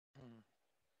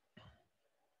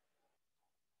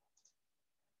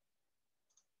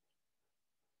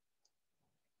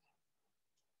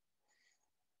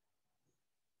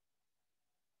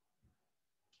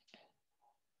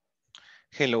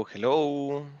Hello,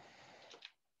 hello.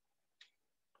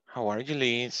 How are you,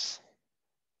 Liz?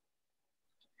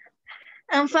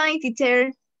 I'm fine,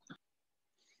 teacher.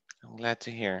 I'm glad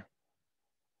to hear.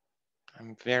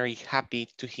 I'm very happy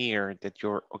to hear that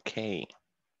you're okay.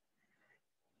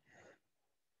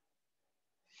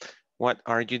 What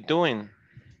are you doing?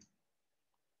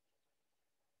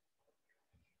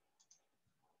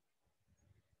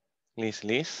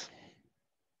 Liz?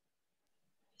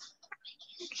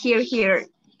 Here.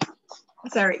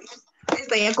 Sorry.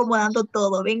 Estoy acomodando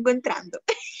todo. Vengo entrando.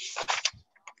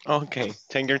 Okay,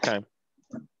 take your time.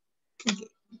 Okay.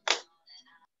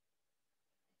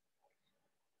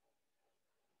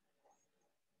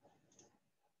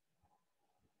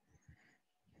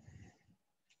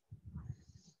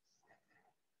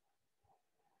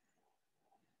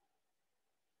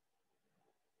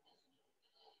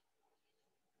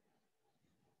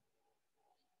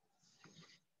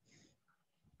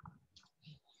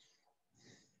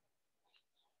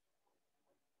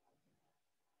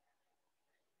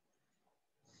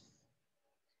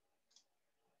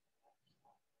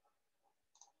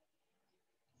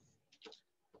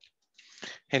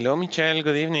 Hello, Michelle.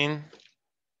 Good evening.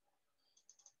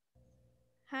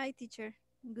 Hi, teacher.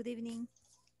 Good evening.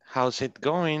 How's it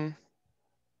going?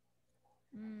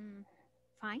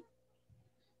 Fine.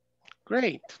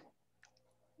 Great.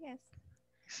 Yes.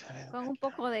 Con un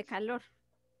poco de calor.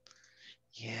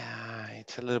 Yeah,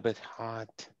 it's a little bit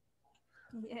hot.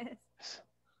 Yes.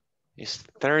 It's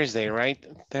Thursday, right?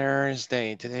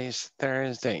 Thursday. Today is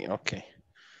Thursday. Okay.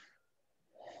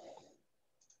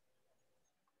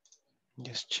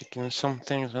 Just checking some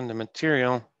things on the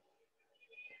material.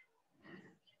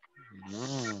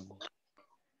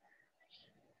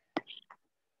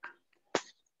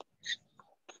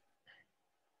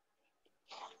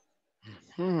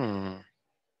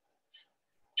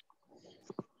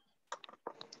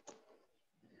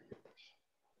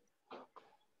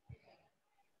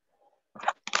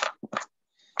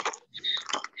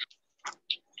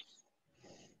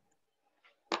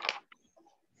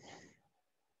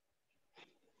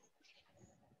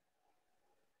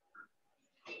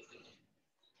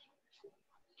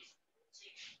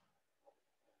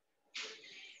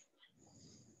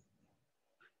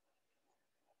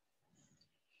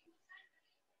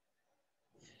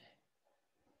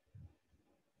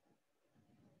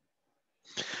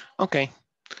 Okay,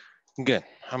 good.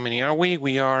 How many are we?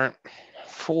 We are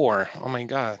 4. Oh my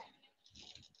God.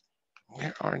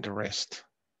 Where are the rest?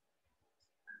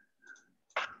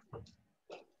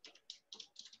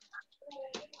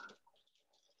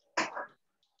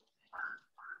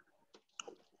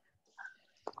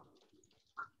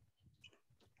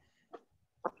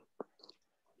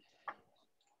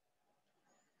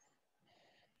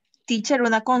 Teacher,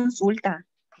 una consulta.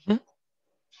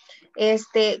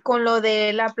 Con lo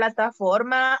de la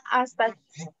plataforma,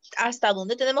 ¿hasta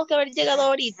dónde tenemos que haber llegado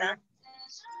ahorita?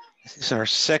 This is our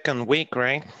second week,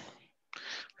 right?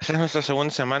 Esa es nuestra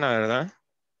segunda semana, ¿verdad?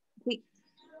 Sí.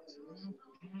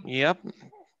 Yep.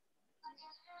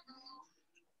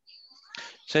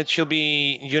 So it should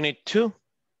be unit 2.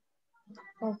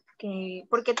 Ok,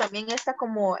 porque también está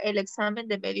como el examen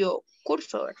de medio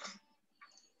curso, ¿verdad?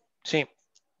 Sí,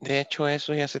 de hecho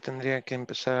eso ya se tendría que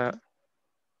empezar a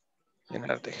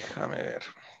llenar. Déjame ver.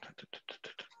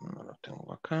 No lo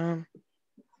tengo acá.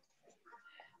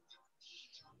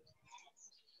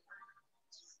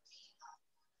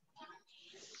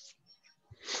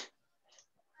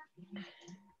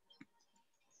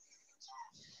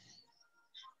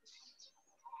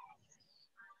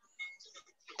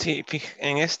 Sí,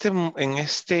 en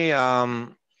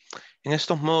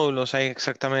estos módulos hay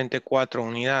exactamente 4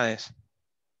 unidades.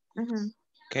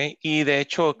 Okay. Y de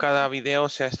hecho cada video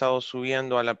se ha estado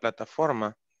subiendo a la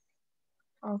plataforma.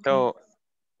 Pero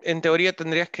en teoría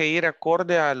tendrías que ir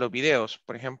acorde a los videos.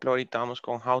 Por ejemplo, ahorita vamos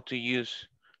con how to use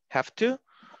have to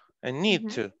and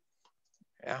need to.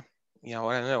 ¿Ya? Y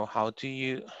ahora de nuevo, how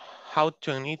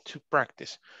to need to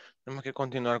practice. Tenemos que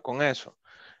continuar con eso.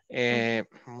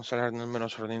 Vamos a hablar de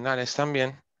números ordinales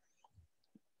también.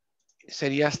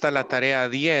 Sería hasta la tarea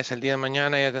 10. El día de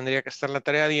mañana ya tendría que estar la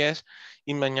tarea 10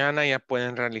 y mañana ya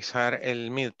pueden realizar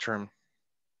el midterm.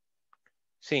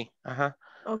 Sí, ajá.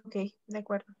 Ok, de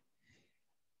acuerdo.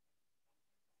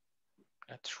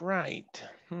 That's right.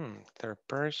 Third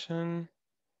person,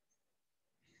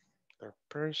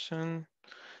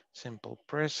 simple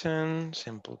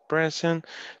present.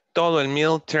 Todo el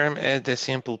midterm es de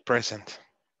simple present.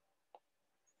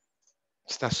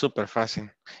 Está súper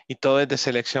fácil. Y todo es de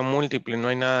selección múltiple, no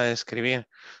hay nada de escribir.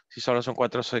 Si solo son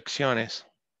 4 secciones.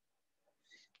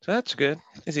 So that's good.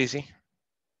 It's easy.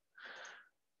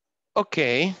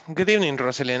 Okay, good evening,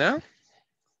 Roselena.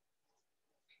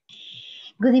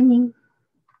 Good evening.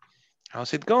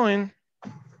 How's it going?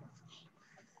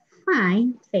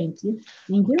 Fine, thank you.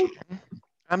 And you? Okay.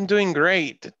 I'm doing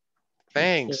great.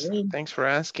 Thanks. Okay. Thanks for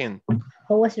asking.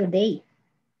 How was your day?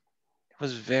 It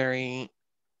was very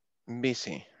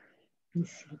busy,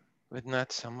 Busy. but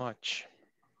not so much.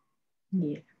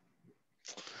 Yeah.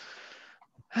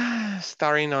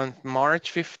 Starting on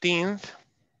March 15th,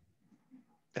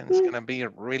 then it's gonna be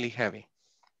really heavy.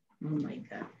 Oh my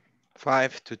God.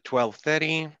 5 to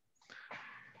 12:30,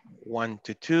 1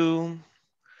 to 2,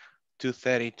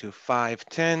 2:30 to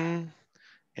 5:10,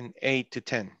 and 8 to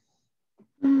 10.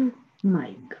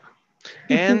 My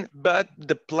God. But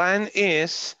the plan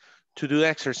is to do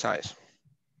exercise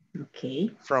Okay.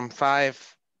 from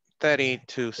 5:30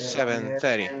 to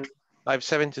 7:30.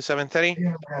 7 to 7:30,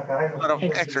 a lot of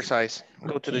exercise.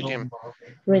 Go to the Okay. gym.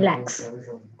 Relax.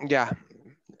 Yeah,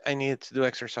 I need to do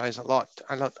exercise a lot.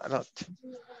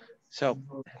 So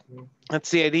that's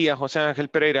the idea. Jose Angel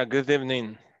Pereira, good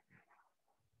evening.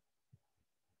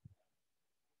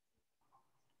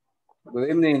 Good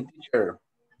evening, teacher.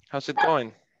 How's it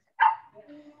going?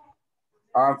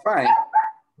 I'm fine.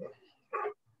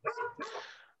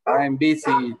 I'm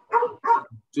busy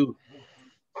too.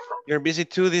 You're busy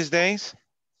too these days?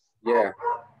 Yeah.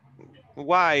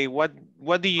 Why? What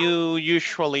do you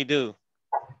usually do?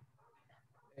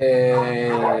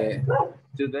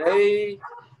 Today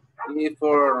is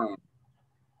for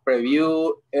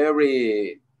review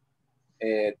every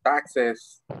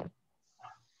taxes.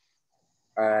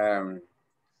 Um,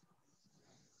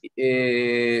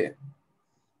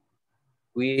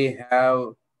 we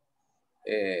have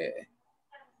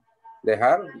the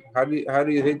hard. How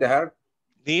do you say the hard?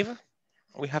 Leave?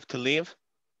 We have to leave?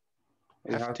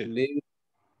 We have to to. leave.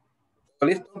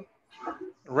 Listo?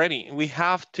 Ready. We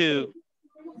have to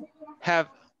have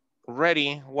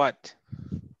ready what?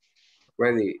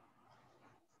 Ready.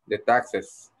 The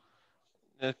taxes.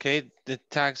 Okay, the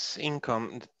tax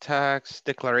income, the tax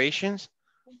declarations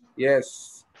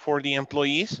Yes. for the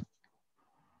employees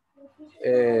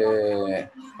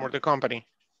or the company?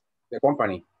 The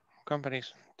company.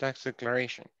 Company's tax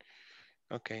declaration.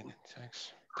 Okay, the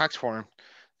tax form.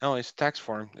 No, it's tax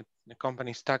form, the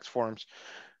company's tax forms.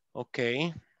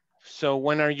 Okay, so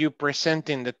when are you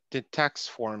presenting the tax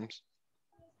forms?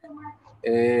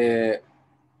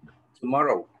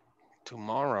 Tomorrow.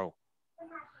 Tomorrow.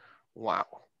 Wow.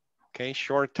 Okay,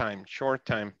 short time.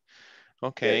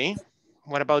 Okay. Yes.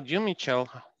 What about you, Michelle?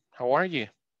 How are you?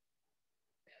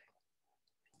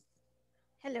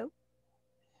 Hello.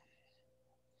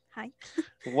 Hi.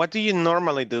 What do you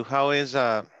normally do? How is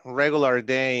a regular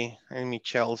day in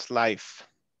Michelle's life?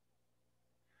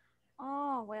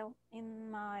 Oh, well, in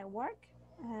my work,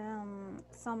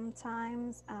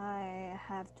 sometimes I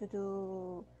have to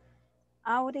do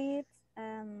audits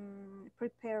and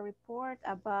prepare report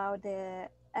about the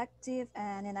active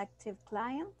and inactive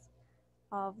clients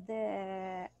of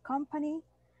the company.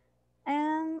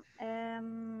 And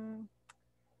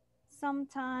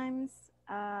sometimes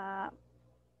I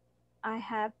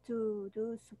have to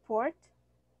do support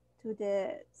to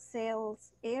the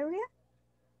sales area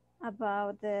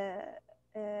about the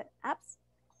apps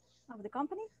of the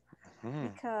company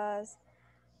because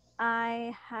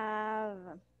I have,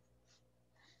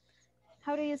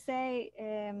 how do you say,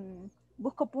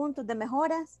 busco puntos de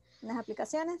mejoras en las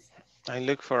aplicaciones. I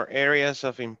look for areas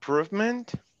of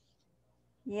improvement.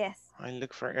 Yes. I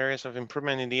look for areas of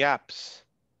improvement in the apps.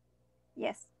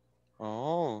 Yes.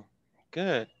 Oh,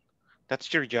 good.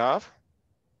 That's your job?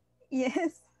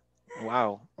 Yes.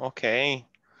 Wow, okay.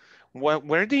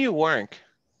 Where do you work?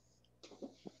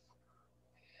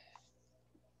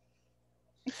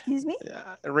 Excuse me?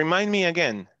 Remind me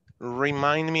again.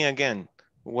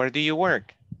 Where do you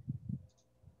work?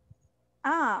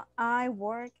 I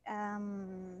work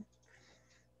from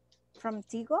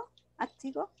Tigo, at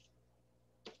Tigo.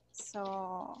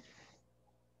 So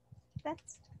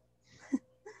that's.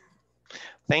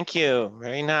 Thank you,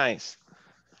 very nice.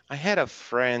 I had a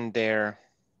friend there,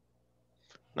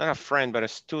 not a friend, but a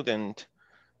student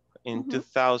in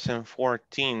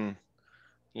 2014,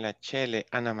 La Chele,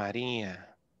 Ana Maria.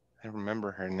 I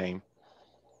remember her name.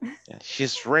 Yeah,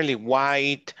 she's really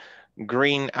white,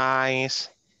 green eyes,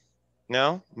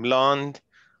 no? Blonde,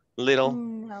 little,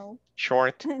 No.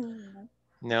 short. No.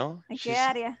 No, ¿En qué she's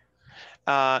área?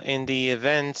 in the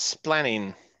events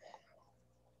planning.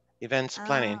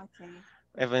 Okay.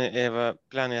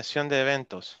 Planeación de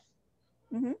eventos.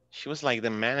 Mm-hmm. She was like the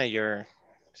manager.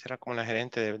 Era como la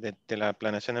gerente de la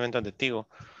planeación de eventos de Tigo.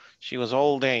 She was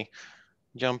all day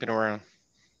jumping around.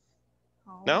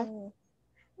 No?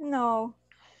 Oh. No.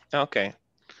 Okay.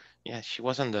 Yeah, she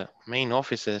was in the main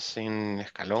offices in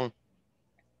Escalón,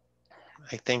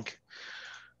 I think.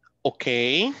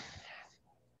 Okay.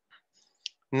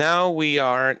 Now we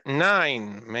are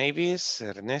 9. Maybe it's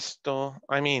Ernesto,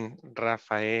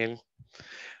 Rafael.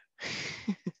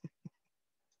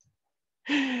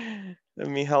 Let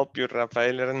me help you,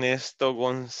 Rafael Ernesto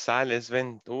González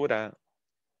Ventura.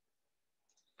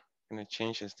 I'm gonna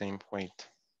change his name, wait.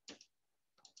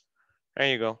 There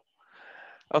you go.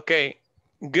 Okay,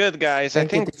 good guys. I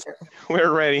think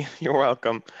we're ready. You're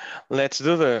welcome. Let's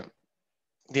do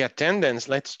the attendance.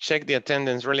 Let's check the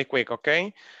attendance really quick,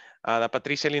 okay? Ada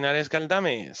Patricia Linares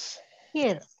Galdames.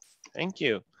 Here. Thank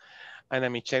you. Ana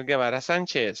Michelle Guevara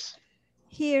Sánchez.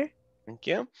 Here. Thank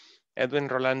you. Edwin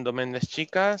Rolando Méndez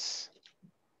Chicas.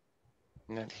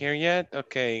 Not here yet.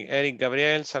 Okay. Eric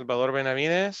Gabriel Salvador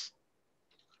Benavides.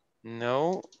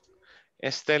 No.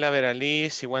 Estela Veralí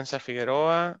Sigüenza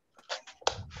Figueroa.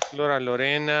 Flora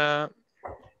Lorena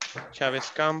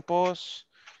Chávez Campos.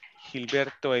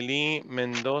 Gilberto Elí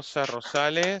Mendoza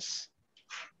Rosales.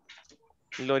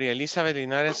 Gloria Elizabeth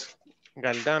Linares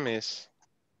Galdames.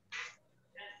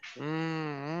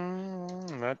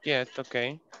 Not yet,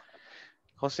 okay.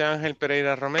 José Ángel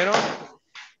Pereira Romero.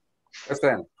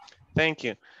 Present. Thank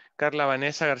you. Carla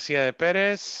Vanessa García de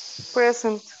Pérez.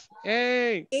 Present.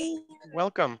 Hey,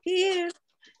 welcome. Here.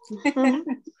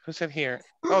 Who said here?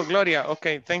 Oh, Gloria.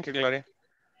 Okay, thank you, Gloria.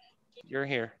 You're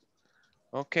here.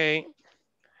 Okay.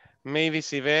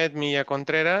 Mavis Yvette Milla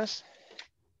Contreras.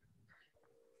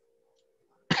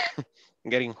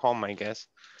 Getting home, I guess.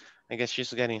 I guess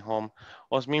she's getting home.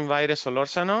 Osmin Vaire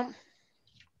Solórzano.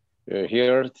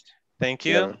 Here. Thank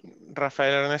you.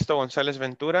 Rafael Ernesto González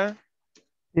Ventura.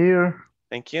 Here.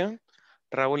 Thank you.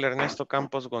 Raúl Ernesto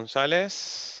Campos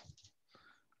González.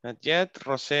 Not yet.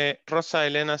 Rosa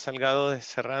Elena Salgado de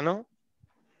Serrano.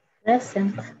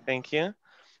 Present. Thank you.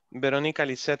 Verónica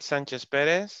Lisette Sánchez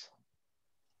Pérez.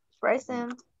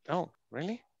 Present. Oh,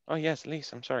 really? Oh, yes,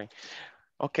 Liz, I'm sorry.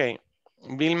 Okay.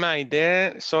 Vilma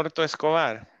Aide Sorto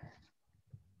Escobar.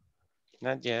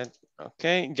 Not yet.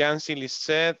 Okay. Jancy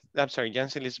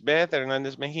Lisbeth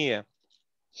Hernandez Mejía.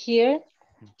 Here.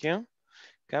 Thank you.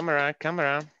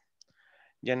 Cámara.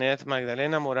 Janet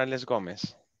Magdalena Morales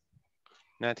Gomez.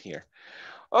 Not here.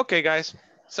 Okay, guys.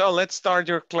 So let's start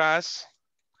your class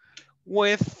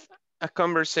with a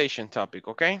conversation topic,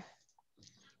 okay?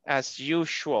 As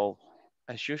usual.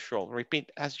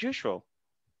 Repeat, as usual.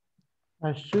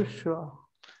 As usual.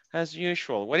 As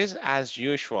usual. What is as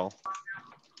usual?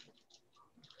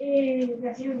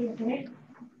 Usualmente.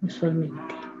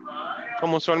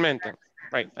 Como usualmente.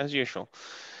 Right, as usual.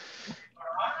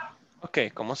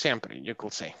 Okay, como siempre, you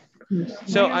could say.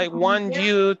 So I want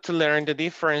you to learn the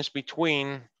difference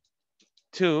between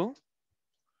 2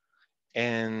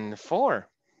 and 4.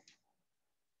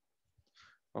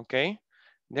 Okay,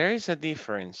 there is a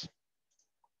difference.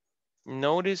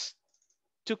 Notice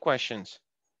 2 questions.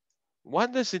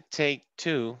 What does it take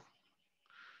 2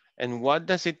 and what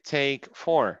does it take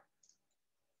 4?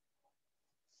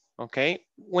 Okay,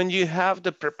 when you have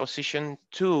the preposition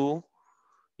to,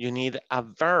 you need a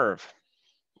verb.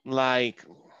 Like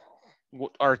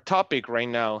our topic right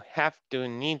now, have to,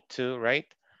 need to, right?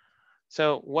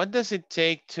 So what does it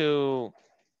take to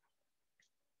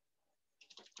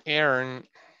earn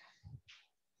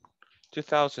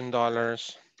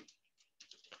 $2,000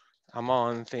 a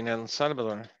month in El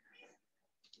Salvador?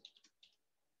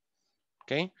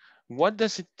 Okay, what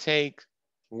does it take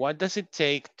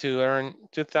to earn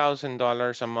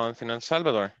 $2,000 a month in El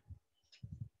Salvador?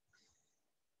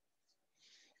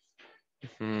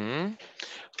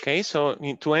 Okay, so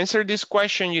to answer this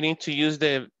question, you need to use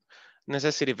the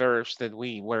necessity verbs that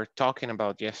we were talking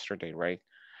about yesterday, right?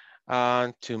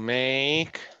 To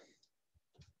make,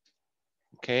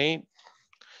 okay,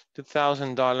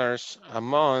 $2,000 a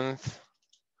month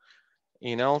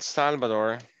in El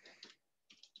Salvador,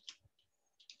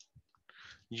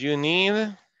 you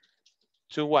need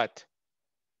to what?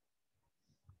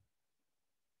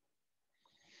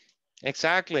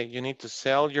 Exactly, you need to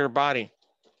sell your body.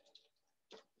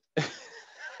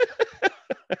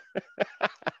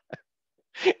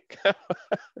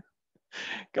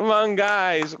 Come on,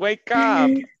 guys, wake up.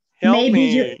 Help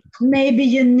me. Maybe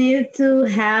you need to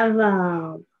have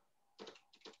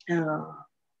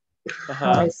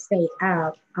how I say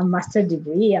a master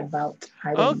degree about.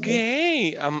 I don't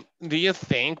know. Do you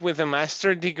think with a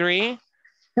master degree?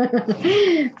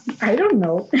 I don't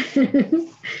know.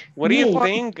 What do you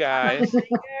think, guys?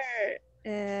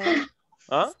 Student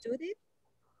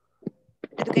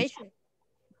education.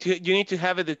 You need to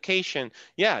have education.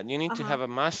 Yeah, you need to have a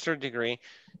master degree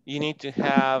You need to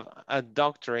have a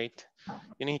doctorate.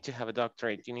 You need to have a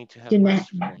doctorate. You need to have You a need,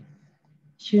 master's degree.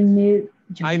 you need,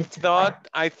 you I need to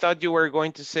have. thought you were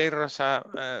going to say,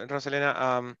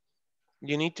 Rosalena,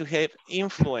 you need to have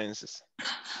influences.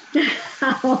 Yes.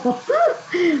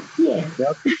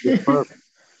 That's the first.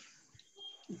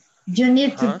 You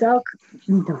need to talk.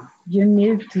 No, you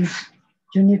need to have.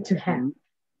 You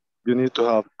need to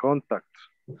have contact.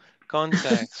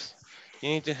 Contacts. You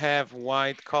need to have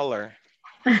white collar.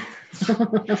 That's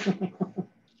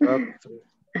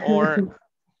Or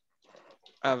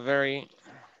a very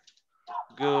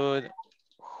good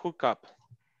hookup.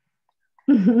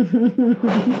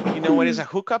 You know what is a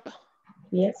hookup?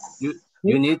 Yes.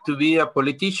 You need to be a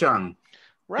politician.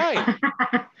 Right.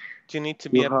 You need to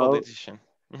be a politician.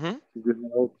 You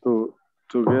have to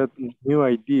get new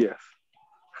ideas.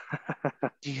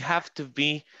 You have to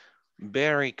be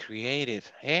very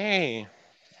creative. Hey.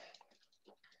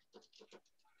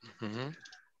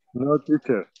 No,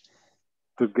 teacher.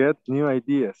 To get new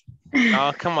ideas.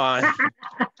 Oh, come on.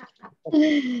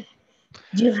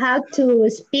 You have to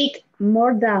speak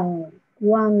more than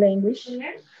one language.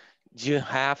 You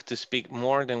have to speak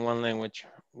more than one language.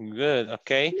 Good,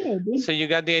 okay. Maybe. So you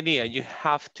got the idea. You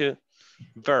have to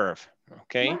verb,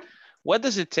 okay. What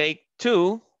does it take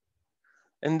to,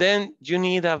 and then you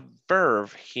need a verb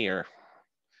here.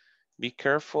 Be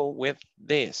careful with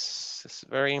this. It's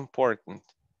very important.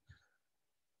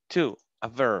 To, a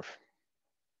verb,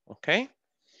 okay.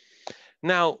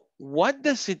 Now, what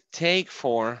does it take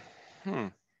for,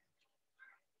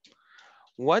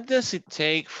 what does it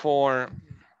take for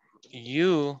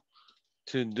you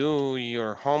to do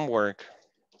your homework?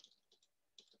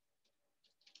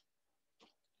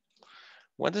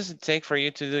 What does it take for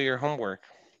you to do your homework?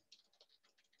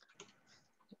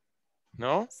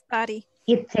 No? Study.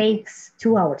 It takes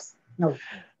 2 hours. No.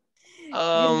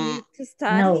 You need to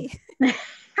study.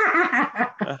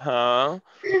 No.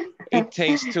 It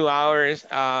takes 2 hours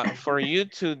for you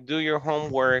to do your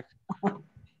homework.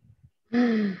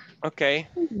 Okay.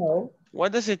 No.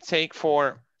 What does it take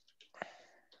for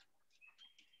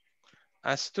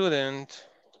a student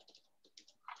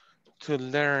to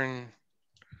learn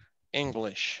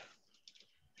English?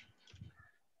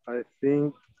 I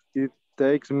think it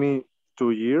takes me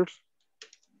 2 years.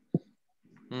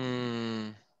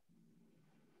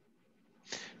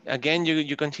 Again,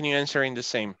 you continue answering the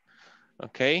same.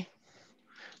 Okay.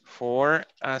 For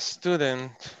a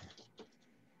student,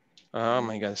 oh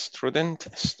my God, student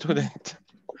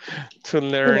to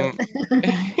learn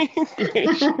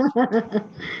English.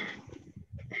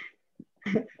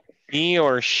 He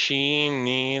or she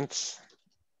needs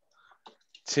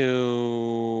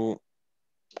to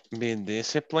be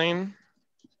disciplined.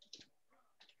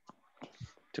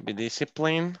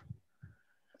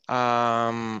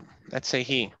 Let's say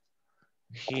he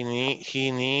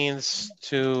needs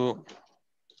to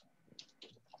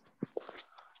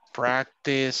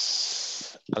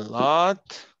practice a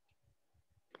lot.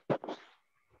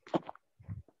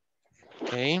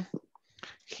 Okay.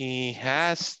 He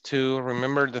has to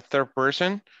remember the third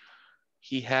person.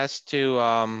 He has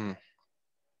to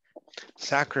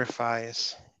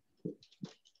sacrifice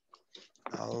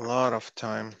a lot of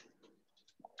time.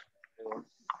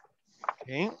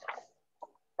 Okay.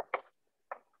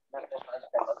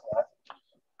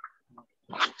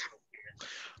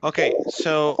 Okay,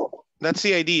 so that's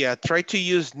the idea. Try to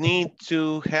use need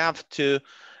to, have to,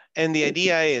 and the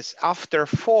idea is after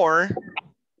for,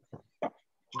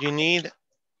 you need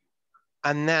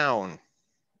a noun.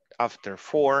 After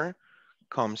for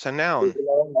comes a noun.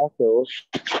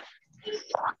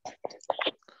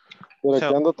 Pero aquí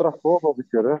ando otras cosas si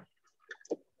querés.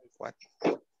 What?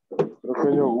 Creo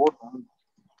que yogur.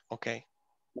 Okay.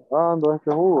 Ando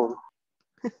este jugo.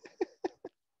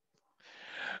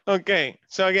 Okay,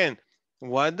 so again,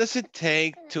 what does it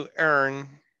take to earn?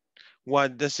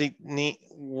 What does it need?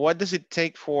 What does it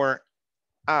take for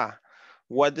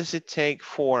what does it take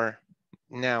for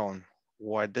noun?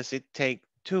 What does it take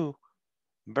to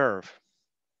verb?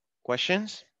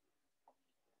 Questions?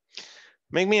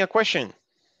 Make me a question.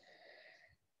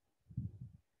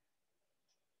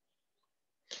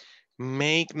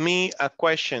 Make me a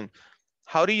question.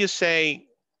 How do you say,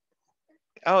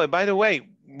 oh, by the way,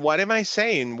 what am I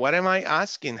saying? What am I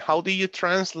asking? How do you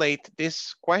translate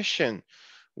this question?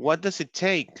 What does it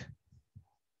take?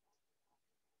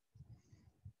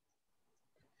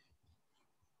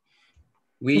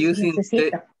 We using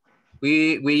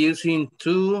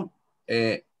to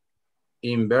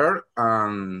in verb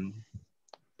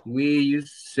we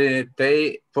use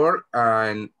take for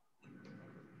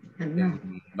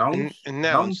nouns.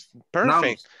 Nouns.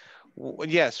 Perfect.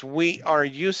 Yes, we are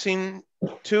using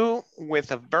to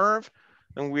with a verb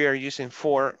and we are using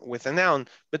for with a noun.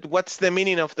 But what's the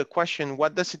meaning of the question?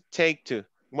 What does it take to?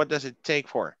 What does it take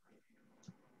for?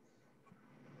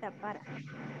 Para.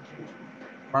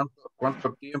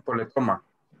 ¿Cuánto tiempo le toma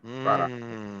para?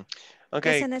 ¿Qué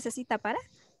Okay. se necesita para?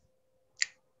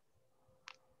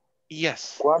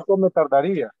 Yes. ¿Cuánto me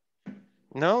tardaría?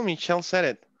 No, Michelle said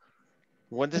it.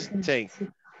 What does it take?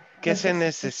 ¿Qué se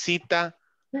necesita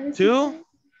to?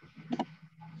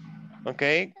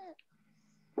 Okay.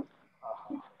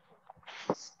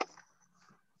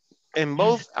 And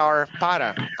both are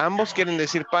para. Ambos quieren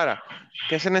decir para.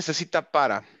 ¿Qué se necesita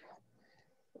para?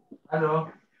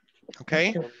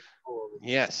 Okay.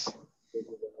 Yes.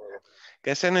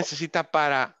 ¿Qué se necesita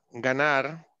para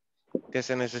ganar? ¿Qué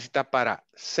se necesita para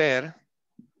ser?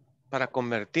 Para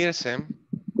convertirse?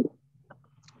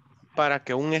 Para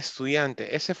que un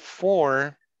estudiante, ese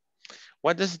for,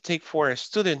 what does it take for a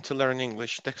student to learn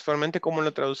English? Textualmente, ¿cómo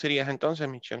lo traducirías entonces,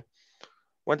 Michelle?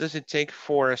 What does it take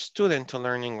for a student to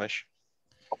learn English?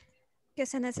 ¿Qué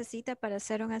se necesita para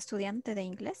ser un estudiante de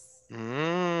inglés?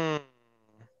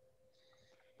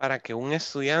 Para que un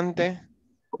estudiante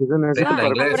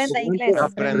Aprenda inglés.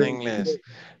 aprenda inglés.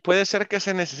 Puede ser que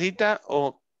se necesita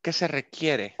o que se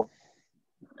requiere.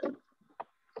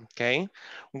 Okay.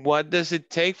 What does it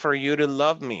take for you to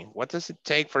love me? What does it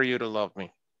take for you to love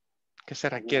me? ¿Qué se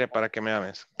requiere para que me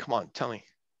ames? Come on, tell me.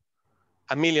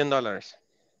 $1 million.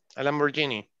 A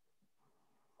Lamborghini.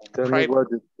 Tell me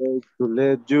what it takes to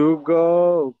let you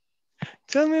go.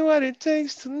 Tell me what it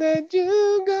takes to let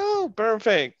you go.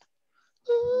 Perfect.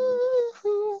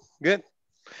 Ooh, good.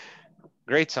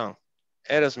 Great song.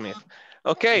 Aerosmith.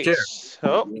 Okay, Teacher,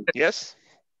 so, yes.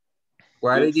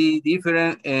 what is the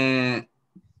difference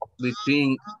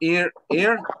between ear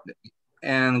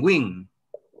and win?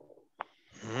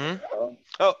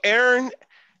 Oh, Aaron,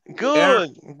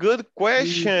 good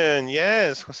question.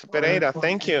 Yes, Jose Pereira,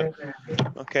 thank you.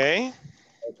 Okay.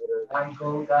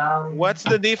 What's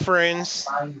the difference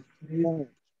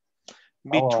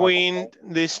between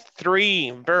these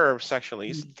three verbs, actually?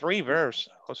 It's three verbs,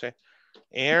 Jose.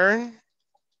 Earn,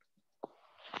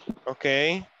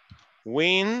 okay,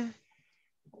 win,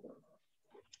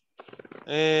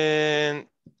 and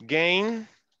gain.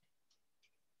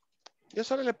 Yo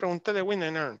solo le pregunté de win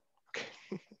and earn.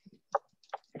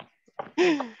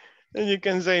 And you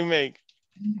can say make.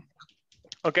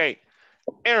 Okay,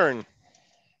 earn.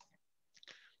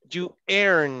 You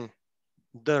earn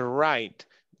the right.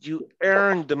 You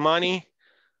earn the money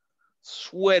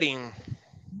sweating.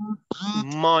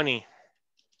 Money.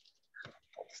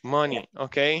 Money,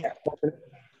 okay?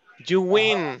 You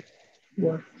win.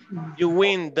 You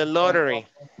win the lottery.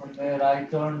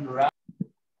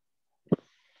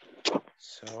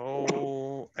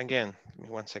 So, again, give me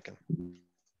 1 second.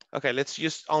 Okay, let's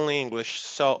use only English.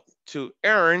 So, to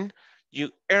earn,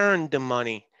 you earn the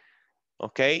money,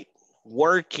 okay?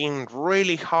 Working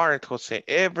really hard, Jose.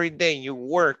 Every day you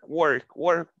work,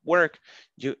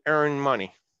 you earn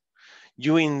money.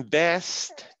 You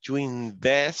invest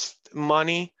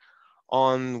money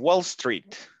on Wall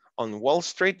Street. On Wall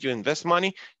Street, you invest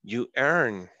money, you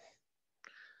earn.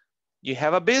 You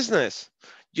have a business,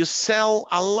 you sell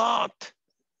a lot,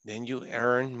 then you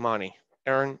earn money,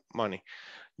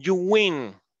 You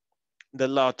win the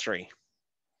lottery.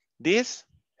 This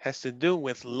has to do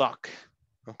with luck,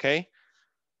 okay?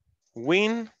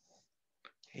 Win,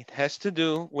 it has to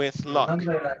do with luck.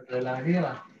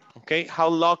 Okay, how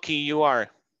lucky you are.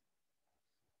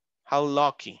 How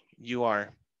lucky you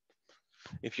are.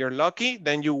 If you're lucky,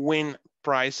 then you win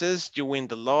prizes, you win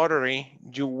the lottery,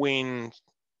 you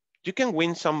can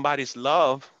win somebody's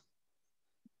love,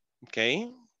 okay?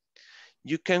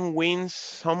 You can win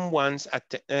someone's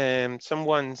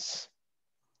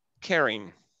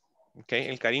caring, okay?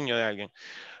 El cariño de alguien.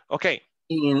 Okay.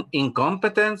 In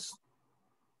incompetence?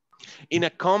 In a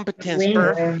competence,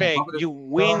 perfect. You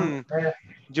win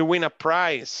a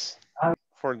prize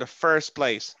for the first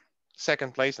place,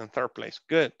 second place, and third place.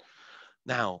 Good.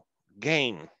 Now,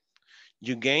 gain.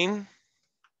 You gain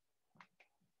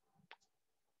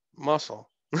muscle.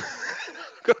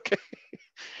 Okay.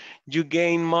 You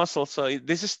gain muscle. So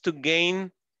this is to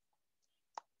gain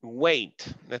weight,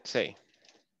 let's say.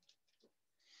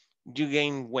 You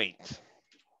gain weight.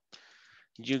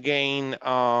 You gain,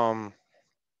 and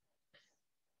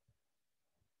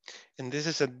this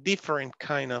is a different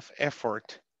kind of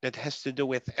effort that has to do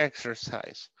with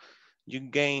exercise. You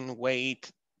gain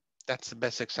weight. That's the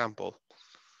best example.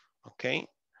 Okay.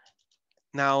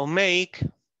 Now make,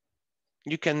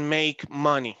 you can make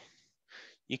money.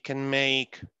 You can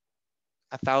make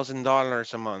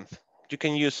 $1,000 a month. You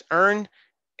can use earn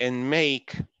and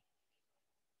make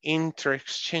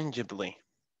interchangeably.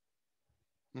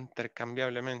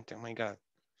 Intercambiablemente, oh my God.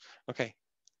 Okay,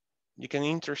 you can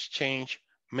interchange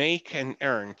make and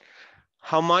earn.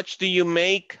 How much do you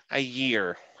make a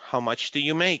year? How much do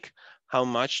you make? How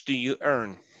much do you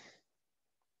earn?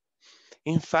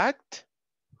 In fact,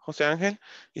 Jose Angel,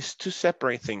 it's two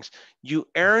separate things. You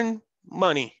earn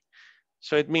money.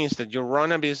 So it means that you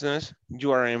run a business,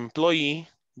 you are an employee,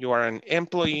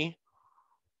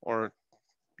 or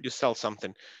you sell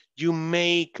something. You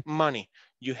make money.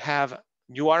 You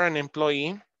are an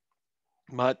employee,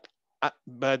 but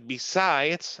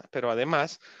besides, pero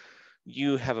además,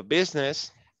 you have a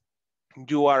business,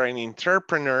 you are an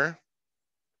entrepreneur,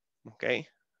 okay?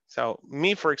 So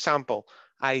me, for example,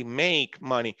 I make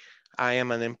money. I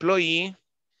am an employee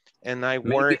and I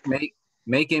work.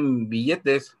 Making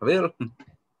billetes, a ver.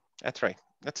 That's right,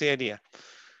 that's the idea.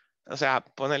 O sea,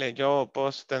 ponele, yo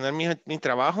puedo tener mi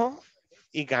trabajo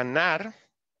y ganar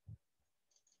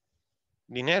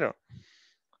dinero,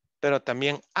 pero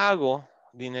también hago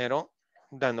dinero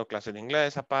dando clases de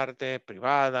inglés aparte,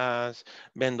 privadas,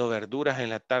 vendo verduras en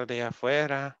la tarde allá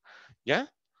afuera, ¿ya?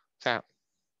 O sea,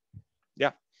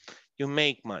 ya, you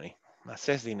make money,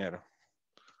 haces dinero,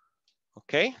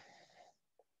 ¿ok?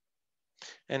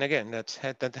 And again,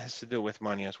 that has to do with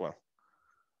money as well.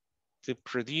 To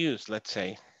produce, let's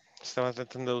say, estaba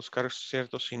tratando de buscar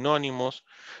ciertos sinónimos,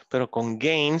 pero con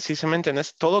gain, si se me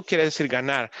entiendes, todo quiere decir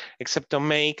ganar, excepto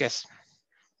make es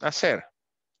hacer,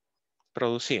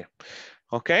 producir.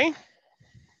 Okay?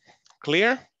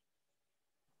 Clear?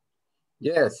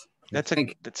 Yes. That's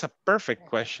a perfect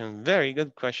question. Very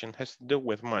good question. Has to do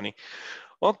with money.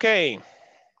 Okay.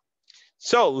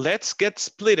 So let's get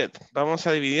splitted. Vamos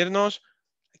a dividirnos.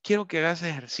 Quiero que hagas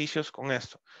ejercicios con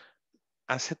esto.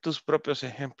 Haz tus propios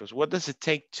ejemplos. What does it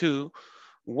take to?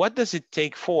 What does it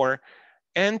take for?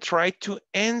 And try to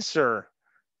answer.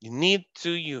 You need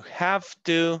to, you have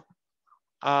to,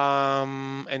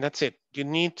 and that's it. You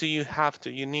need to, you have to,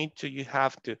 you need to, you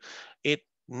have to. It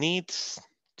needs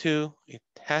to, it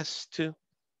has to.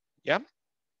 Yeah.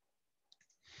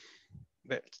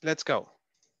 Let's go.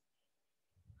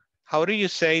 How do you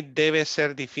say debe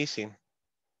ser difícil?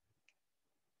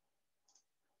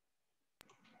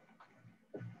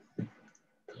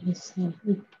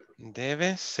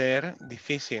 Debe ser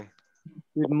difícil.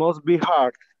 It must be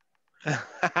hard.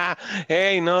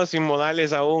 Hey, no, sin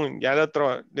modales aún. Ya el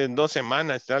otro, en 2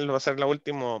 semanas, ya va a ser la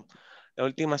última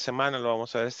semana, lo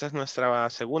vamos a ver. Esta es nuestra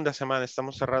segunda semana,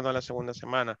 estamos cerrando la segunda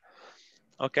semana.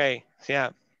 Ok,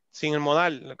 yeah. Sin el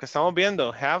modal, lo que estamos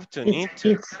viendo, have to, need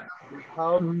to.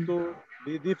 How to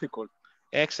be difficult.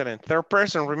 Excellent. Third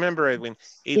person, remember, Edwin,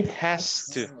 it has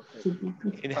to.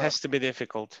 It has to be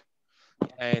difficult.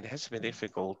 It has to be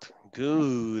difficult.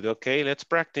 Good. Okay, let's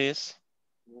practice.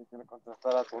 Quiero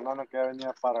contestar a tu hermano que ya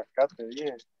venía para acá, te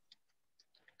dije.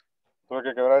 Tuve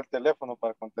que quebrar el teléfono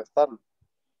para contestarlo.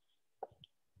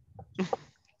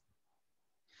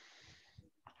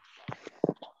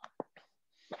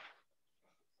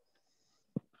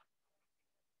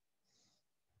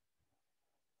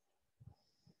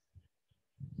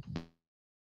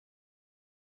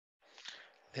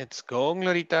 Let's go,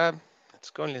 Glorita. Let's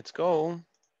go, let's go.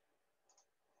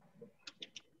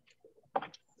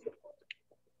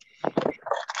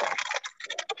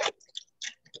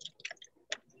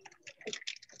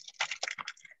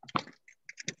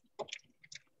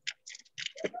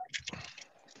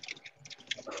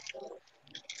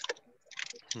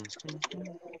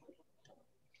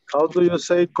 How do you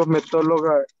say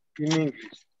cosmetóloga in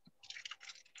English?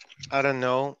 I don't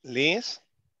know. Liz?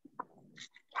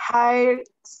 Hair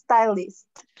stylist.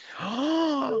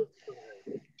 Hair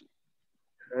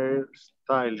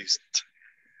stylist.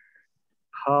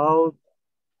 How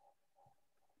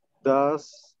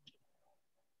does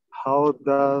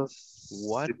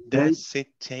What does it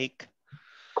take?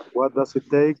 What does it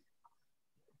take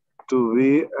to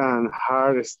be an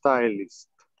hair stylist?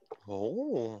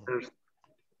 Oh.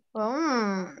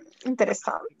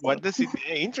 Interesante. What does it,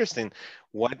 interesting.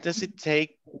 What does it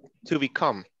take to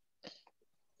become?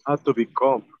 To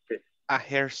become. Okay. A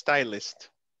hairstylist?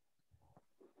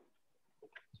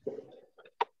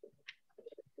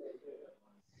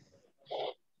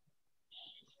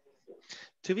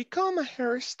 To become a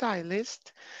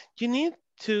hairstylist, you need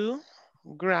to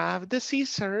grab the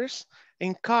scissors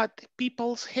and cut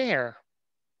people's hair.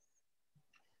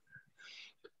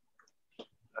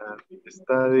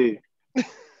 Study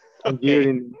a year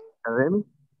in academy.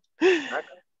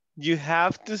 You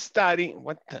have to study,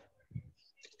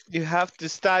 you have to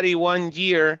study 1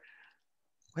 year.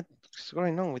 What's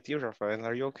going on with you, Rafael?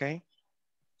 Are you okay?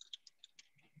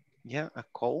 Yeah, a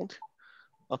cold.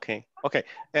 Okay, okay.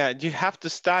 You have to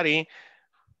study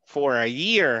for a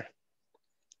year.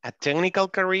 A technical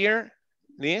career,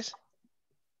 Liz?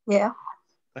 Yeah.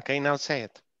 Okay, now say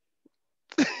it.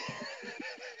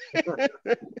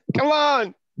 Come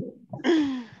on.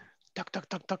 Talk, talk,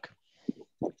 talk, talk.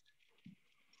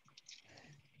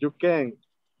 You can.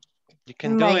 You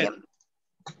can do Vaya. it.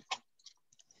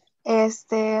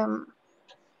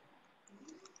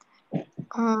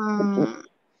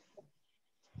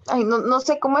 Ay, no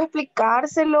sé cómo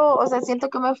explicárselo, o sea, siento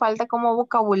que me falta como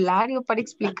vocabulario para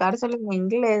explicárselo en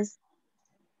inglés.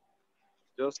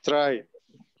 Just try.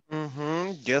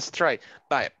 Just try.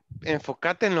 Vaya,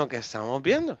 enfócate en lo que estamos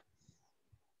viendo.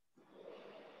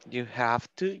 You have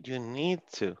to, you need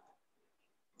to.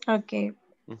 Ok.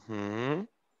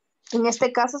 En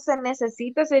este caso se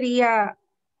necesita, sería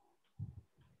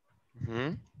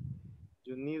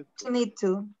You need to. you need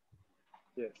to.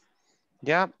 Yes.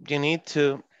 Yeah, you need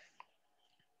to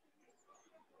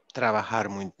trabajar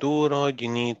muy duro. You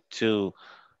need to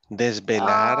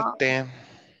desvelarte.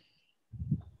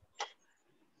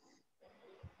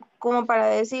 Como para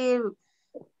decir,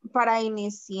 para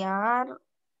iniciar.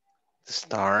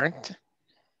 Start.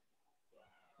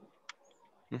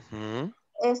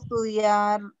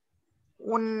 Estudiar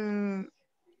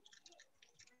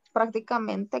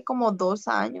prácticamente como 2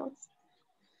 años.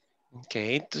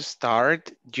 Okay, to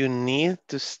start, you need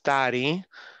to study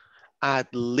at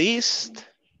least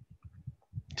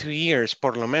 2 years,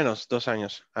 por lo menos 2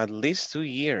 años. At least 2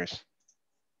 years.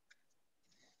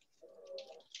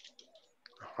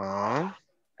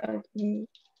 Okay.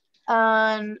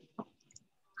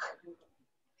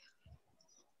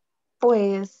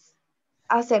 Pues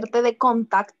hacerte de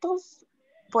contactos,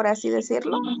 por así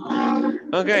decirlo.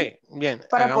 Ok, bien.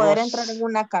 Para poder entrar en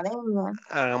una academia.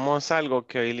 Hagamos algo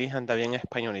que hoy Liz anda bien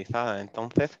españolizada.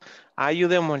 Entonces,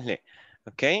 ayudémosle.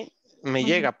 Ok, me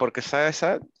llega porque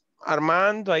está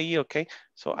armando ahí, ok.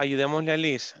 So, ayudémosle a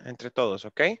Liz entre todos,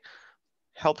 ok.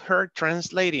 Help her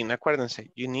translating.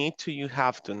 Acuérdense, you need to, you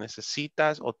have to.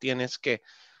 Necesitas o tienes que.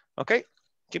 Ok,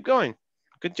 keep going.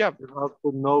 Good job. You have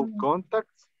to know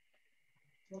contacts.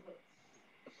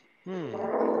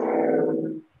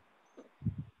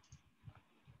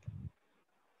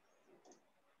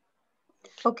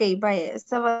 Ok, vaya,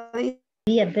 estaba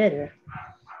Be a better.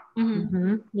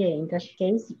 Yeah, in that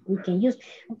case, we can use.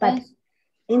 But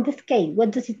in this case,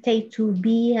 what does it take to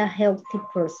be a healthy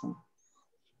person?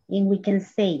 And we can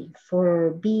say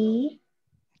for be.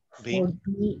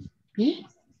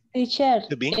 Teacher,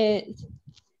 to be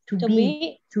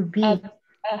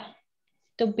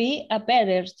a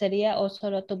better sería o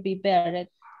solo to be better,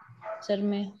 ser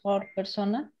mejor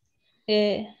persona,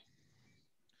 ser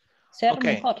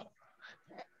mejor.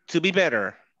 To be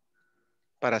better,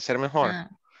 para ser mejor.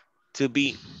 To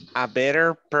be a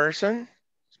better person,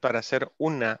 para ser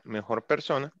una mejor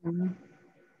persona.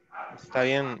 Está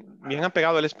bien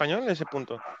apegado al español ese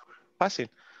punto. Fácil.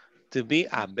 To be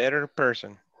a better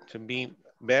person. To be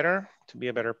better, to be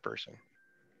a better person.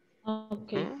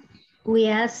 Okay. We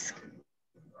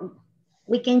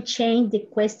can change the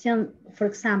question. For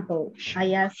example,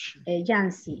 I ask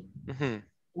Jancy,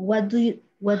 what do you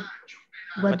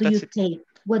take?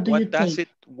 What does it?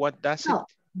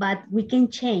 But we can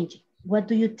change. What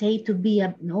do you take to be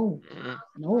a no?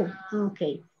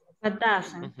 Okay. What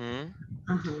doesn't?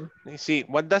 Sí,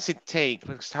 what does it take?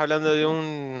 Porque está hablando de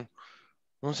un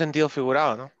sentido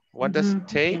figurado, ¿no? What does it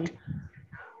take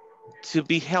to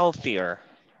be healthier?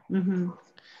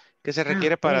 ¿Qué se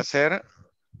requiere para ser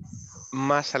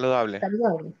más saludable?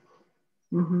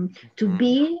 To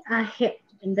be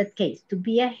in that case, to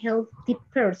be a healthy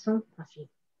person,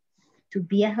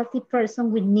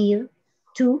 we need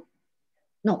to.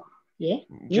 You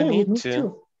need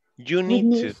to. You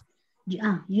need to.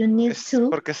 You need to.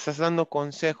 Porque estás dando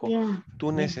consejo.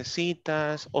 Tú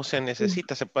necesitas o se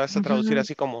necesita. Se puede hasta traducir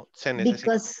así como se necesita.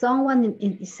 Because someone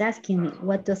is asking me,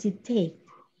 what does it take?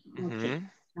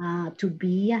 To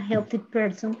be a healthy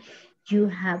person, you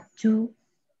have to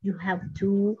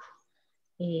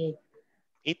eat.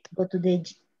 Go to the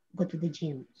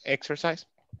gym. Exercise.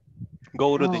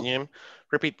 Go to the gym.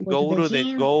 Repeat. Go to the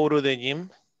gym.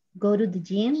 Go to the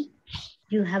gym.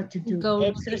 You have to do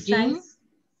exercise.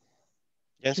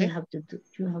 You have to do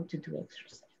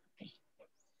exercise. Okay.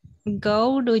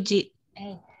 Go to gym.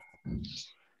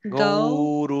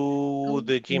 Go to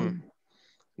the gym.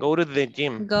 Go to the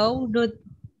gym. Go to the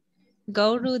gym.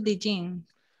 Go to the gym.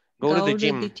 Go to the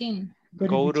gym.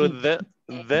 Go to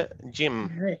the gym.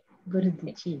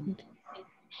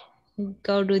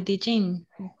 Go to the gym.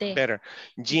 Better.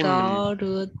 Gym. Go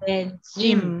to the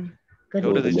gym.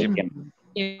 Go to the gym.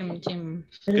 Gym.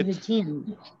 Go to the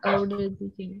gym. Go to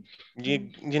the gym.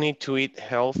 You need to eat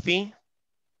healthy.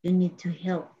 You need to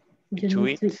help. You To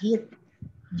need to eat.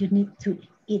 You need to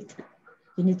eat.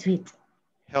 You need to eat.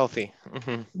 Healthy.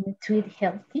 You need to eat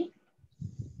healthy.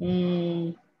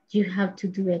 You have to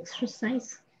do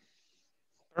exercise.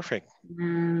 Perfect.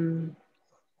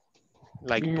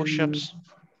 Like push-ups.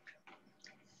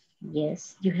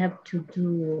 Yes, you have to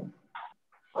do.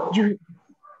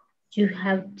 You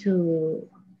have to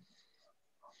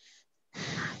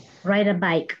ride a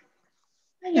bike.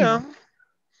 Yeah.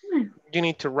 You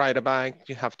need to ride a bike.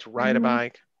 You have to ride a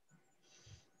bike.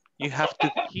 You have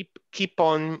to keep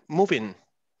on moving.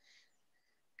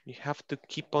 You have to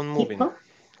keep on moving.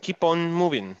 Keep on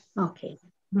moving. Okay.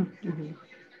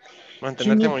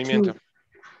 Mantenerte en movimiento.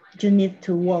 You need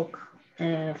to walk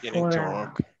You need to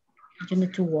walk. You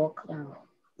need to walk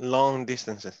Long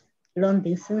distances. Long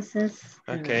distances.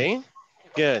 Okay.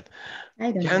 Good.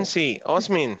 I don't Jancy,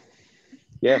 Osmin.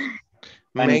 Yes.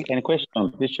 Any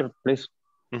question, teacher, please?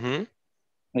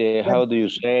 How do you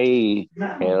say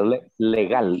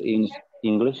legal in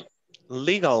English?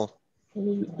 Legal.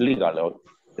 Legal.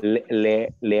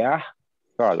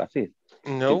 Legal, así.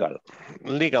 No.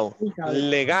 Legal.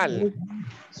 Legal.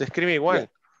 Se escribe igual.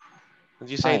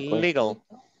 You say legal.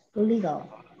 Legal.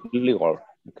 Legal.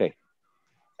 Okay.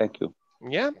 Thank you.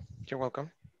 Yeah, you're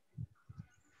welcome.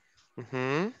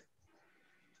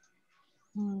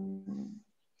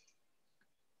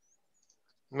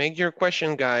 Make your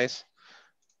question, guys.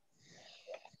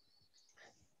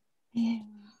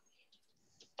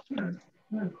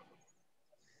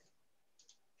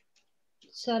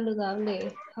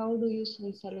 Saludable. How do you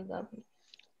say saludable?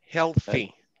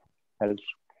 Healthy.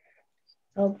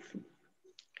 Healthy.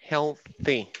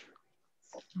 Healthy.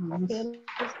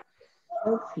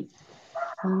 Healthy.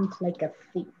 Sounds like a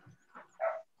thief.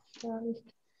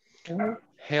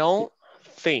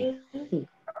 Healthy.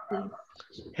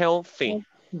 Healthy.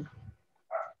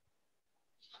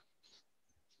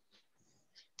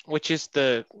 Which is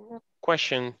the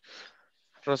question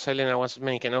Rosalina was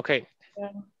making. Okay.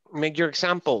 Make your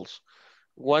examples.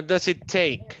 What does it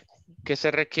take? ¿Qué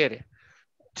se requiere?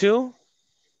 To.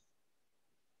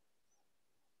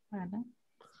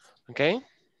 Okay.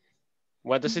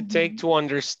 What does it take to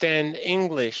understand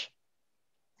English?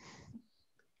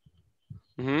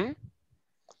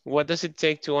 What does it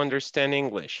take to understand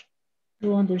English?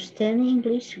 To understand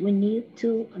English, we need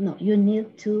to, you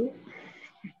need to,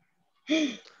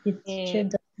 the teacher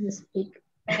doesn't speak.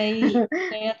 Pay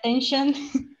attention.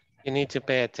 You need to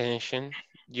pay attention.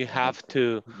 You have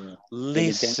to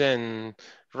listen,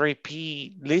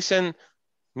 repeat, listen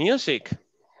music.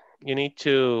 You need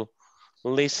to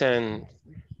listen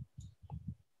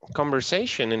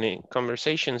conversations in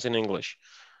English.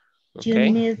 Okay?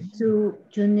 You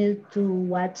need to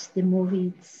watch the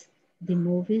movies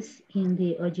in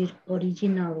the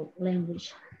original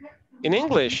language. In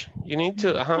English, you need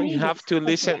to, you have to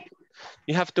listen.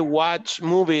 You have to watch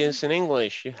movies in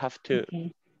English. You have to,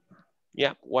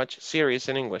 watch series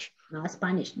in English. No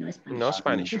Spanish, no Spanish. No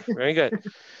Spanish. Very good.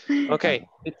 Okay.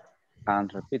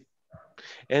 And repeat.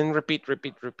 And repeat.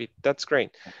 That's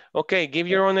great. Okay, give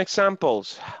your own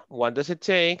examples. What does it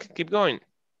take? Keep going.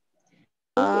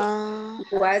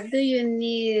 What do you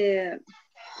need?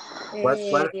 What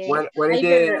is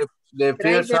the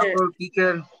first sample,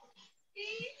 teacher?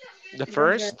 The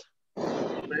first?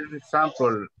 First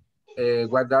example.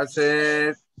 What does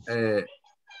it?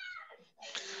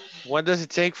 What does it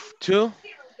take to?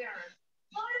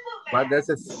 What does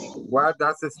it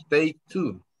take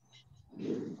to?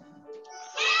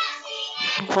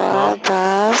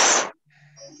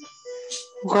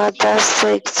 What does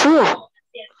take to?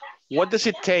 What does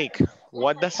it take?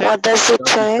 What does it? What does it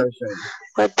take?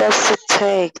 What does it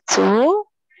take to?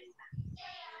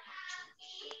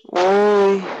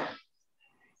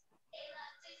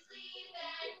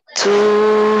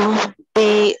 To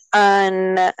be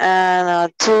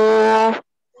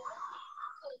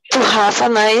to have a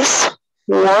nice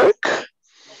work.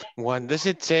 What does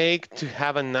it take to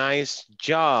have a nice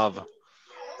job?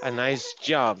 A nice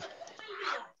job.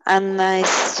 A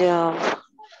nice job.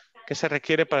 ¿Qué se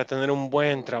requiere para tener un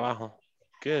buen trabajo?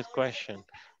 Good question.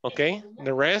 Okay,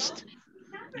 the rest.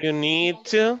 You need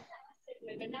to.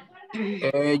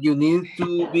 You need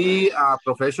to be a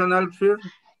professional first.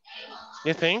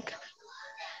 You think?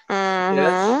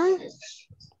 Yes.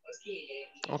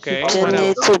 Okay. You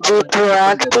need to be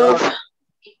proactive.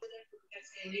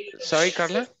 Sorry,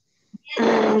 Carla?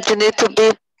 You need to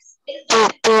be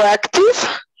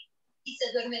proactive.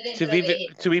 To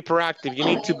be proactive. You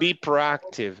need to be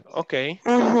proactive. Okay.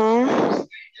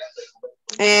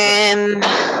 And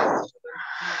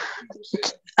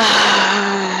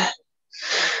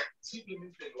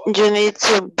You need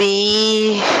to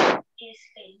be.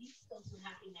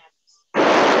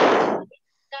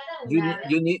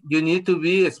 You need to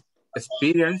be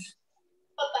experienced.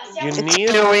 You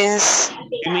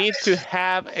need to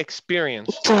have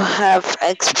experience. To have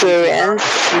experience.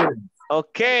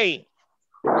 Okay.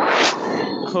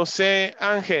 Jose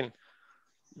Angel,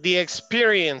 the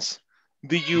experience.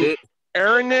 Do you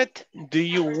earn it? Do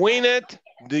you win it?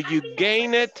 Do you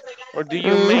gain it? Or do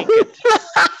you make it?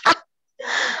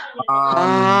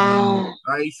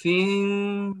 I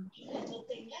think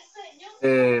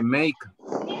make.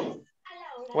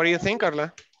 What do you think,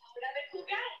 Carla?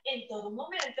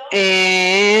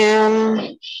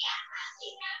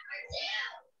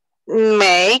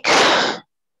 Make.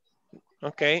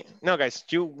 Okay. No, guys,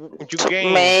 you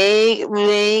gain.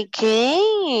 Making.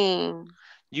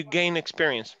 You gain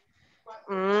experience.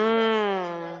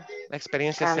 La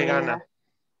experiencia se gana.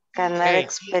 Ganar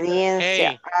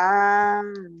experiencia.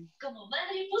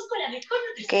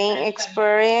 Gain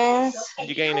experience.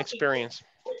 You gain experience.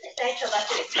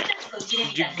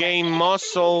 You gain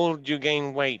muscle, you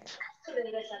gain weight.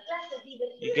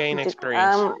 You gain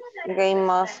experience. Gain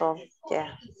muscle,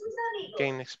 yeah.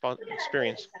 Gain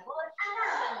experience.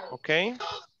 Okay?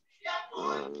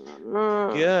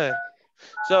 Good.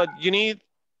 So you need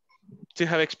to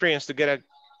have experience to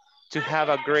have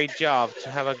a great job, to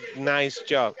have a nice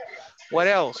job. What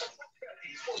else?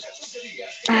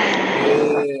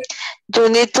 You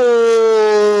need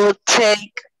to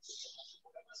take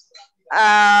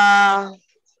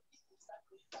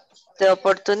the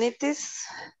opportunities.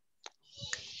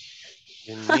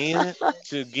 You need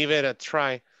to give it a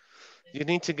try. You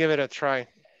need to give it a try.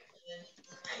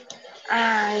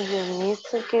 You need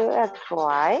to give it a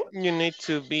try. You need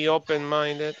to be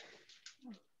open-minded.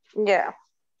 Yeah.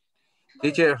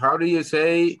 Teacher, how do you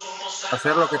say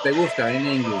hacer lo que te gusta in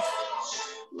English?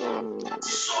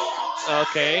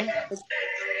 Okay.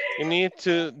 You need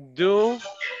to do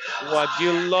what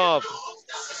you love.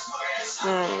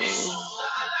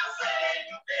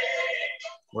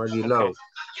 What you love.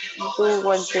 Do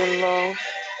what you love.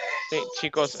 Sí,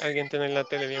 chicos, alguien tiene la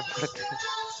tele bien fuerte.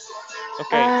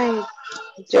 Ok. Ay,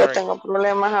 yo tengo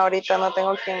problemas ahorita, no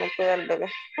tengo quien me cuide al bebé.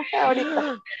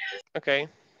 Ahorita. Okay,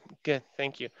 good,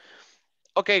 thank you.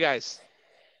 Okay, guys,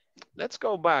 let's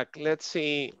go back. Let's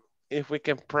see if we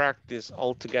can practice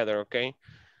all together, okay?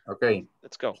 Okay.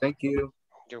 Let's go. Thank you.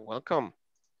 You're welcome.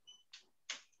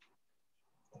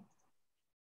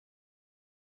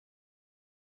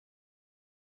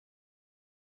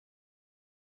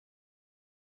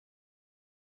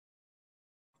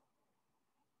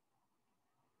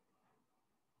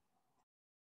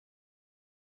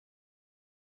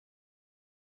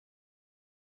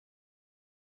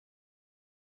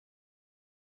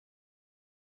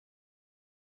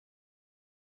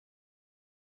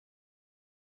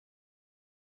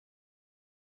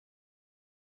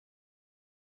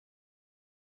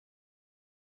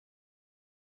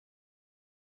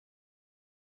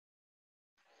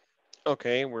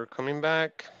 Okay, we're coming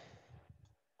back.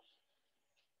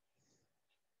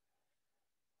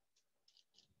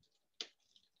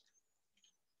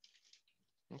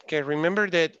 Okay, remember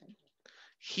that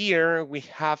here we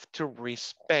have to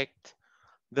respect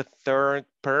the third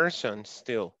person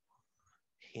still.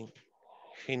 He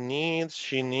needs,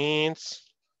 she needs.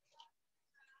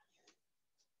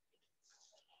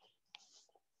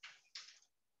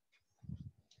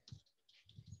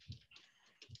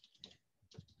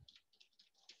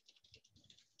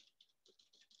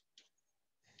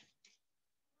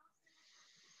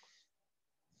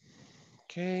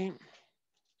 Okay.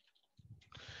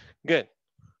 Good.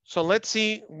 So let's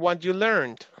see what you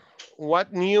learned.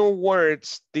 What new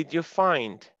words did you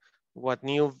find? What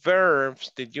new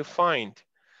verbs did you find?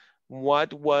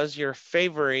 What was your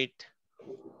favorite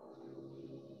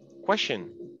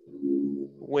question?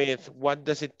 With what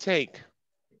does it take?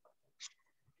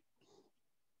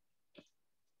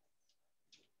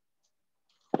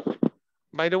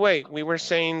 By the way, we were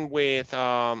saying with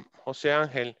Jose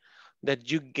Angel that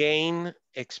you gain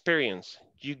experience.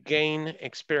 You gain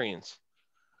experience.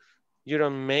 You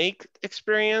don't make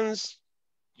experience.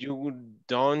 You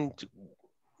don't,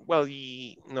 well,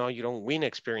 no, you don't win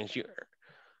experience.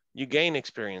 You gain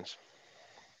experience.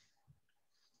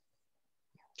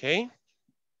 Okay.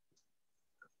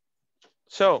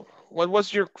 So, what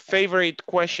was your favorite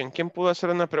question? ¿Quién pudo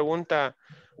hacer una pregunta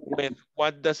with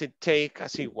what does it take?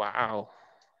 Así, wow.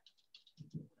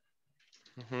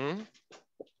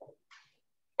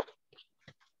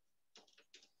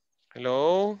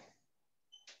 Hello.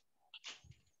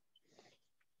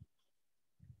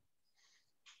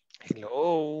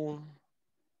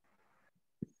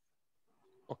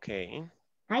 Okay.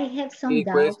 I have some The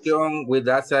doubts. question with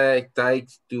that it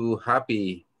takes to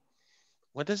happy.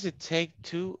 What does it take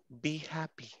to be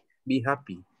happy? Be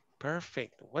happy.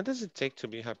 Perfect. What does it take to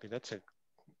be happy? That's a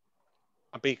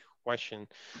big question,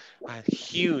 a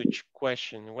huge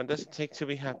question. What does it take to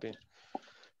be happy?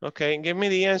 Okay, give me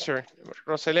the answer.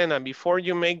 Roselena, before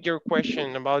you make your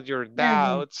question about your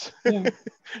doubts,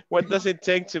 what does it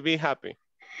take to be happy?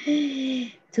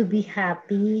 To be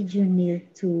happy, you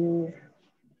need to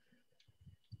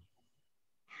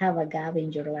have a God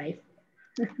in your life.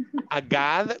 A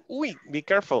God? Uy, be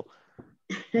careful.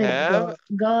 Have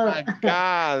God. a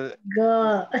God.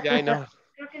 God. Yeah, I know.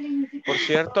 Por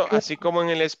cierto, así como en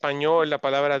el español la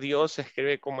palabra Dios se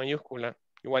escribe con mayúscula,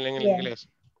 igual en el inglés.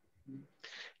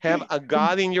 Have a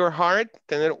God in your heart,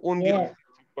 tener un Dios en tu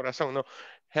corazón, no.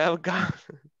 Have God.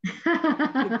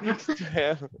 It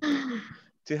takes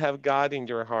to have God in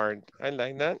your heart. I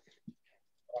like that.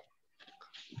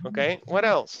 Okay, what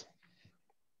else?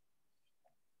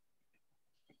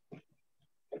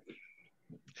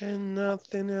 And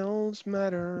nothing else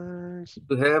matters.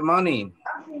 To have money.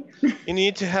 You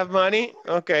need to have money?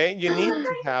 Okay, you need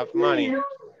to have money.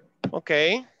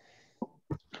 Okay.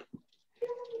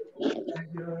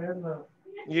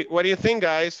 What do you think,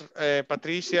 guys?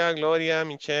 Patricia, Gloria,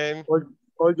 Michelle.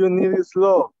 All you need is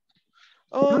love.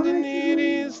 All you need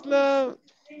is love.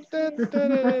 Da, da,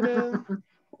 da, da.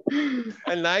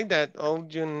 I like that. All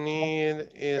you need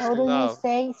is How do you love.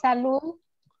 say salud?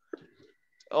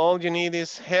 All you need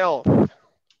is health.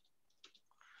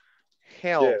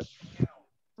 Health.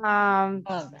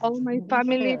 All my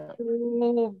family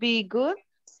to be good.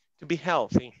 To be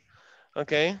healthy.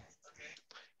 Okay.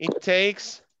 It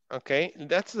takes, okay,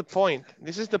 that's the point.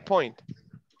 This is the point.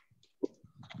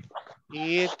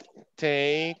 It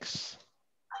takes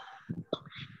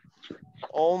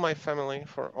all my family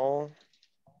for all.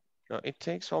 No, it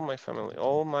takes all my family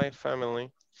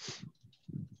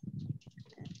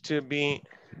to be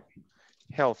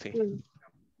healthy.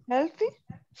 Healthy?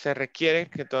 Se requiere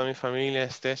que toda mi familia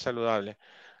esté saludable.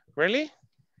 Really?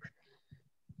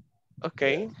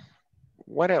 Okay.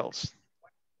 What else?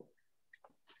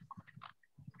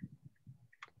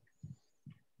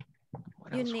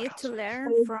 You need to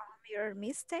learn from your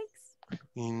mistakes.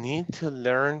 You need to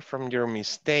learn from your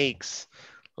mistakes.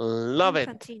 Love it.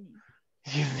 Continue.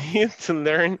 You need to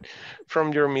learn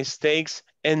from your mistakes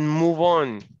and move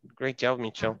on. Great job,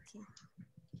 Michelle.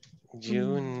 Okay.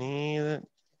 You need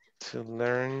to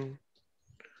learn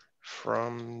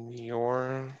from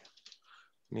your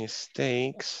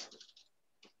mistakes.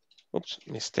 Oops,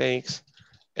 mistakes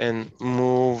and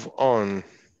move on.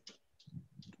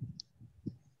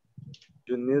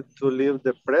 You need to live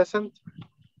the present.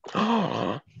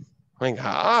 Oh my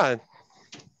God.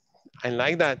 I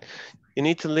like that. You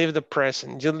need to live the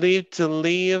present. You need to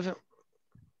live,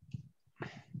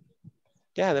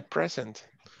 yeah, the present.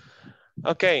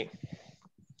 Okay.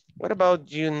 What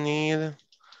about you need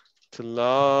to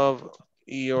love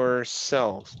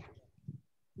yourself?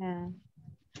 Yeah.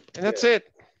 And that's it.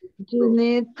 You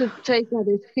need to take a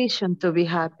decision to be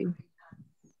happy.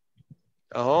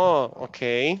 Oh,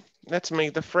 okay. Let's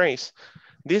make the phrase.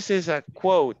 This is a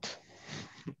quote.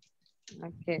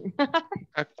 Okay.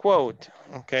 A quote,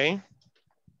 okay?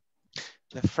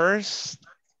 The first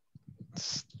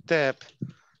step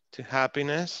to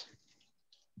happiness.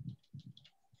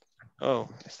 Oh,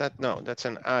 is that, no, that's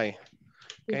an I.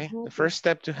 Okay, the first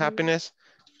step to happiness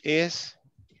is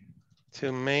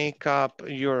to make up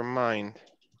your mind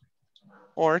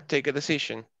or take a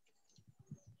decision.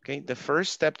 Okay, the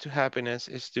first step to happiness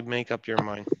is to make up your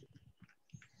mind.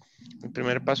 El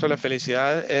primer paso a la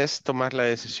felicidad es tomar la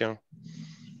decisión.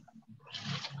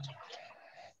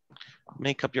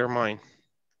 Make up your mind.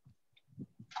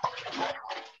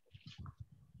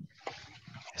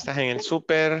 Estás en el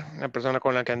súper, la persona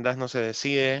con la que andas no se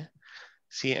decide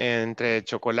si entre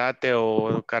chocolate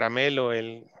o caramelo,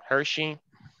 el Hershey,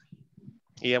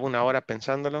 y lleva una hora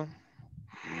pensándolo.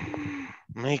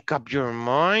 Make up your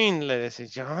mind, le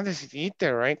decís, ya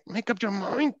decidiste, right? Make up your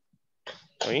mind.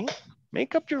 ¿Oí?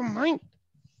 Make up your mind.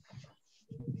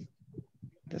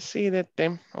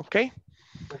 Decídete, ok.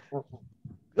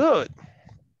 Good.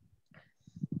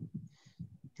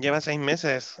 Lleva 6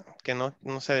 meses que no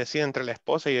se decide entre la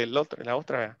esposa y el otro, la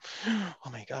otra.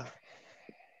 Oh my God.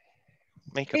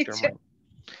 Make up your mind.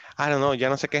 I don't know, ya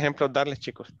no sé qué ejemplos darles,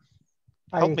 chicos.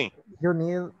 Help me. You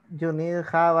need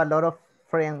have a lot of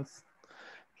friends.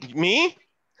 Me?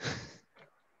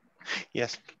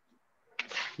 Yes.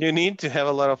 You need to have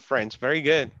a lot of friends. Very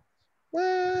good.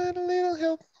 What a little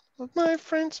help of my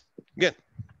friends. Good.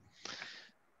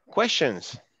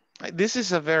 Questions. This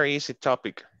is a very easy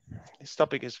topic. This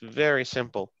topic is very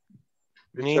simple.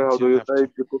 Teacher, how do you say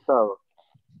diputado?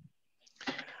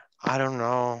 I don't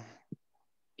know.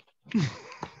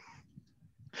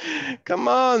 Come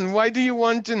on, why do you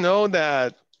want to know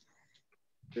that?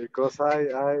 Because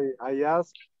I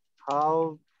asked,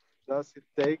 how does it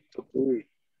take to be?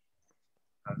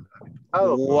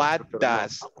 What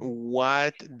does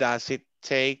it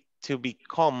take to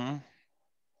become?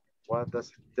 What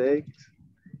does it take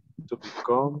to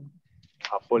become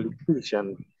a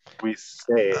politician? We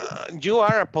say. You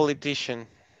are a politician.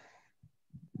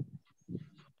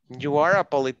 You are a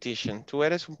politician. Tú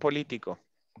eres un político.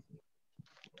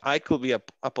 I could be a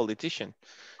politician.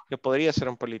 Yo podría ser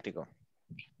un político.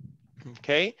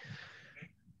 Ok.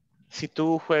 Si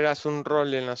tú juegas un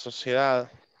rol en la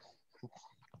sociedad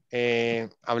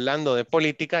hablando de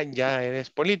política, ya eres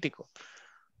político.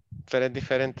 Pero es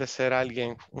diferente ser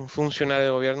alguien, un funcionario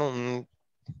de gobierno, un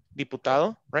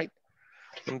diputado, right?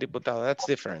 Un diputado, that's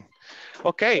different.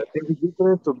 Okay. I think it's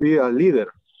different to be a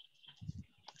leader.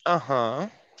 Uh-huh.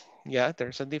 Yeah,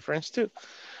 there's a difference too.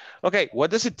 Okay, what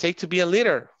does it take to be a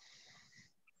leader?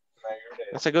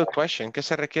 That's a good question. ¿Qué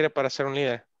se requiere para ser un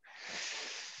líder?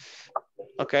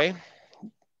 Okay.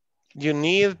 You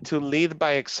need to lead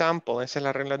by example. Esa es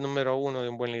la regla número 1 de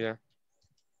un buen líder.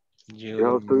 You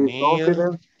have to be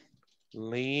confident.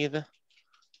 Lead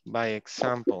by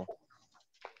example.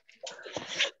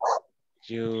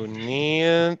 You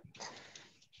need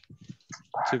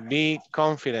to be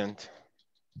confident.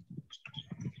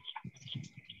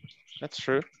 That's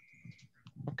true.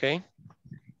 Okay.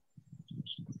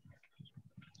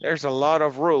 There's a lot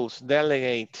of rules.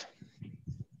 Delegate.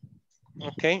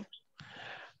 Okay.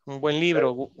 Un buen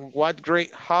libro.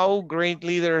 How great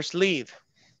leaders lead.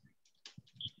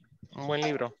 Un buen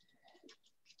libro.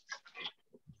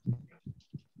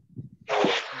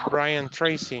 Brian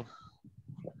Tracy.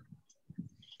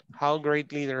 How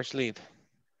great leaders lead.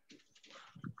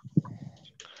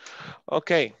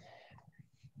 Okay.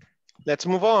 Let's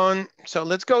move on. So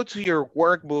let's go to your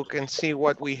workbook and see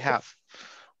what we have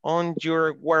on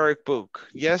your workbook.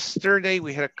 Yesterday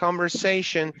we had a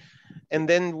conversation and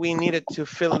then we needed to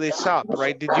fill this up,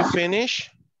 right? Did you finish?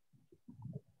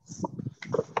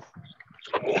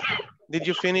 Did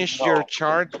you finish your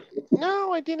chart?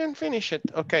 No, I didn't finish it.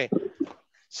 Okay.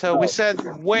 So we said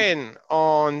when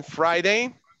on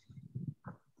Friday?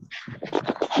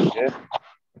 Yes.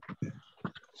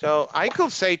 So I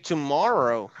could say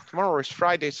tomorrow. Tomorrow is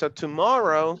Friday. So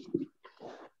tomorrow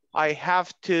I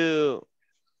have to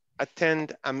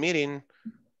attend a meeting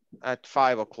at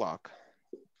 5 o'clock.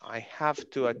 I have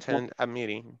to attend a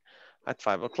meeting at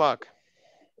 5 o'clock.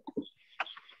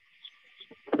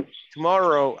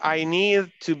 Tomorrow I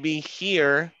need to be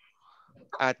here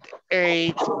at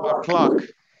 8 o'clock.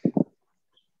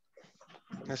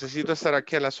 Necesito estar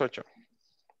aquí a las 8.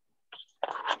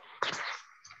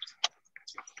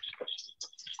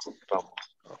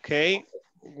 Okay.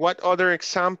 What other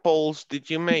examples did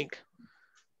you make?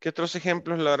 ¿Qué otros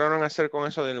ejemplos lograron hacer con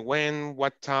eso del when,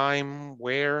 what time,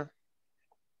 where?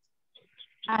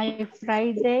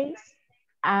 Friday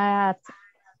at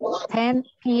 10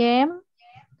 p.m.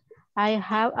 I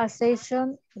have a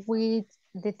session with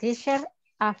the teacher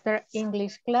after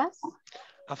English class.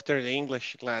 After the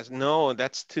English class. No,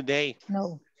 that's today.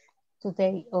 No,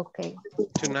 today, okay.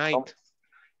 Tonight.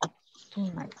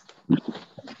 Tonight.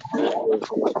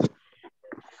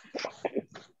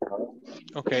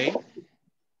 Okay.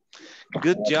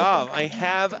 Good job. I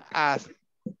have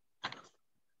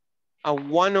a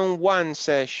one-on-one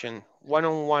session.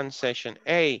 One-on-one session.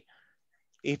 Hey,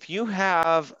 if you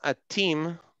have a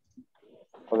team,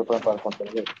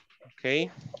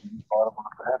 okay.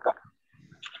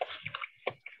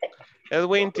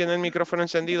 Edwin, ¿tiene el micrófono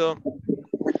encendido?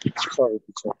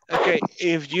 Okay,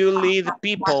 if you lead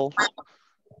people,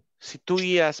 si tú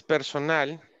guías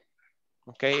personal,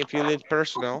 okay, if you lead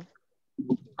personal,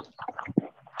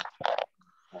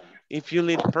 you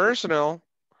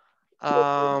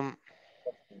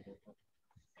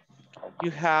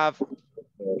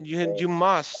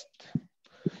must,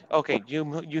 okay,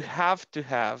 you have to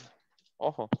have,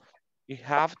 you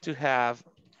have to have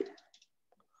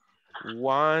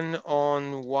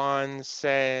one-on-one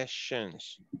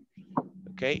sessions.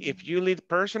 Okay, if you lead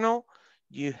personal,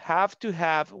 you have to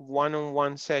have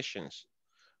one-on-one sessions.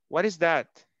 What is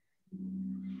that?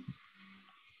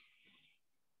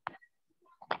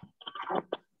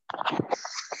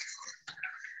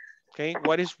 Okay,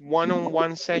 what is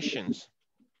one-on-one sessions?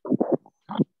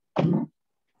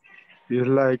 It's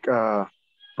like a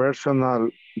personal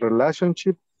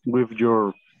relationship with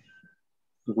your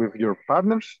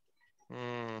partners.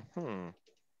 Mm-hmm.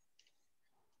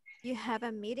 you have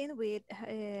a meeting with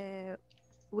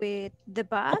the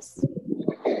boss?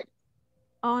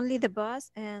 Only the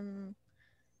boss and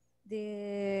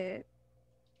the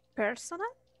personal?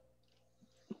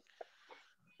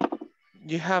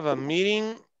 You have a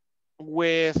meeting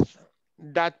with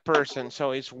that person.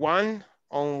 So it's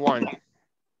one-on-one.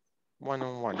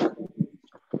 One-on-one.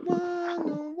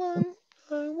 One-on-one.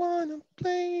 I wanna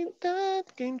play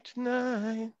that game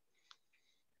tonight.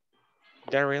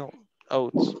 Daryl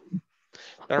Oates.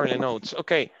 Daryl Oates.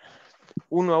 Ok.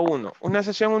 Uno a uno. Una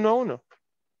sesión uno a uno.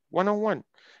 One-on-one.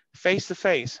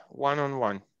 Face-to-face.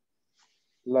 One-on-one.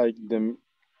 Like the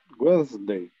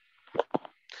Wednesday.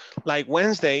 Like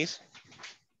Wednesdays.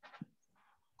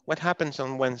 What happens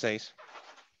on Wednesdays?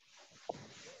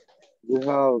 We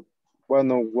have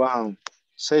one-on-one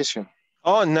session.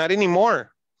 Oh, not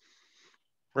anymore.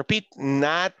 Repeat,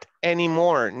 not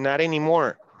anymore, not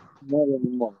anymore. Not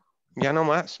anymore. Ya no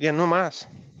más, ya no más.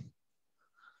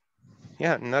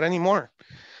 Yeah, not anymore.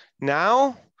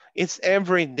 Now, it's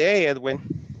every day, Edwin.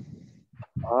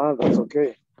 Ah, that's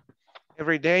okay.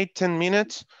 Every day, 10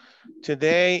 minutes.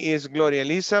 Today is Gloria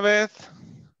Elizabeth.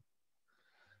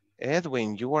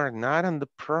 Edwin, you are not on the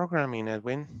programming,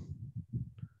 Edwin.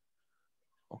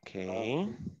 Okay.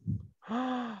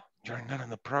 You're not on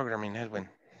the programming, Edwin.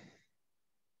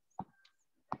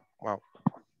 Wow.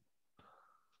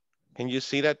 Can you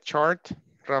see that chart?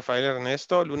 Rafael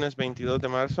Ernesto, lunes 22 de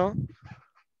marzo.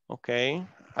 Okay.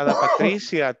 Ada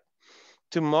Patricia.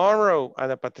 Tomorrow,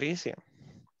 Ada Patricia.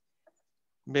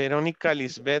 Verónica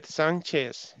Lisbeth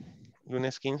Sánchez,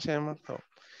 lunes 15 de marzo.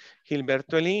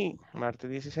 Gilberto Eli, martes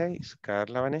 16.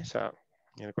 Carla Vanessa,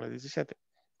 miércoles 17.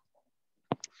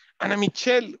 Ana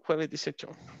Michelle, jueves 18.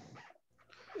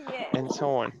 Yes. And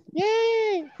so on.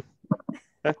 Yay!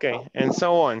 Okay, and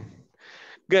so on.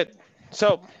 Good.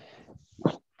 So,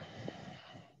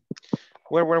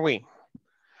 where were we?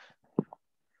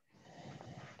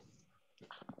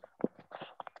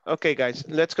 Okay, guys,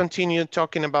 let's continue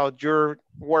talking about your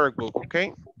workbook,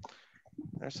 okay?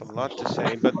 There's a lot to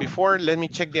say, but before, let me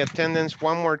check the attendance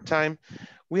one more time.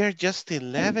 We are just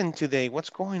 11 today.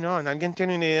 What's going on? ¿Alguien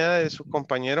tiene una idea de sus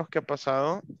compañeros qué ha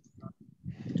pasado?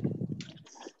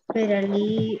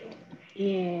 Barely,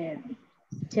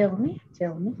 tell me, say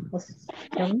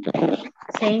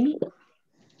me.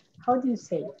 How do you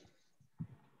say?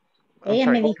 Ella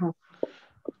me dijo.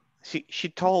 She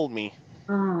told me.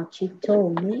 Oh, she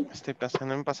told me. Estoy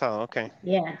pensando en pasado, okay.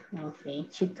 Yeah, okay.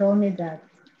 She told me that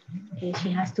she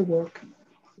has to work.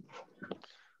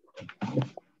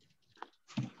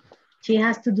 She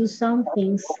has to do some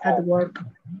things at work.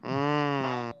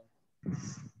 Mm.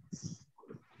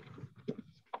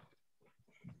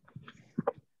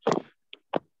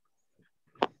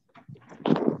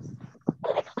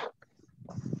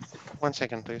 One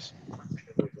second, please.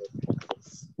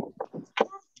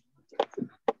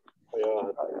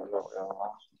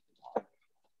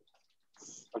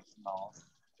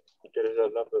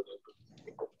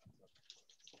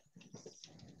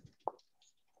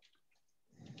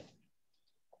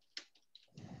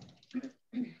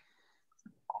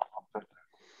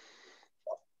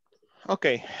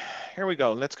 Okay, here we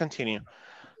go. Let's continue.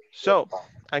 So,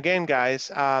 again,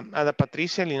 guys, Ada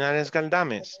Patricia Linares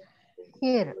Galdames.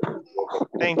 Here.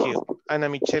 Thank you. Ana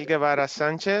Michelle Guevara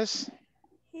Sanchez.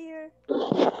 Here.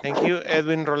 Thank you.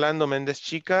 Edwin Rolando Méndez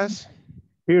Chicas.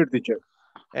 Here, teacher.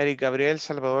 Eric Gabriel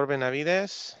Salvador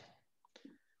Benavides.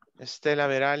 Estela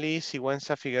Verali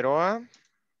Sigüenza Figueroa.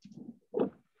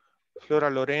 Flora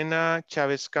Lorena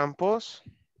Chávez Campos.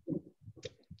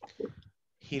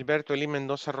 Gilberto Eli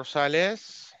Mendoza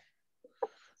Rosales.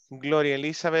 Gloria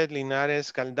Elizabeth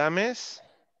Linares Galdames.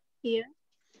 Here.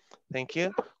 Thank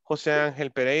you. José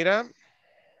Ángel Pereira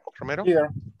Romero. Here.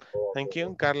 Thank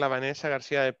you. Carla Vanessa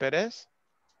García de Pérez.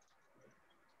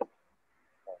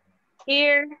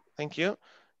 Here. Thank you.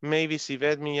 Mavis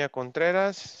Yvette Milla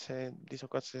Contreras. Se dijo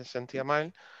que se sentía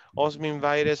mal. Osmin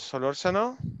Vaires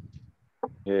Solórzano.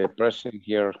 Present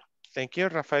here. Thank you.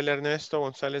 Rafael Ernesto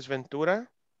González Ventura.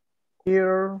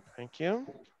 Here. Thank you.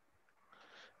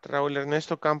 Raúl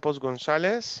Ernesto Campos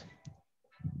González.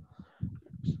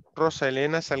 Rosa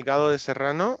Elena Salgado de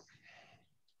Serrano.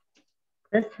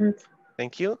 Present.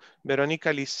 Thank you.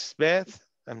 Verónica Lisbeth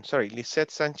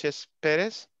Sánchez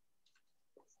Pérez.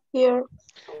 Here.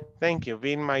 Thank you.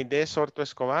 Vin Maide Sorto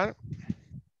Escobar.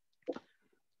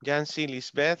 Yancy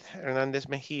Lisbeth Hernández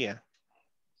Mejía.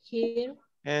 Here.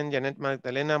 And Janet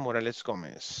Magdalena Morales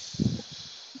Gómez.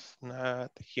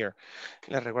 Not here.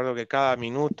 Les recuerdo que cada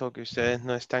minuto que ustedes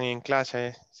no están en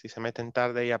clase, si se meten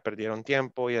tarde ya perdieron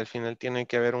tiempo y al final tiene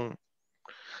que haber un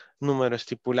número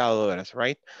estipulado de horas,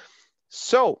 right?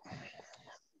 So,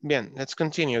 Bien, let's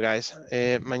continue, guys.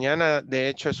 Mañana, de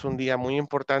hecho, es un día muy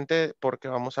importante porque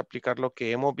vamos a aplicar lo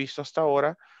que hemos visto hasta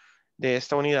ahora de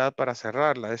esta unidad para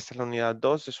cerrarla. Esta es la unidad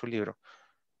 2 de su libro.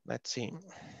 Let's see.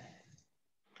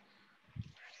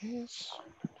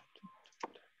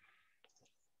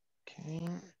 Okay.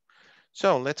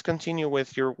 So let's continue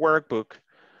with your workbook.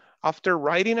 After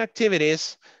writing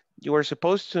activities, you are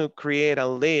supposed to create a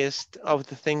list of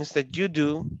the things that you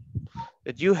do,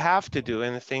 that you have to do,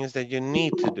 and the things that you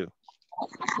need to do.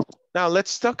 Now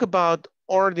let's talk about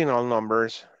ordinal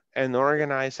numbers and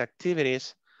organize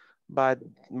activities by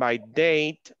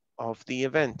date of the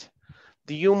event.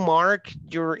 Do you mark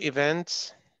your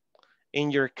events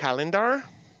in your calendar?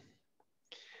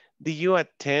 Do you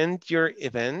attend your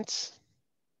events?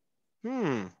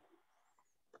 Who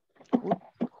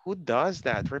does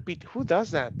that? Repeat, who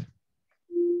does that?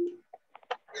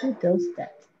 Who does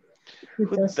that?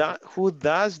 Who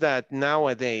does that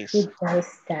nowadays? Who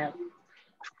does that?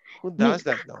 Who does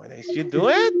that nowadays? You do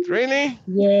it? Really?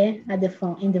 Yeah, at the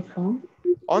phone, in the phone.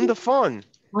 On the phone?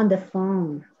 On the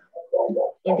phone.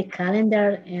 In the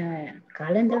calendar, yeah.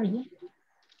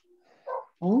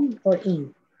 On or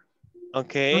in?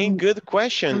 Okay, good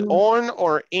question. On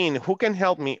or in? Who can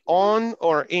help me? On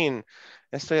or in?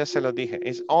 Esto ya se lo dije.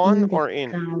 ¿Es on or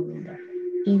in? Calendar.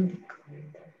 In the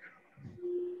calendar.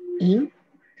 In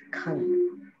calendar.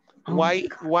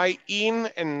 Why in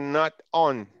and not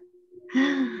on?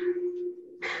 I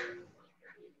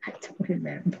don't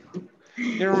remember.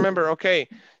 You remember, okay.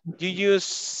 You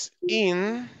use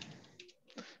in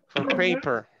for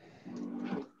paper.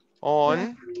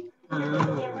 On.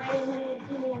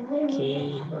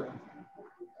 Okay.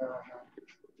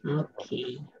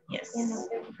 Okay, yes.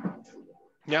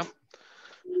 Yeah.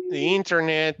 The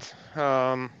internet,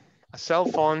 a cell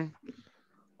phone,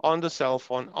 on the cell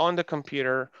phone, on the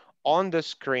computer, on the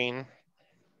screen,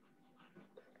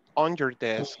 on your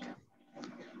desk,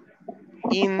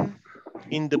 in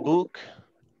the book,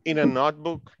 in a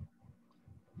notebook,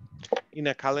 in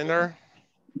a calendar.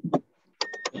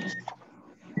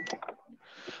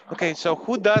 Okay, so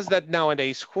who does that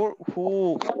nowadays?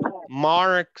 Who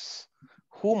marks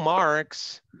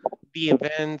the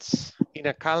events in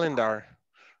a calendar?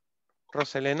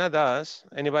 Roselena does.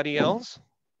 Anybody else?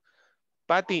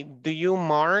 Patty, do you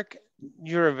mark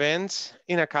your events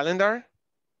in a calendar?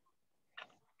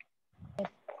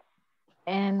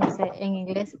 En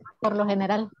inglés, por lo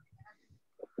general.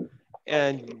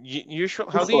 And usually,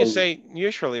 how do you say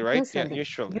usually, right?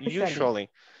 Usually. Yeah, usually.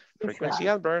 Frequency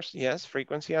adverbs, yes,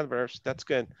 frequency adverbs, that's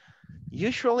good.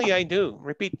 Usually I do.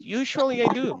 Repeat, usually I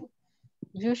do.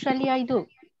 Usually I do.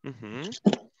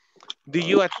 Do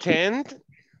you attend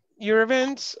your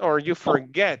events or you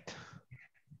forget?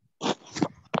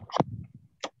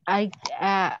 I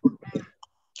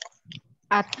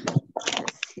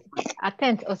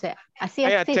attend, o sea, así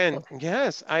I asisto. attend,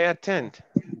 yes, I attend.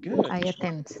 Good. I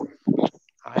attend.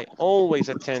 I always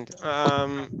attend.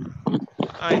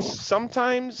 I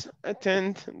sometimes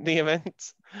attend the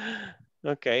events.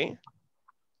 Okay.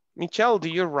 Michelle, do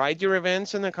you write your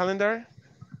events in the calendar?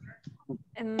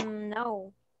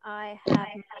 No, I have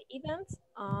my events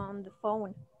on the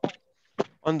phone.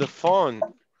 On the phone,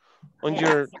 on Yes.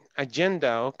 your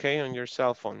agenda, okay, on your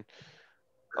cell phone.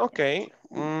 Okay.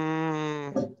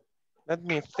 Let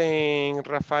me think.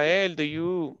 Rafael, do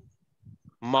you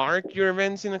mark your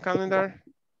events in the calendar?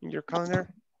 In your calendar?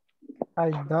 I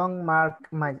don't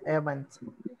mark my events.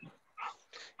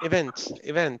 Events.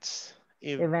 Event.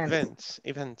 Events.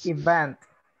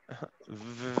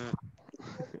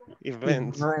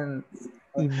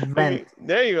 Okay,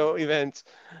 there you go, events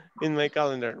in my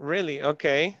calendar. Really?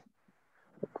 Okay.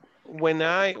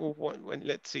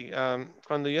 Let's see,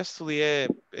 cuando yo estudié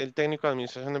el técnico de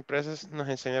administración de empresas, nos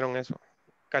enseñaron eso.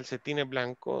 Calcetines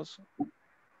blancos,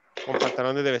 con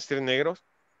pantalones de vestir negros.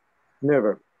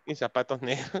 Never. Y zapatos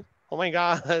negros. Oh my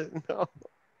God, no.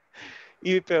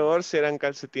 Y peor serán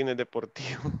calcetines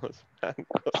deportivos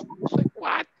blancos. Like,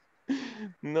 what?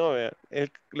 No, vea,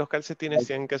 los calcetines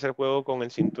tienen que hacer juego con el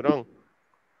cinturón.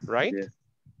 Right?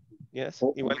 Yes.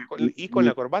 Igual y con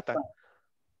la corbata.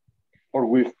 Or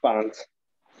with pants.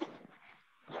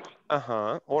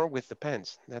 Or with the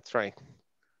pants. That's right.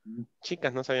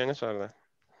 Chicas, no sabían eso, ¿verdad?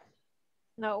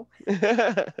 No.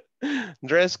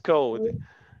 Dress code.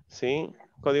 ¿Sí?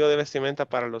 Código de vestimenta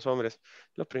para los hombres.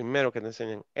 Lo primero que te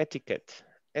enseñan. Etiquette.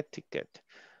 Etiquette.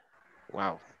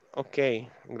 Wow. Ok.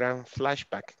 Gran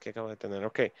flashback que acabo de tener.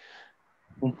 Ok.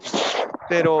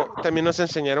 Pero también nos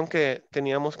enseñaron que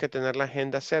teníamos que tener la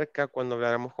agenda cerca cuando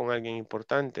habláramos con alguien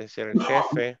importante. Si era el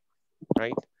jefe.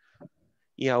 Right?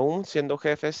 Y aún siendo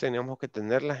jefes teníamos que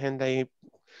tener la agenda ahí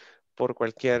por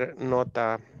cualquier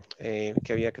nota que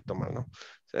había que tomar, ¿no?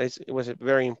 So it was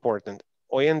very important.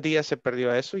 Hoy en día se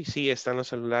perdió eso y sí están los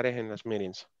celulares en las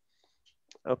meetings.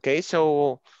 Okay,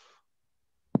 so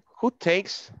who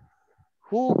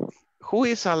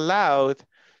is allowed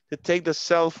to take the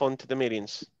cell phone to the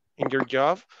meetings? In your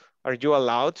job, are you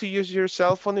allowed to use your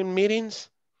cell phone in meetings?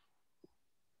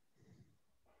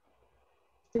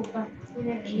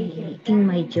 In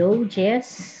my job,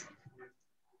 yes.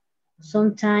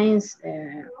 Sometimes,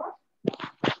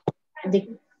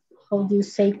 how do you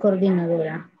say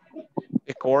coordinadora?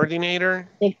 The coordinator?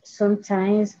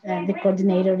 Sometimes the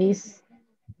coordinator is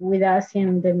with us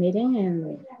in the meeting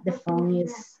and the phone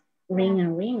is ring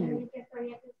and ring. And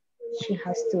she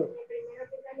has to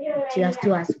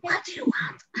ask, what do you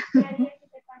want?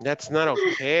 That's not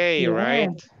okay, yeah,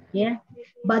 right? Yeah,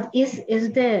 but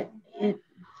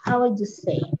how would you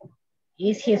say?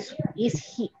 Is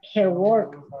her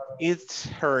work? It's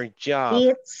her job.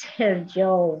 It's her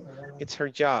job. It's her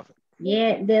job.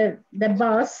 Yeah, the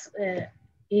boss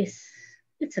it's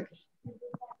okay.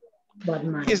 But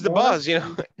my He's the boss, you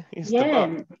know. He's the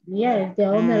boss. Yeah, the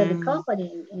owner of the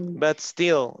company. But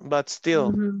still, that's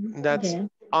yeah.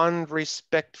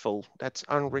 unrespectful. That's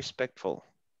unrespectful.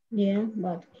 Yeah,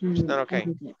 but it's not okay.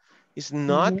 It's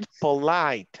not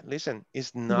polite. Listen,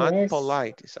 it's not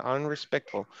polite. It's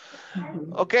unrespectful.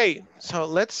 Okay, so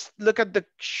let's look at the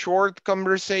short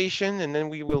conversation and then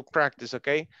we will practice,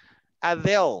 okay?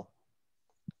 Adele,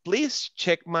 please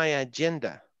check my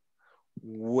agenda.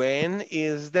 When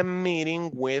is the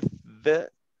meeting with the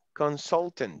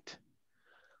consultant?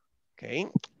 Okay,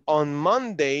 on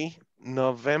Monday,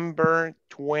 November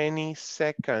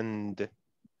 22nd.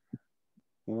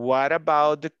 What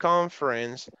about the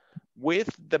conference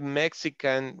with the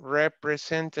Mexican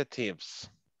representatives?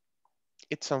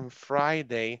 It's on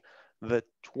Friday, the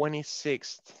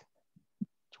 26th.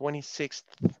 26th.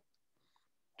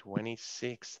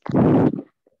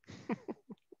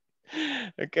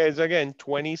 Okay, so again,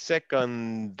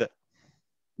 22nd.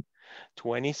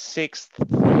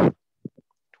 26th.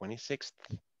 26th.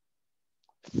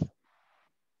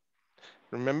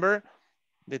 Remember,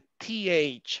 the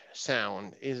TH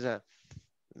sound is a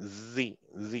Z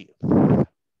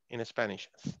in Spanish.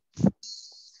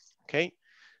 Okay,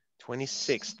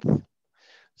 26th.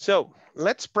 So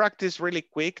let's practice really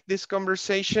quick this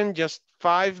conversation, just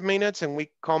 5 minutes and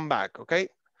we come back, okay?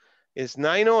 It's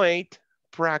 9:08,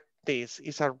 practice.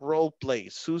 It's a role play,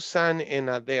 Susan and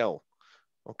Adele,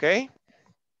 okay?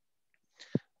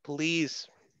 Please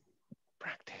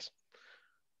practice.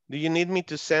 Do you need me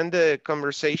to send the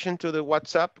conversation to the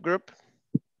WhatsApp group?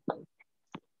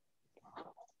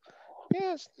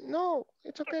 Yes, no,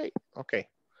 it's okay. Okay.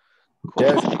 Cool.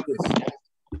 Yes, please.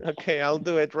 Okay, I'll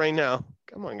do it right now.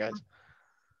 Come on, guys.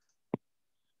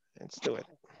 Let's do it.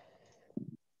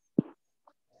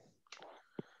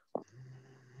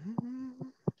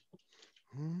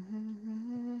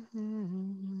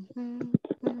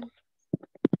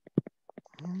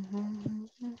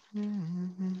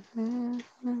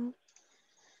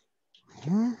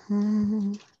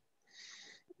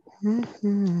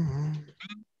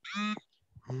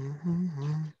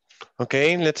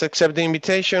 Okay, let's accept the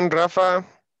invitation. Rafa,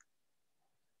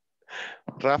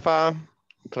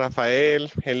 Rafael,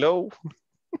 hello.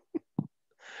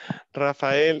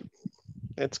 Rafael,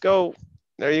 let's go.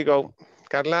 There you go.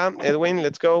 Carla, Edwin,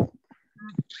 let's go.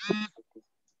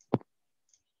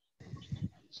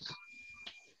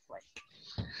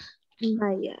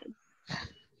 Vaya.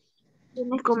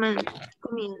 ¿Quiénes comienza?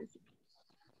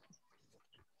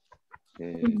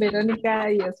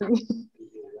 Verónica y Yasmin.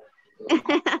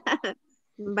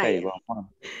 Vaya. Vamos.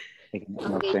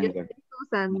 No Okay, tengo,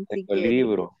 Susan, no si tengo el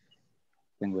libro.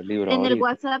 Tengo el libro en ahorita.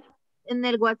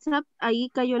 el WhatsApp, ahí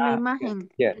cayó la imagen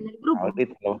Yeah. en el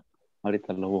grupo.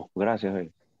 Ahorita lo busco. Gracias.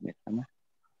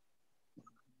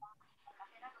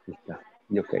 Está.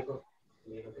 Okay.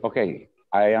 Okay,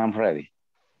 I am ready.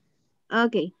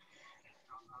 Okay.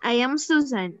 I am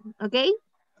Susan, okay?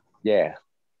 Yeah.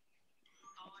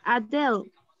 Adele,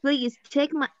 please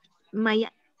check my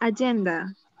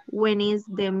agenda. When is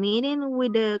the meeting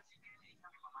with the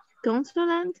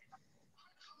consultant?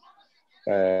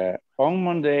 On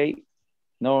Monday,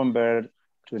 November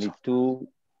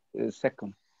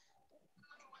 22nd.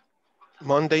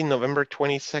 Monday, November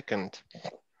 22nd.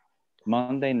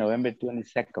 Monday, November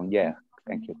 22nd. Yeah,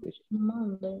 thank you.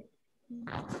 Monday.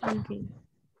 Okay.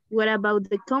 What about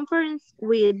the conference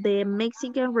with the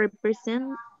Mexican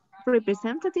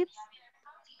representatives?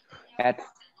 That's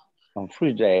on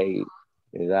Friday,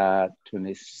 the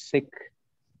 26th.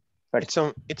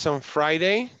 It's on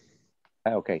Friday.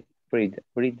 Okay,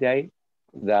 Friday,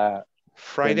 the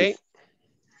Friday.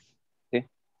 Sí.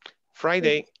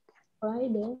 Friday.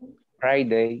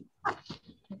 Friday.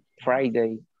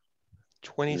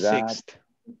 26th.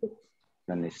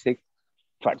 26th.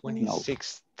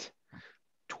 26th.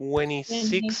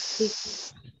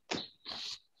 26th.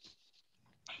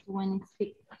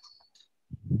 26.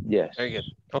 Yes. Very good.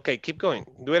 Okay, keep going.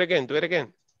 Do it again. Do it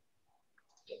again.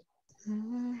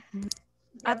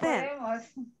 Adele,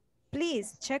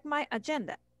 please check my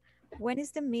agenda. When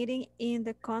is the meeting in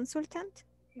the consultant?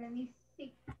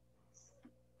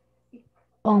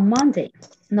 On Monday,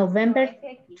 November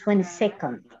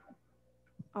 22nd.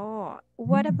 Oh,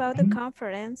 what about the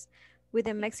conference with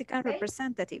the Mexican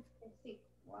representative?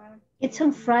 It's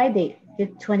on Friday, the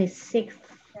 26th.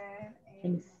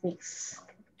 26th.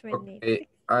 Okay,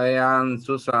 I am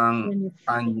Susan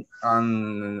and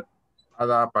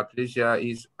Ada Patricia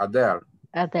is Adele.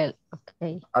 Adele,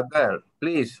 okay. Adele,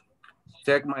 please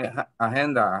check my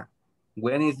agenda.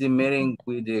 When is the meeting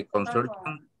with the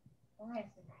consultant?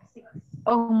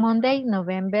 On Monday,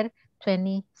 November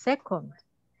 22nd.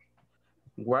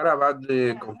 What about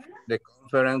the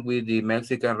conference with the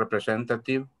Mexican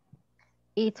representative?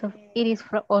 It is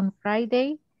on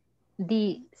Friday,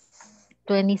 the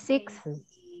 26th.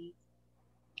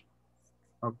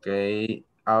 Okay,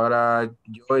 ahora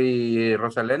yo y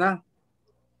Rosalena.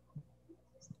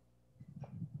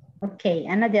 Okay,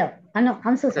 and Adele. No,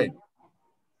 I'm Susan.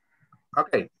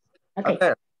 Okay.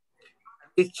 Adele,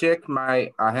 please check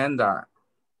my agenda.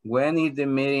 When is the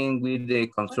meeting with the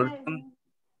consultant?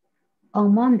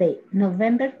 On Monday,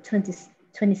 November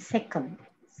 22nd.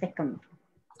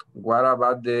 What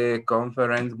about the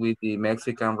conference with the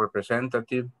Mexican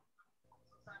representative?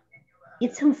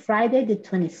 It's on Friday, the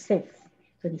 26th.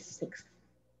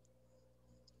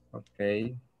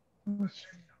 Okay.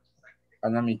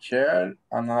 Ana Michelle,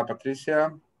 Ana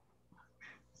Patricia.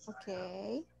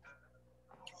 Okay.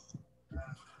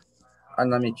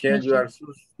 Ana Michelle,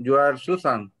 you are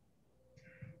Susan.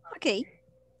 Okay.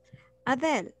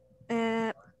 Adele,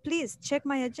 please check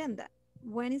my agenda.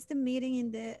 When is the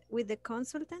meeting with the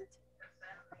consultant?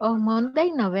 On Monday,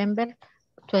 November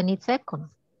 22nd.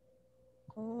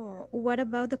 Oh, what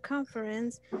about the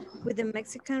conference with the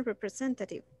Mexican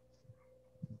representative?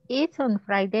 It's on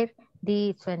Friday,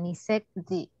 the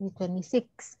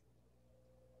 26th.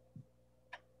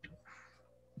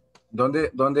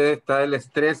 ¿Dónde está el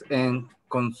estrés en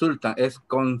consulta? ¿Es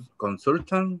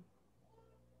consultant?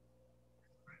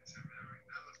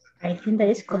 I think that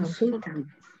is consultant.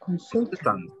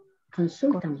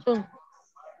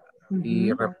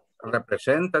 Y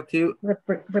representative.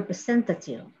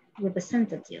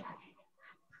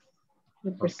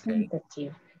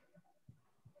 Representative.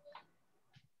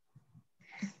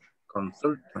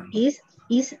 Consultant. Is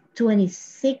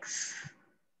 26.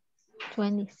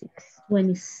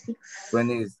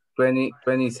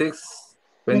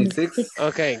 26.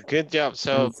 Okay, good job.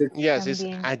 So 26. yes, it's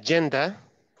agenda.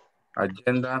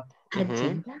 Agenda.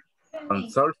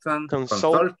 Consultant.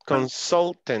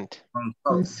 Consultant.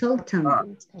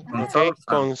 Okay,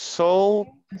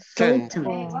 consultant.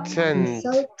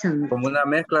 Como una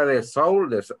mezcla de soul,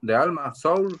 de alma,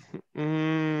 soul.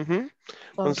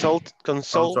 Consultant.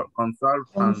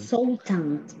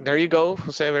 There you go,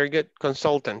 Jose, very good.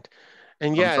 Consultant.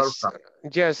 And yes,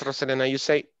 Rosalena, you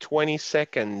say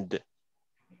 22nd.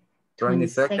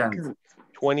 22nd.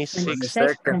 26th.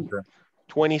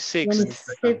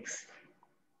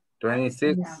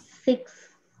 26.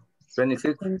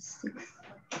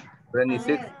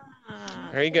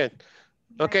 Very good.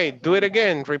 Okay, do it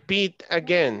again. Repeat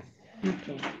again.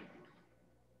 Okay.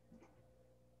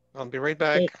 I'll be right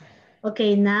back.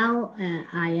 Okay, now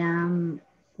I am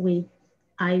with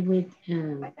I am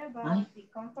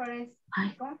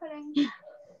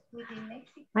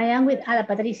with Ada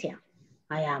Patricia.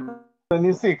 I am.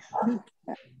 26.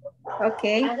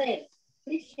 Okay.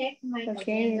 Please check my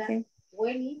Okay.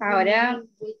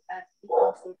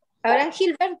 Ahora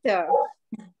Gilberto.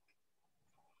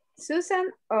 Susan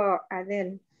o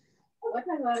Adele.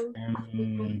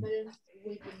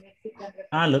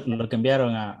 Lo que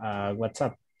enviaron a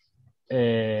WhatsApp.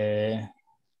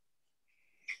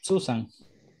 Susan.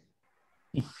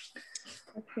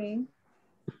 Okay.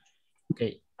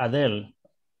 Okay, Adele,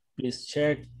 please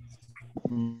check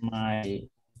my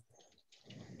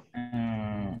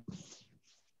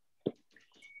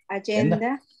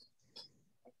Agenda.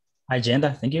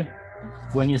 Agenda, thank you.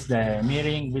 When is the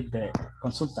meeting with the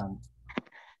consultant?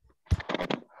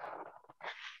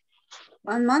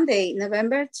 On Monday,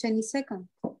 November 22nd.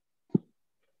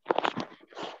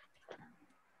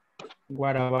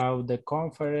 What about the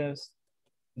conference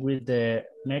with the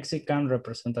Mexican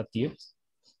representatives?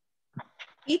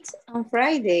 It's on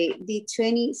Friday, the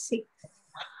 26th.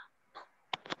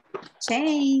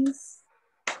 James.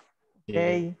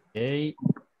 Okay. Okay.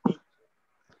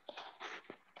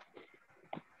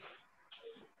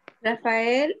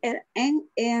 Rafael and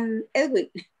Edwin.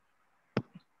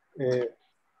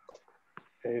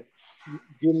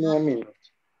 Give me a minute.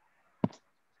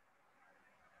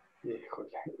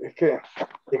 Híjole, es que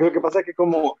lo que pasa es que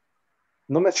como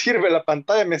no me sirve la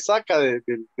pantalla, me saca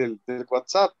del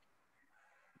WhatsApp.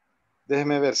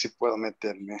 Déjeme ver si puedo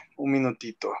meterme. Un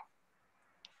minutito.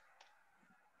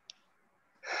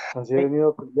 Así he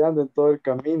venido peleando en todo el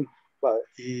camino. Vale,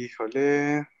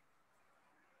 híjole.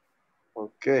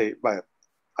 Ok, vale.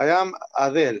 I am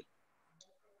Adele.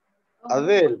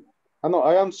 Adele. No,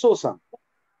 I am Susan.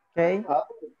 Okay.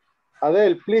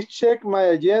 Adele, please check my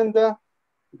agenda.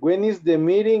 When is the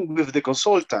meeting with the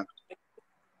consultant?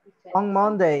 On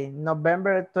Monday,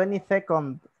 November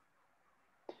 22nd.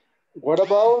 What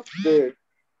about the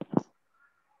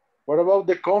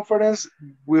conference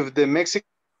with the Mexican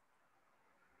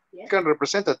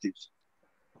representatives?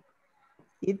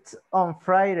 It's on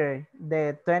Friday,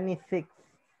 the 26th.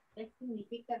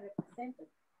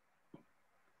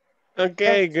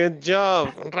 Okay, good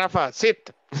job. Rafa, sit.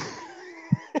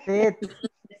 Sit.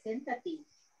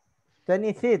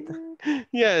 26th.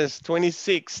 Yes,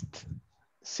 26th.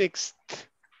 6th.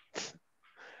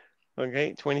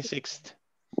 Okay, 26th.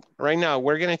 Right now,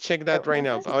 we're going to check that right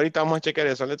now. Ahorita vamos a checar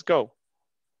eso. Let's go.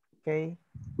 Okay.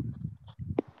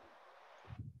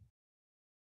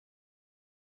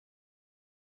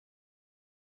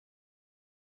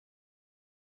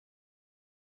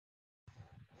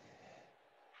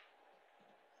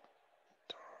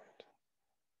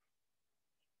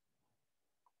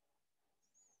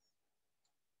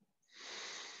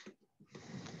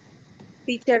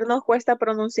 Teacher, nos cuesta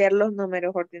pronunciar los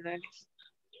números ordinarios.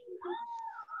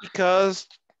 Because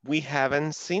we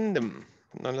haven't seen them.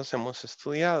 No los hemos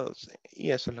estudiado.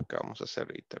 Y eso es lo que vamos a hacer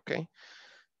ahorita, ¿ok?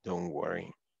 Don't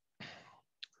worry.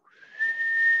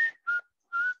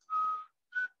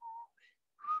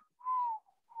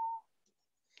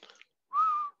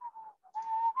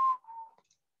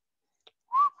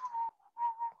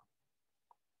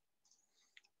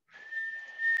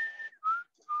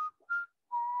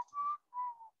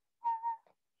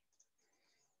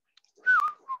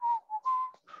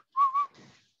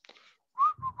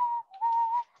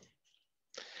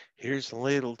 Here's a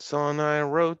little song I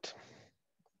wrote.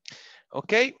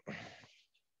 Okay,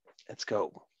 let's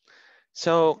go.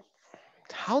 So,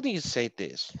 how do you say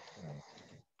this?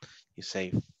 You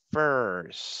say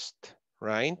first,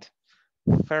 right?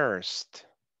 First.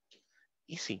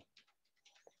 Easy.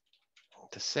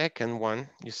 The second one,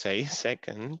 you say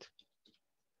second.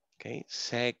 Okay,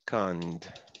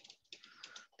 second.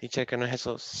 Teacher, que no es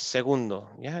eso? Segundo.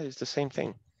 Yeah, it's the same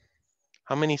thing.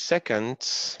 How many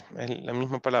seconds? Es la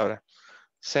misma palabra.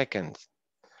 Second.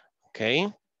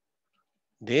 Okay.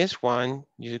 This one,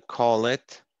 you call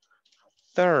it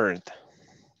third.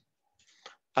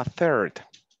 A third.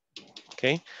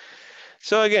 Okay.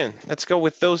 So again, let's go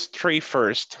with those three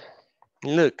first.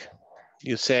 Look,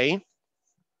 you say,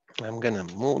 I'm gonna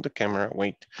move the camera,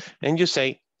 wait. And you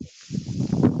say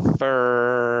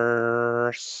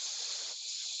first.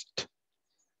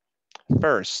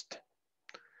 First.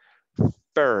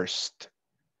 First.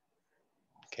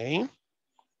 Okay.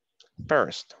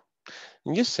 First.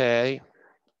 And you say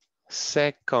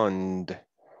second.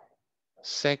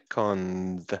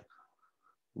 Second.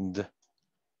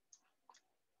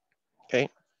 Okay.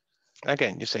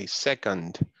 Again, you say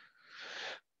second.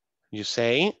 You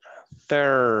say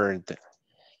third.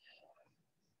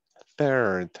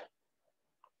 Third.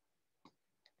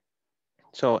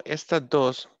 So, estas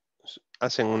dos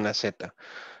hacen una Z.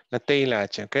 La T y la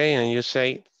H, okay? And you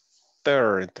say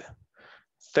third.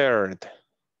 Third.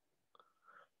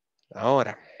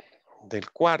 Ahora,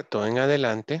 del cuarto en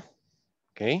adelante,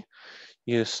 okay?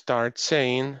 You start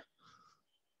saying,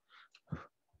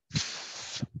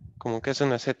 como que es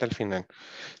una Z al final.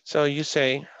 So you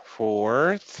say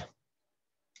fourth,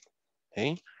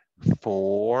 okay?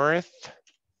 Fourth,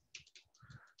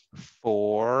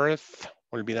 fourth,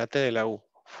 olvídate de la U,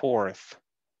 fourth.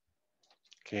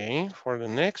 Okay, for the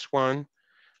next one,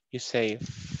 you say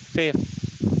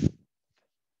fifth,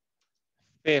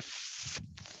 fifth,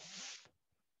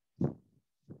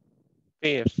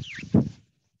 fifth.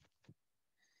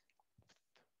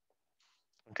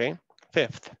 Okay,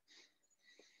 fifth.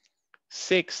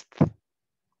 Sixth,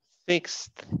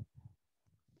 sixth,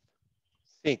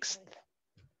 sixth.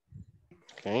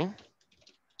 Okay.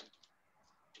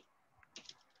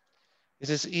 This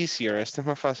is easier, este es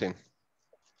más fácil.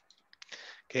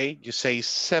 Okay, you say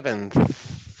seventh,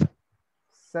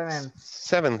 Seventh.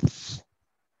 Seventh.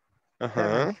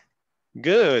 Uh-huh.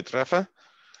 Good, Rafa.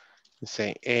 You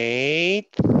say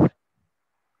eighth.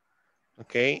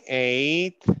 Okay,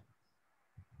 eighth.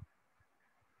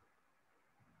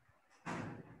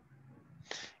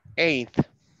 Eighth.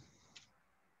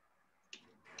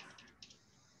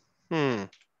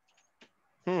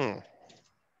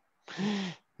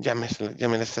 Ya me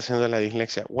la está haciendo la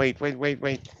dislexia. Wait.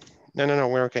 No,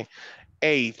 we're okay.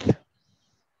 Eighth.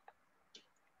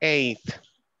 Eighth.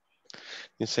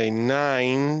 You say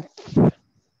ninth.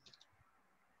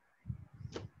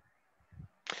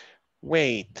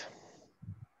 Wait.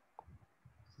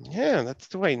 Yeah, that's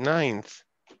the way. Ninth.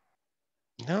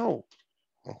 No.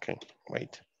 Okay,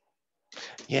 wait.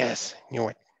 Yes, knew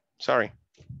it. Sorry.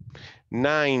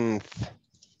 Ninth.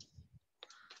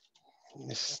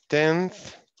 This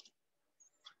 10th.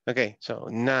 Okay, so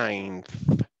ninth,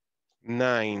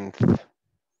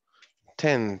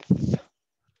 10th,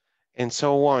 and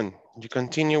so on. You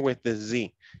continue with the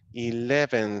Z.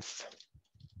 11th.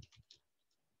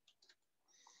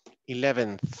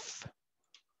 11th.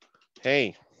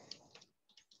 Hey.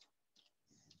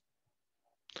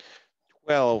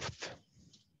 12th.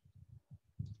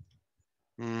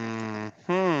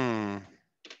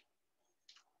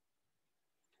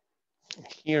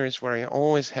 Here is where I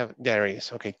always have, there it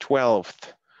is. Okay,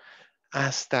 12th.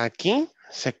 Hasta aquí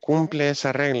se cumple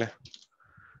esa regla.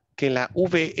 Que la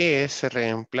VE se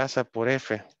reemplaza por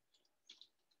F.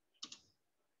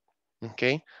 Ok.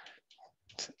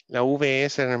 La VE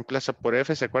se reemplaza por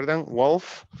F, ¿se acuerdan?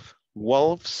 Wolf,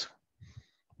 wolves.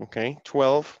 Ok,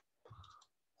 12,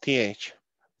 TH,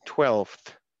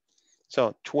 12th.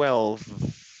 So, 12.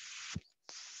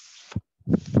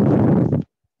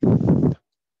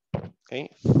 Ok.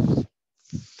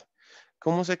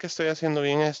 ¿Cómo sé que estoy haciendo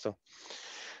bien esto?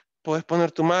 Puedes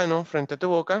poner tu mano frente a tu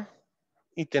boca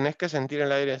y tenés que sentir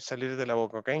el aire salir de la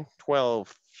boca, ¿ok?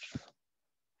 12.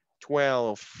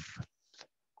 12.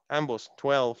 Ambos,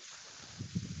 12.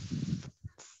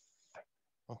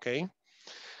 Okay.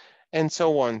 And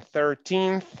so on,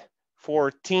 13th,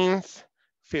 14th,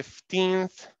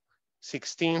 15th,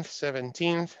 16th,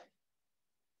 17th,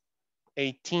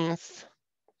 18th,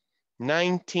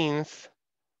 19th,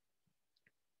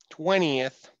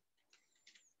 20th,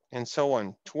 and so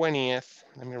on, 20th.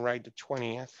 Let me write the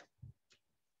 20th.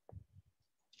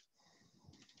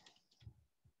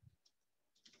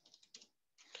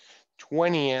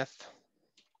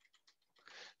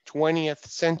 20th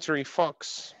Century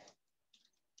Fox,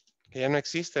 que ya no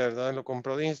existe, ¿verdad? Lo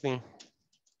compró Disney.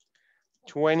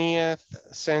 20th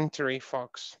Century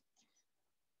Fox.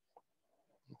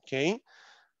 Okay,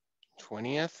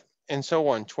 20th, and so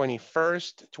on.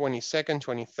 21st, 22nd,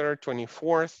 23rd,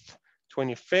 24th,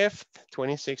 25th,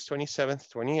 26th, 27th,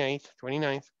 28th,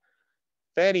 29th,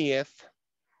 30th,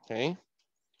 okay,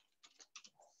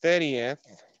 30th,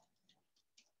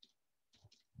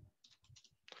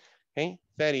 okay,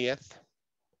 30th,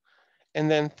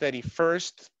 and then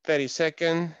 31st,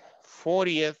 32nd,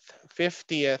 40th,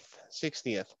 50th,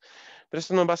 60th. Pero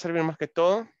esto nos va a servir más que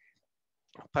todo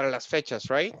para las fechas,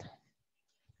 right?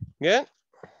 Good?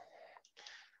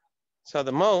 So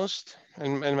the most,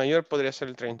 el mayor podría ser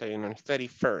el 31, el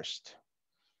 31st.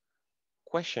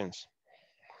 Questions?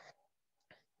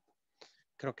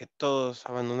 Creo que todos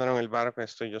abandonaron el barco,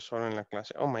 estoy yo solo en la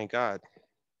clase. Oh my God.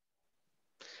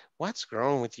 What's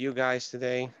wrong with you guys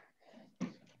today?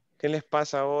 ¿Qué les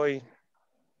pasa hoy?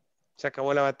 Se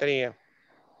acabó la batería.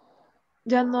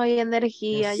 Ya no hay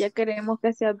energía, ya queremos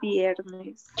que sea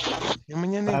viernes. Ya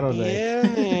mañana es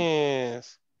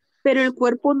viernes. Pero el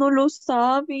cuerpo no lo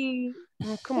sabe.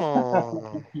 Oh, come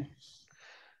on.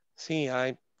 Sí,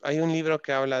 hay un libro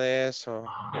que habla de eso.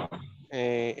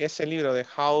 Ese libro de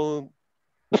How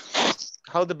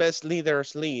the Best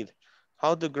Leaders Lead.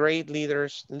 How the Great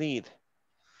Leaders Lead.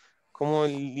 Cómo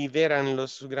lideran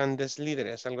los grandes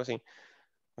líderes, algo así.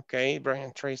 Ok,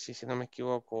 Brian Tracy, si no me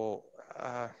equivoco.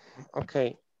 Ok,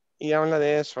 y habla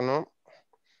de eso, ¿no?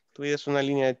 Tu vida es una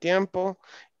línea de tiempo.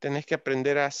 Tenés que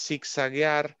aprender a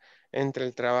zigzaguear entre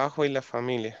el trabajo y la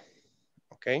familia.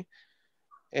 Ok.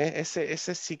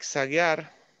 Ese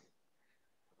zigzaguear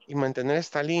y mantener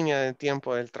esta línea de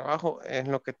tiempo del trabajo es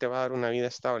lo que te va a dar una vida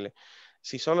estable.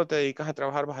 Si solo te dedicas a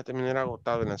trabajar, vas a terminar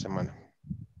agotado en la semana.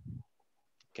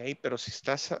 Ok, pero si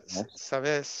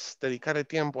sabes dedicarle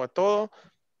tiempo a todo,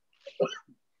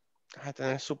 vas a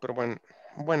tener súper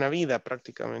buena vida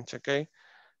prácticamente, ok.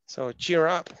 So, cheer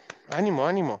up. Ánimo,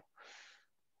 ánimo.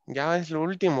 Ya es lo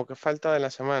último que falta de la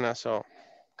semana, so,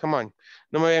 come on.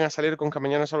 No me vayan a salir con que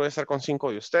mañana solo voy a estar con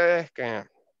 5 de ustedes, que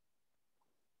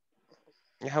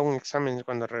les hago un examen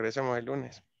cuando regresemos el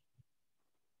lunes.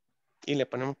 Y le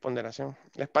ponemos ponderación.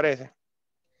 ¿Les parece?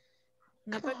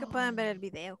 No porque puedan ver el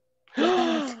video.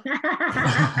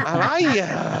 ¡Ah,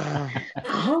 vaya!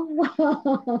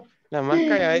 La más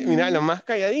calladita, mira, la más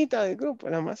calladita del grupo,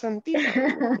 la más santita.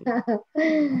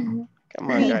 Come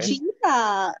on, guys.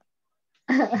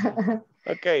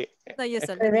 Ok. No, yo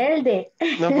soy Rebelde.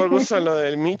 No por gusto lo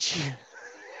del Michi.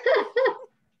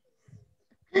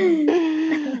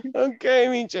 Ok,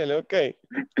 Michelle, ok.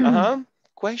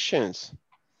 Questions.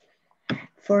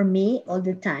 For me, all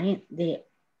the time, the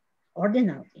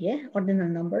ordinal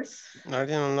numbers.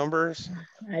 Ordinal numbers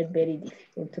are very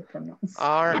difficult to pronounce.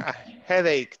 Are a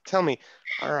headache. Tell me,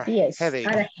 are a headache.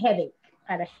 Are a headache.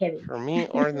 Are a headache. For me,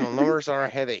 ordinal numbers are a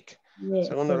headaque. Yes,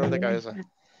 Segundo dolor de cabeza.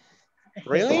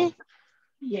 Really?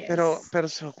 Yes. Pero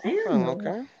se ocupan,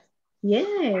 okay?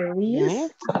 Yeah, we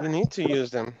use. You need to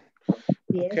use them.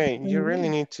 Yes, okay, you really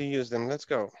need to use them. Let's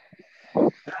go.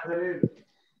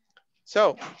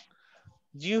 So,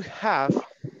 you have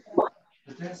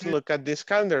to look at this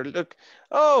calendar. Look,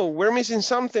 oh, we're missing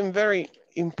something very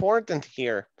important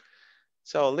here.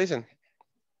 So listen,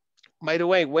 by the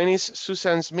way, when is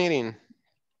Susan's meeting?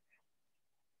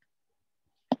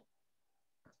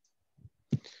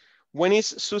 When is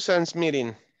Susan's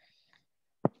meeting?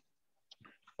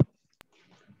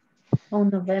 On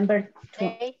November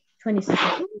 22nd.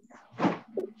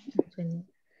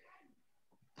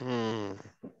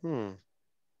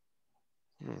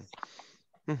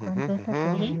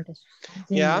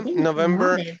 Yeah,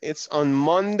 November, it's on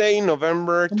Monday,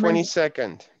 November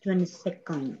 22nd.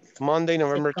 22nd. Monday,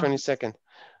 November 22nd.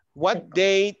 What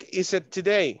date is it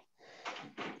today?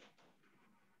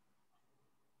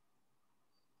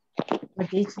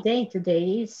 What is today?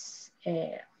 Today is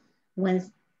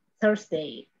Wednesday,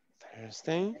 Thursday.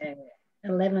 Thursday?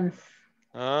 11th.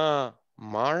 Ah,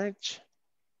 March?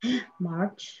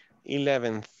 March.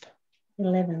 11th.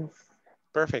 11th.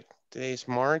 Perfect. Today is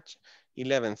March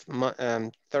 11th.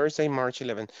 Thursday, March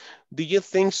 11th. Do you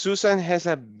think Susan has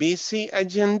a busy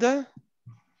agenda?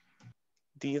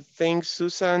 Do you think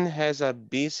Susan has a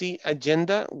busy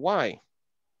agenda? Why?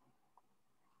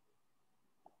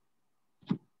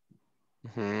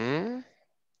 I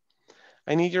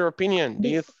need your opinion. Do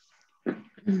you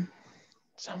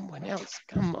someone else,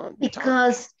 come on.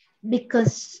 Because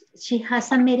she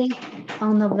has a meeting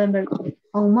on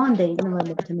Monday,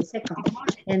 November 22nd.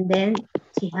 And then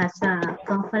she has a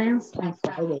conference on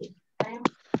Friday.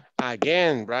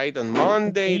 Again, right? On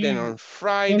Monday, then on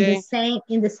Friday.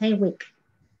 In the same week.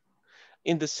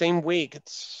 In the same week,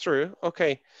 it's true.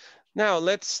 Okay. Now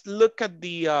let's look at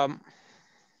the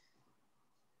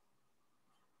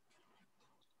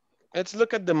let's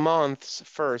look at the months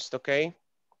first, okay?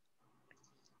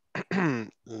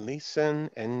 Listen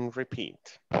and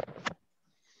repeat.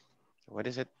 What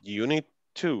is it? Unit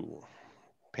 2,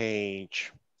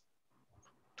 page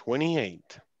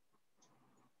 28.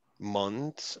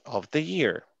 Months of the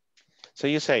year. So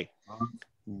you say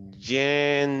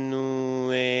January.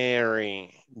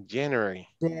 January.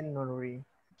 January.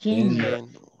 January.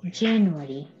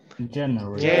 January.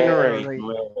 January. January.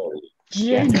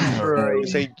 January. You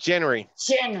say January.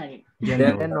 January.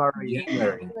 January.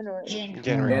 January. January.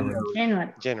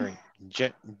 January.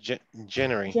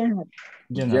 January.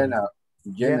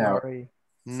 January.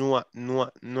 Nua.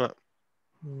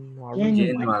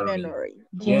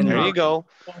 January. There you go.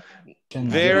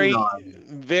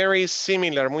 Very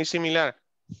similar, muy similar.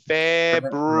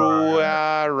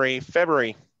 February. Good,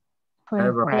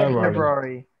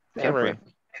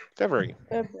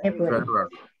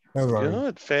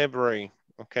 February.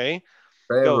 Okay.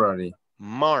 February. Go.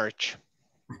 March.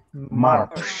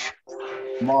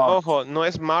 Ojo, no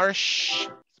es March.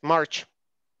 March.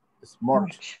 It's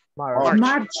March.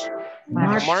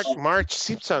 March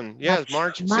Simpson. Yes,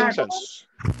 March Simpson.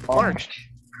 March.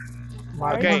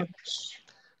 Okay.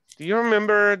 Do you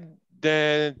remember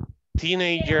the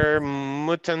Teenager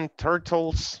Mutant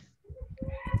Turtles?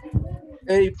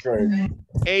 April.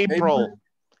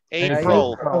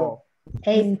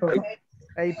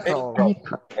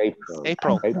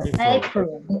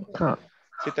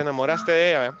 Si te enamoraste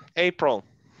de ella, April.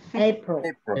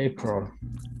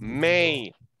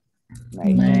 May.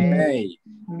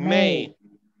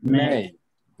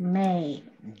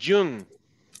 June.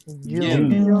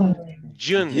 July.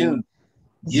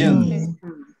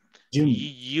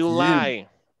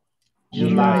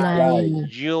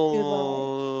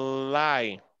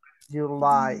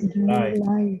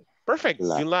 Perfect.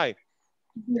 July.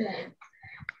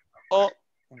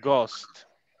 August.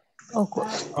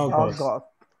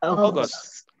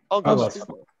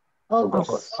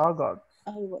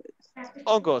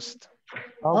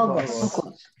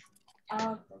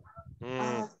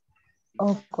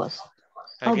 August.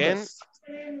 Again,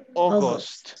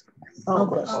 August.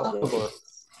 August.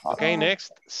 Okay,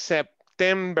 next,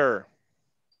 September.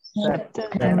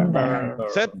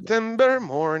 September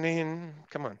morning.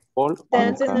 Come on.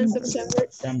 Dancing in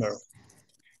September.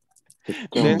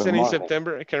 Dancing in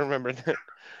September. I can't remember that.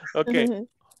 Okay.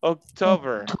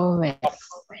 October.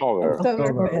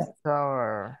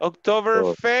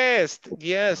 Oktoberfest.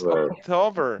 Yes,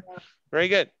 October. Very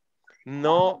good.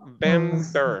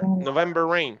 November. November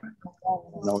rain.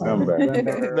 November.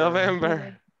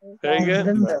 Very good.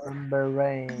 November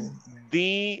rain.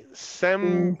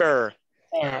 December.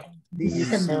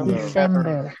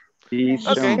 December.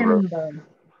 Okay.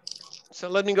 So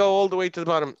let me go all the way to the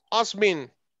bottom. Osmin.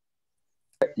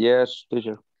 Yes,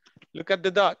 teacher. Look at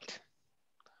the dot.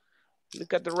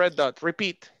 Look at the red dot.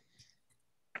 Repeat.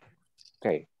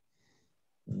 Okay.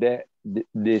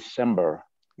 December.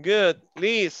 Good.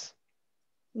 Liz.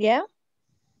 Yeah.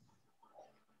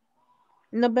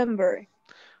 November.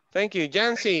 Thank you.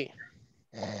 Jancy.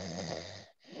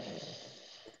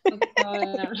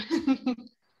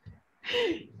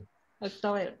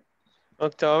 October.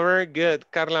 October. Good.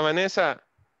 Carla Vanessa.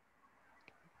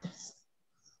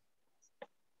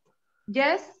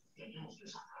 Yes.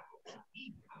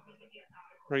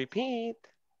 Repeat.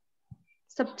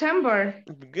 September.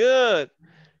 Good.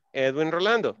 Edwin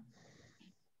Rolando.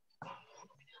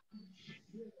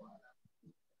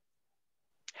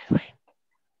 Edwin.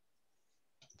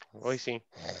 Hoy sí.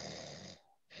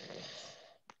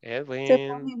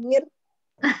 Edwin.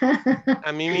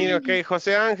 A mí mire, ok.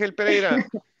 José Ángel Pereira.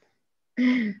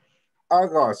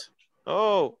 August.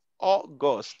 Oh,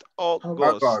 August.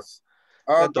 August.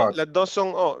 Las dos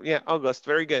son O. Yeah, August.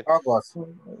 Very good. August.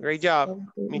 Great job.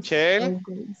 Michelle.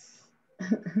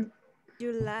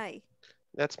 July.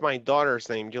 That's my daughter's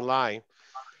name, July.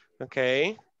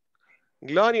 Okay.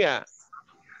 Gloria.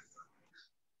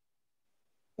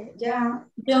 Yeah.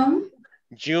 June.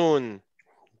 June.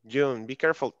 June. Be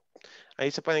careful.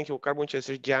 Ahí se pueden equivocar mucho.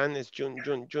 Decir Jan es June,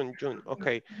 June, June, June.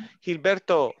 Okay.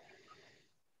 Gilberto.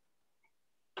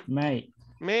 May.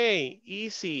 May.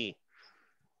 Easy.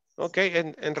 Okay.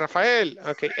 En Rafael.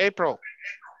 Okay. April.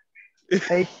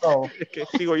 April. Que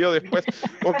sigo yo después.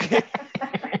 Okay.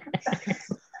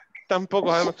 Tampoco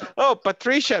sabemos. Oh,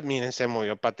 Patricia. Miren, se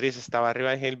movió. Patricia estaba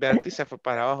arriba de Gilberto y se fue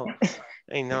para abajo.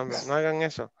 Ay, no, no hagan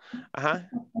eso. Ajá.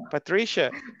 Patricia.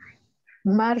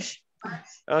 March.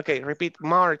 Okay, repeat.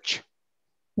 March.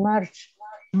 March.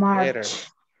 Better.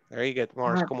 Very good.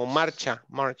 March. Como marcha.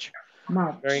 March.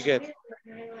 Very good.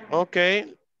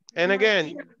 Okay. And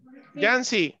again,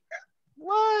 Yancy.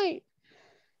 Why?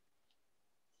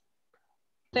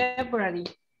 February.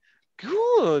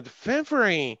 Good.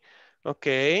 February.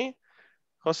 Okay.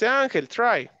 Jose Ángel,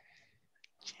 try.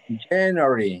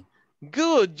 January.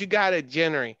 Good. You got it.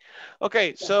 January.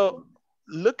 Okay. So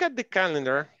look at the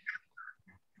calendar.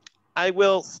 I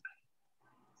will.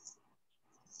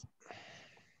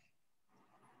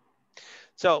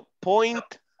 So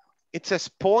point. It says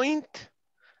point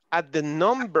at the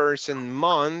numbers and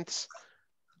months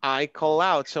I call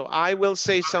out. So I will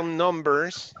say some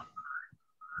numbers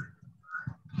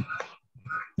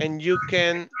and you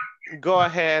can go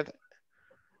ahead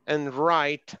and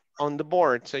write on the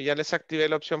board. So ya les activé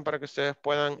la opción para que ustedes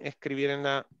puedan escribir en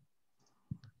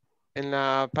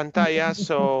la pantalla.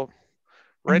 So,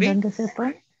 ready? ¿Dónde se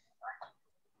fue?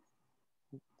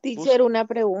 Teacher, una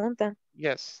pregunta.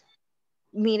 Yes.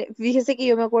 Mire, fíjese que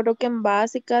yo me acuerdo que en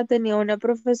básica tenía una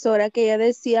profesora que ella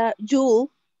decía Jul,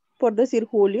 por decir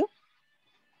Julio.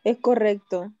 ¿Es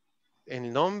correcto?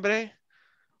 El nombre,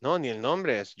 no, ni el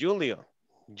nombre, es Julio.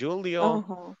 Julio.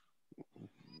 Ajá.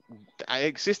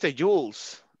 Existe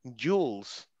Jules,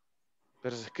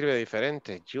 pero se escribe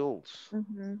diferente, Jules.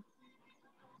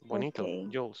 Bonito, Okay.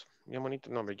 Jules, bien bonito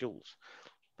el nombre, Jules.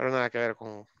 Pero nada que ver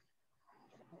con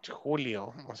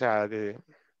julio, o sea,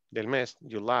 del mes,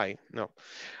 July, no.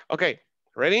 Okay,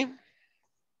 ready?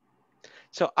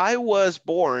 So I was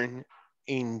born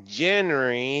in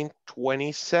January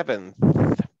 27th.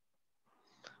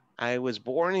 I was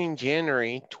born in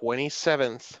January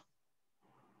 27th.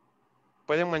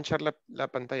 Pueden manchar la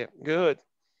pantalla. Good.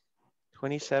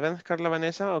 27th, Carla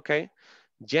Vanessa, okay.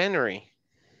 January.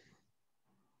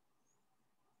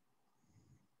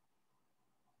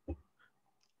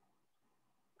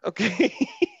 Okay.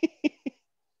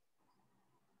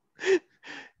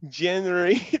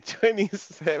 January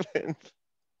 27th.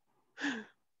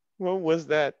 What was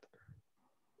that?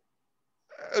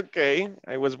 Okay,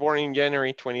 I was born in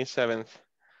January 27th.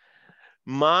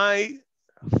 My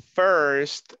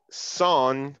first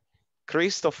son,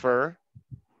 Christopher,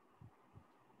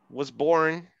 was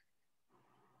born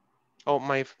Oh,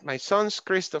 my son's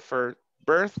Christopher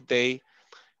birthday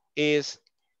is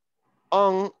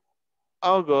on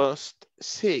August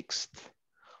 6th.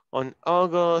 On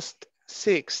August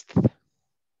 6th.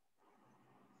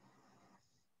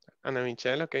 Ana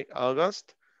Michelle, okay,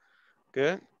 August.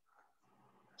 Good.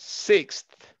 6th.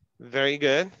 Very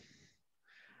good.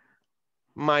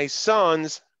 My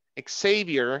son's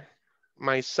Xavier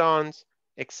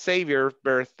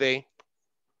birthday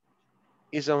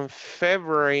is on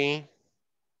February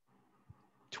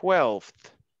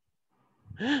 12th.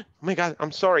 Oh my God,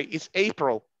 I'm sorry, it's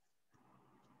April.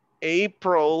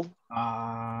 April.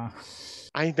 I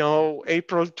know,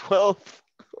 April 12th.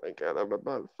 Oh my God, I'm a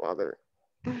bad father.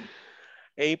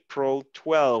 April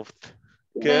 12th.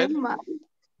 Good.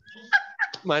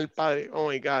 Mal padre. Oh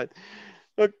my God.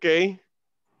 Okay.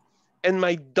 And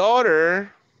my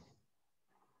daughter,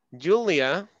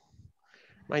 Julia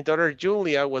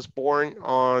was born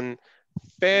on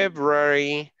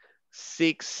February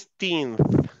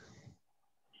 16th.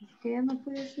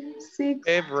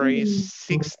 February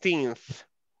 16th.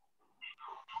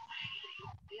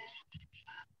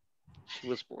 She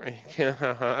was born.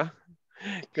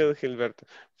 Good, Gilberto.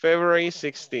 February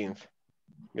 16th.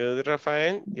 Good,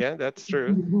 Rafael. Yeah, that's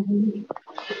true.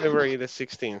 February the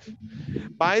 16th.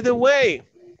 By the way,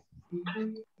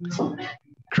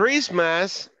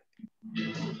 Christmas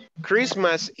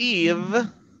Eve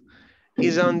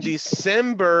is on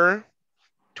December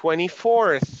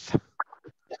 24th.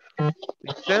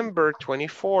 December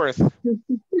 24th.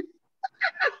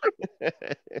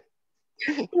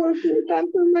 ¿Por qué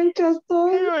tantos manchas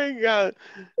Oh my God.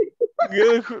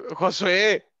 Good,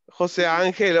 Jose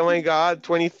Ángel, oh my God,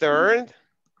 23rd.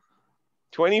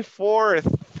 24th.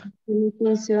 No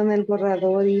funciona el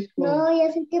borrador, hijo. No,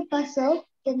 ya sé qué pasó.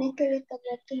 Tienes que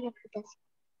descargar tu aplicación.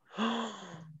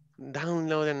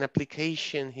 Download an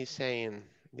application, he's saying.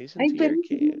 Listen to your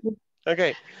kid.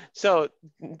 Okay, so,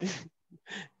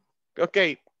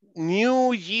 okay,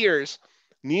 New Year's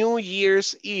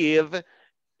Eve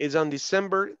is on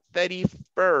December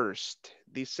 31st.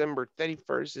 December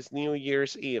 31st is New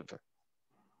Year's Eve.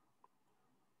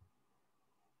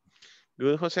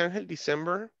 Good, Jose Angel,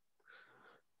 December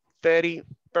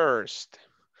 31st.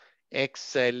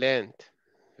 Excellent.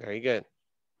 Very good.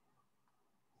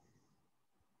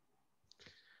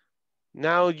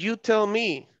 Now you tell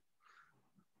me.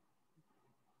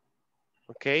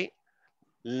 Okay.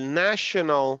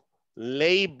 National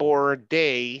Labor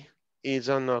Day is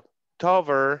on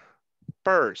October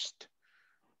 1st.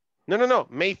 No,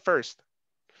 May 1st.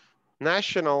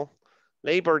 National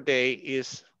Labor Day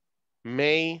is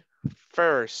May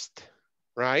 1st,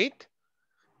 right?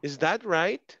 Is that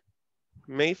right?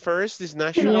 May 1st is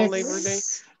National Labor Day?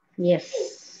 Yes.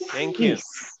 Thank you.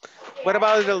 Yes. What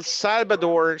about El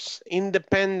Salvador's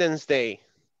Independence Day?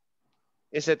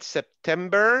 Is it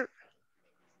September?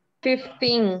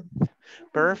 15.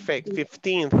 Perfect,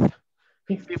 15th.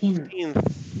 15th.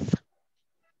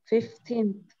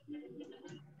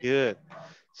 Good,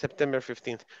 September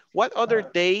 15th. What other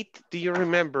date do you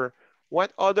remember?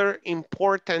 What other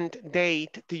important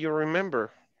date do you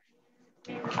remember?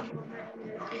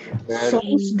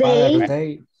 Souls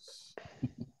Day.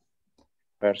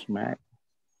 First May.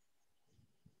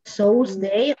 Souls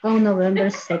Day on November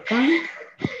 2nd.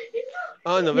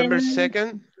 Oh, November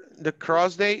 2nd, the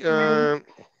cross day.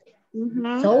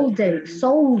 Souls Day.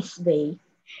 Souls Day.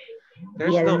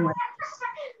 There's no.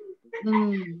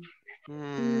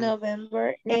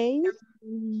 November 8th.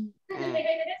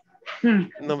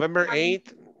 November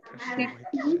 8th.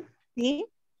 Sí.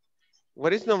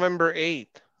 What is November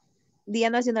 8th? Día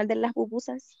Nacional de las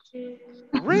Pupusas.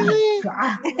 Really?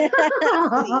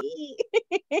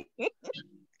 Sí.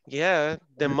 Yeah,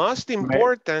 the most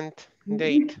important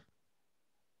date.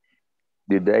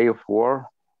 The day of war.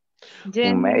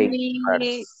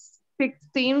 January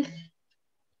 16th.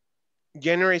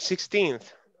 January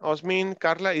 16th. Osmin,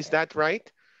 Carla, is that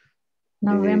right?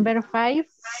 November 5.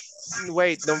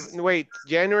 Wait,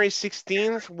 January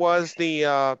 16th was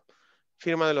the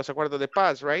firma de los acuerdos de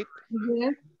paz, right?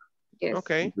 Yes.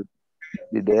 Okay.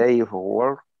 The day of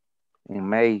war in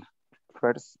May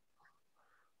 1st.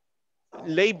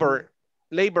 Labor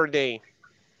Day.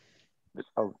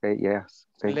 Okay, yes.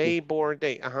 Thank you. Labor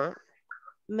Day,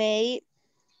 May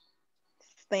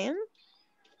 10th.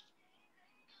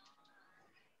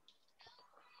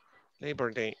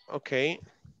 Labor Day, okay.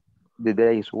 The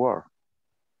day is war.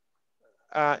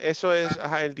 Eso es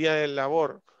el día del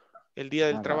labor, el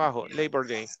día del trabajo, Labor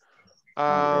Day.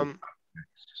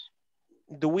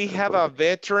 Do we have a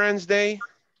Veterans Day?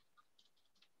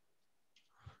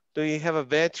 Do you have a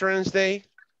Veterans Day?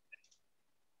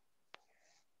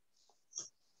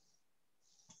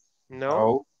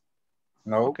 No?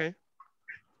 No. Okay.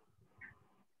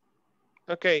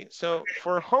 Okay, so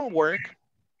for homework,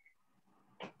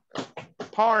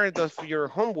 part of your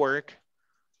homework,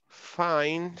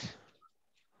 find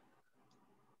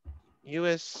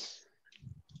U.S.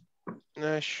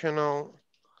 national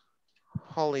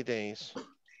holidays.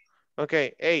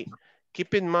 Okay, hey,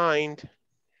 keep in mind.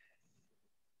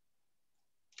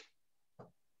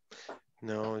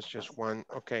 No, it's just one.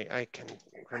 Okay, I can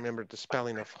remember the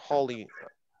spelling of holy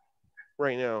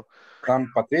right now.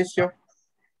 San Patricio.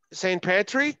 St.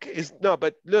 Patrick is, no,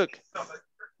 but look,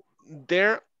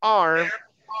 there are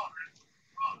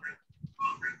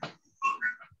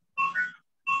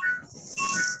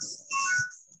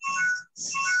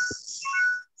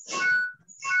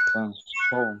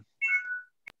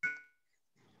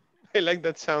I like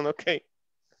that sound, okay.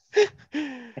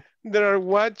 There are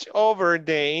watch over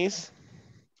days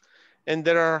and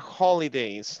there are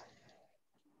holidays.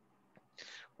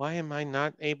 Why am I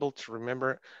not able to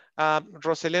remember?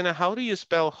 Roselena, how do you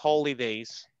spell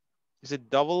holidays? Is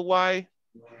it double Y?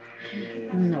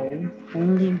 No,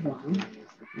 only one.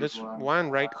 There's one,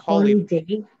 right?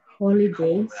 Holiday.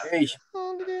 Holidays.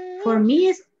 Holidays. For me,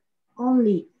 it's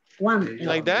only one.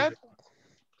 Like that?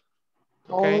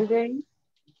 Okay. Holiday.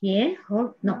 Yeah,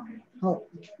 no.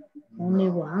 Only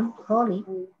one. Holy.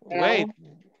 Wait,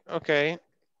 okay.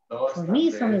 For me,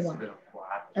 it's only one.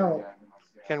 Oh.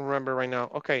 Can't remember right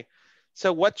now. Okay.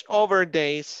 So watch over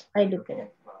days. I look at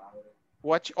it.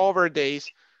 Watch over days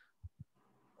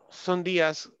son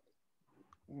días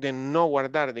de no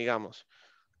guardar, digamos.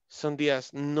 Son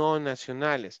días no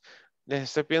nacionales. Les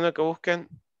estoy pidiendo que busquen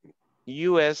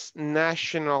US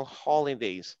National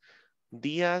Holidays.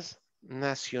 Días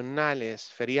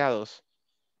nacionales, feriados.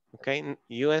 Okay,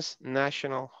 US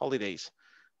National Holidays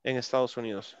en Estados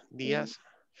Unidos. Días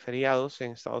feriados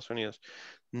en Estados Unidos.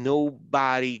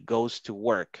 Nobody goes to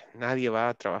work. Nadie va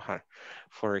a trabajar.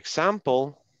 For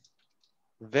example,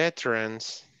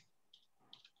 Veterans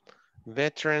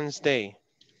Day.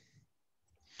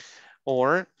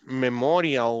 Or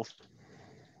Memorial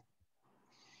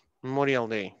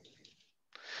Day.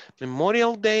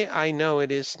 Memorial Day, I know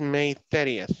it is May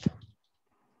 30th.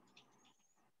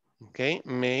 Okay,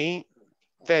 May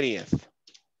 30th.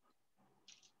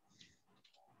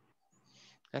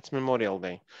 That's Memorial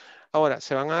Day. Ahora,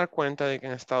 se van a dar cuenta de que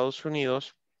en Estados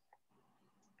Unidos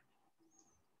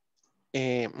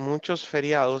muchos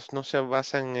feriados no se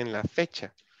basan en la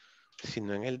fecha,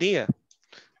 sino en el día.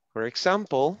 For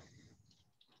example,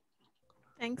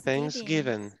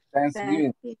 Thanksgiving.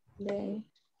 Day.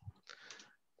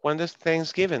 ¿Cuándo es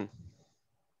Thanksgiving?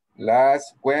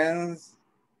 Last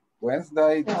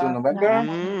Wednesday to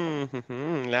November.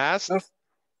 Last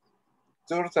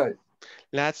Thursday.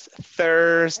 Last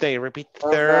Thursday. Repeat,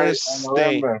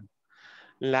 Thursday.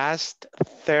 Last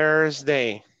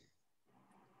Thursday.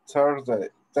 Thursday.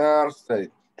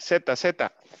 Z.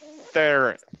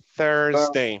 Thursday.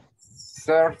 Thursday.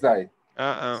 Thursday.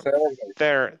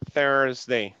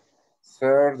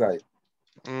 Thursday.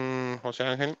 José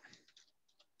Ángel.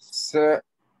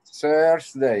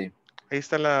 Thursday. Ahí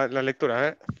está la lectura,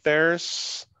 ¿eh?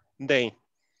 Thursday.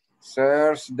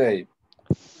 Thursday.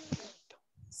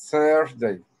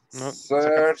 Thursday. No,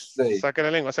 Thursday. saca la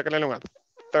lengua, saca la lengua.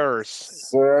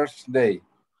 Thursday.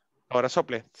 Ahora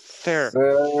sople.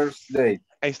 Thursday.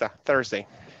 Ahí está, Thursday.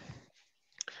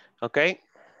 Okay.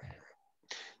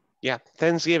 Yeah,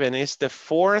 Thanksgiving is the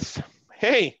fourth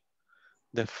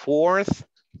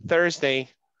Thursday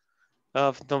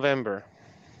of November.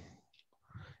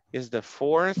 Is the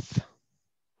fourth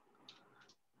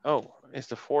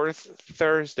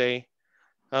Thursday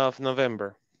of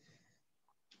November.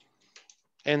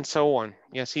 And so on.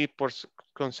 Y así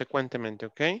consecuentemente,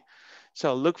 okay?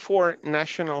 So look for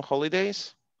national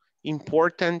holidays,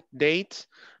 important dates,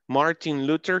 Martin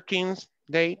Luther King's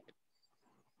date.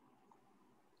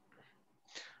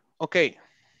 Okay.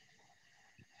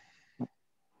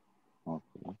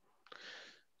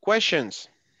 Questions?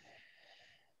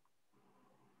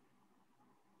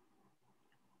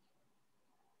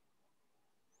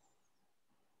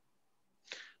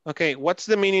 Okay, what's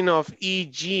the meaning of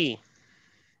EG,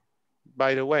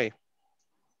 by the way?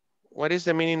 What is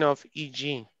the meaning of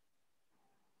EG?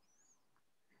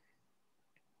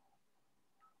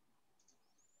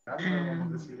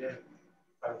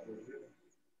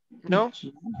 No?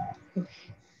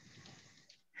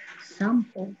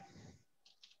 Sample.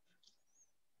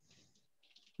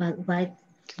 But why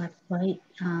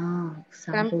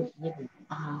example given?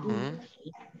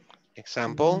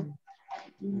 Example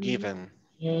given.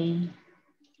 Okay.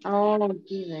 Oh,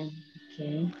 given.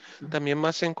 Okay. También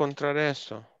vas a encontrar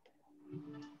eso.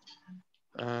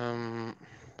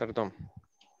 Perdón.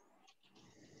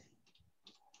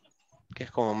 Que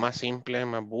es como más simple,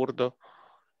 más burdo.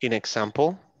 In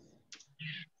example.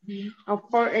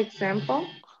 For example.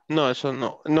 No, eso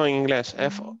no. No en inglés.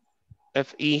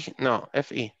 F-I, no,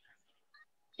 F-I.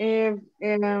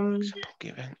 Example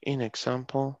given. In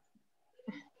example.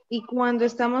 Y cuando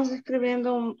estamos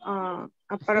escribiendo a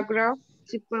paragraph,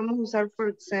 si podemos usar for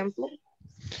example.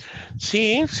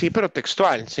 Sí, sí, pero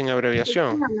textual, sin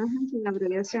abreviación. Sin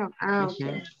abreviación. Ok.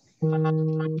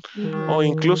 O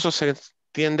incluso se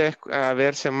tiende a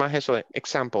verse más eso de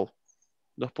example.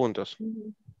 2 puntos.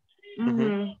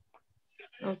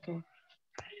 Ok.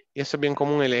 Y eso es bien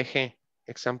común el eje.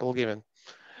 Example given.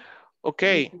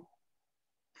 Okay.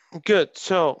 Good.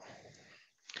 So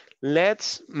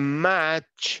let's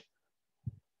match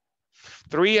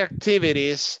 3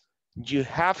 activities you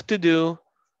have to do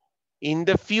in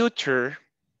the future.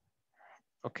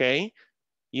 Okay.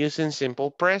 Using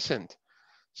simple present.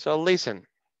 So listen.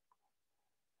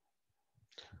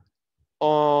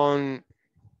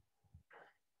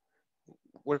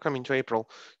 We're coming to April.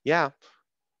 Yeah.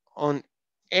 On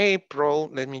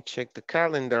April, let me check the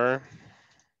calendar.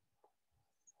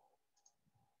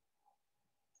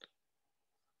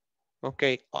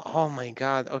 Okay. Oh my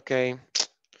God. Okay.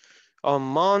 On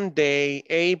Monday,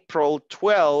 April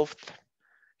 12th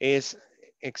is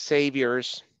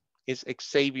Xavier's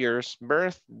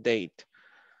birth date.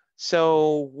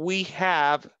 So we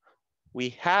have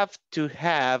to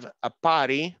have a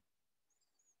party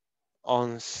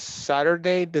on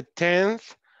Saturday the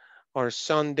 10th or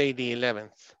Sunday the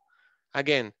 11th.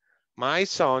 Again, my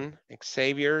son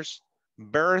Xavier's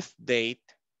birth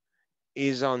date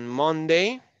is on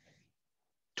Monday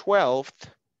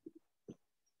 12th,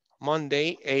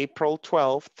 Monday, April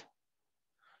 12th.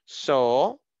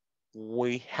 So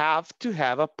we have to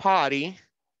have a party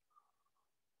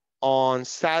on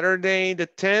Saturday the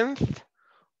 10th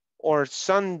or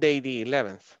Sunday the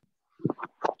 11th.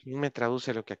 ¿Quién me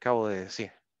traduce lo que acabo de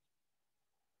decir?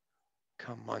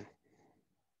 Come on.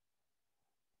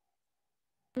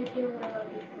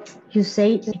 You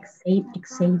say Xavier.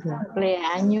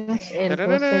 Cumpleaños el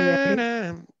 12 de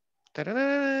abril.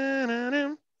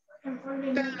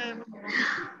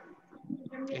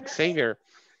 Xavier.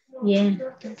 Yeah.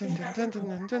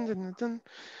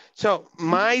 So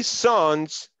my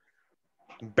son's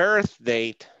birth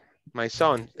date, my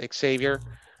son Xavier's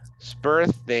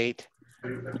birth date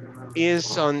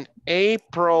is on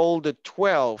April the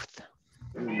 12th.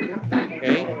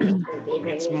 Okay.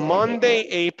 It's Monday,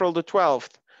 April the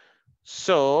 12th.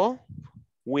 So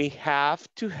we have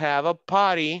to have a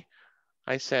party,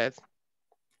 I said,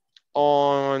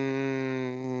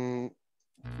 on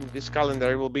this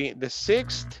calendar. It will be the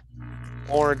 6th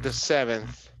or the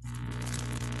 7th.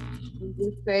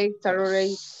 You say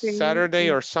Saturday. Saturday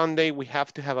or Sunday, we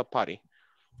have to have a party.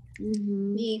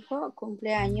 Mi hijo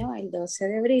cumpleaños el 12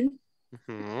 de abril.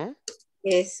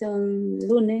 Es un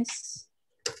lunes,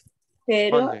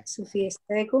 pero Monday. su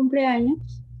fiesta de cumpleaños,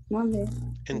 Monday.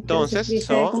 Entonces,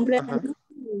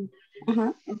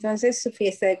 entonces su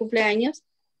fiesta de cumpleaños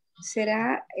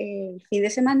será el fin de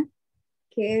semana,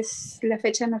 que es la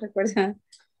fecha, no recuerdo,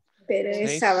 pero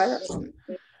es sábado.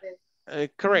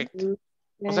 Correct.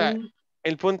 O sea,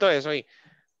 el punto es, oye,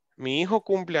 mi hijo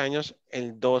cumpleaños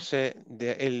el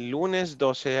lunes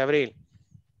 12 de abril.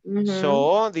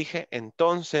 So, dije,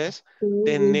 entonces,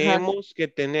 tenemos que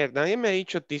tener, nadie me ha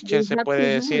dicho, teacher se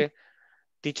puede decir,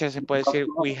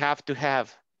 we have to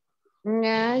have.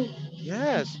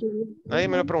 Yes. Nadie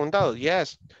me lo ha preguntado.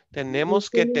 Yes. Tenemos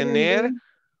que tener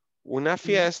una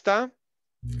fiesta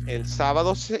el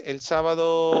sábado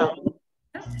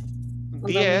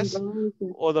 10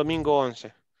 o domingo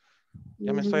 11.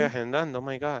 Ya me estoy agendando, oh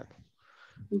my God.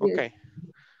 Ok.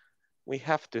 We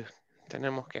have to.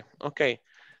 Tenemos que. Ok.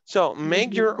 So,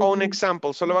 make your own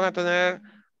example. Solo van a tener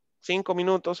 5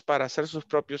 minutos para hacer sus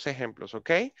propios ejemplos, ok?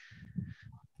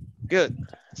 Good.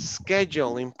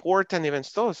 Schedule, important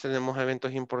events. Todos tenemos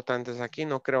eventos importantes aquí.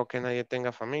 No creo que nadie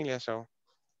tenga familia, so.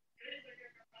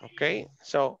 Ok.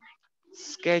 So,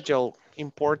 schedule,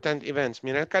 important events.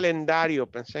 Mira el calendario,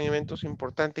 pensé en eventos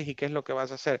importantes y qué es lo que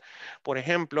vas a hacer. Por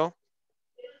ejemplo,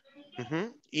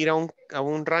 ir a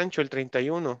un rancho el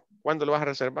 31. ¿Cuándo lo vas a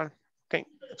reservar? Ok,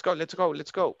 let's go, let's go,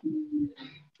 let's go.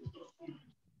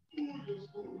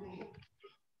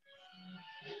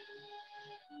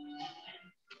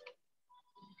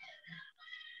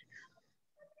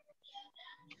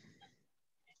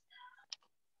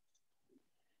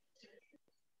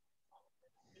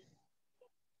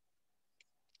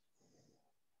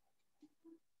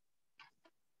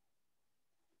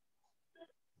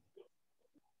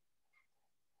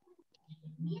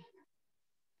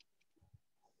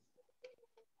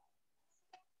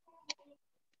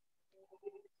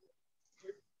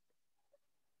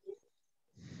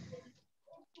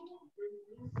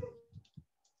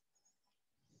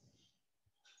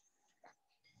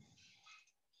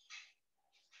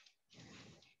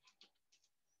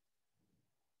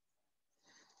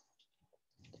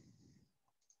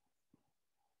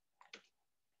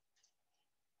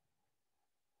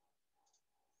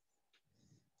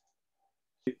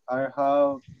 I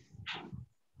have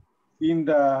in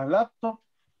the laptop.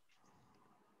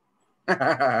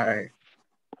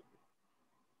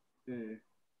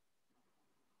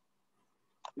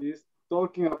 Is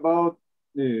talking about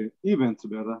the events,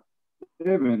 ¿verdad?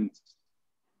 Events.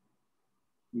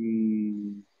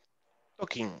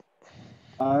 Talking.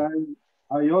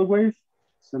 I always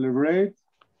celebrate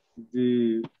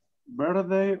the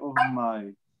birthday of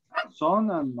my son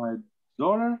and my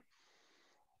daughter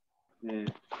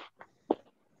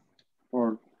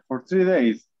for 3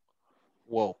 days.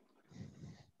 Whoa.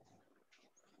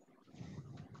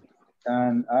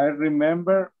 And I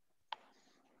remember,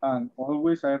 and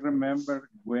always I remember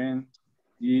when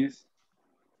is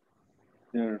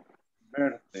their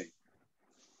birthday.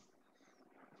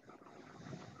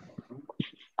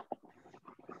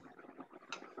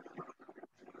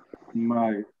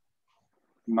 My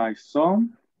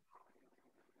son,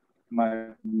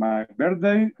 my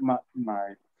birthday,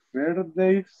 my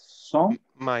birthday son.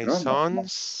 My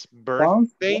son's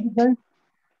birthday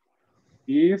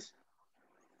is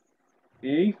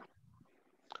 8th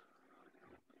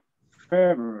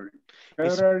February.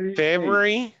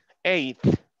 February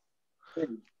 8th.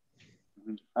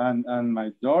 And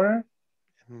my daughter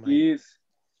is.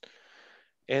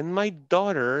 And my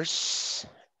daughter's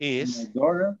is. My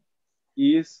daughter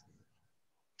is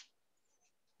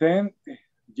 10th,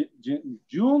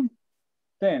 June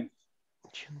 10th.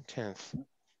 June 10th.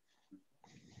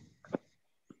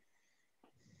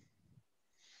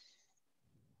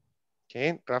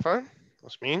 Okay, Rafa,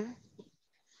 Osmin.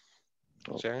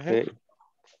 Okay.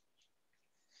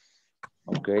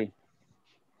 Okay.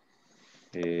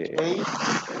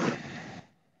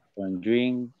 When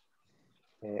June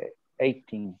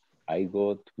 18, I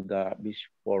go to the beach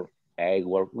for a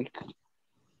work week.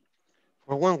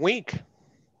 For 1 week?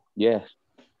 Yes.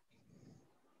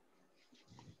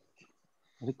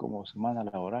 Es como semana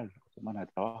laboral, semana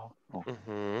de trabajo. Oh.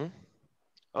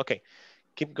 Okay,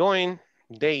 keep going.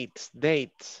 Dates.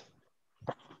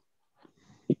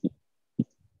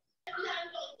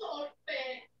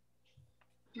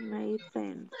 May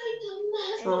 10th.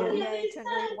 Yo había hecho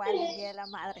no igual el Día de la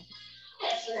Madre.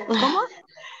 ¿Cómo?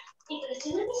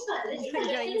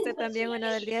 Yo hice también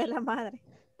uno del Día de la Madre.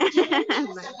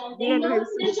 Díganos el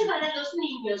suyo. Llevar a los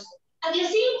niños.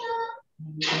 Adiósito.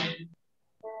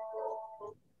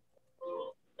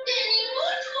 De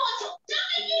ningún modo. No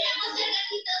queremos ser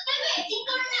gatitos bebés y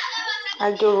con nada más.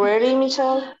 Are you ready,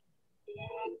 Michelle?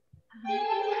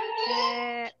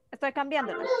 Estoy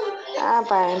cambiándola.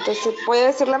 Para, entonces, ¿puedo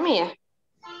decir la mía?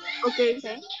 Okay.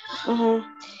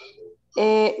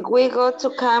 We go to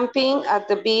camping at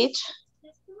the beach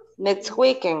next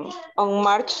weekend on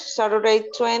March, Saturday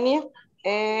 20th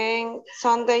and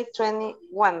Sunday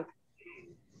 21st.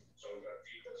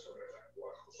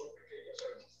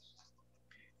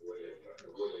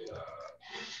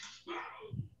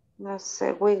 No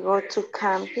sé, we go to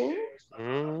camping.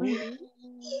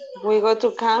 We go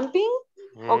to camping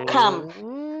or camp?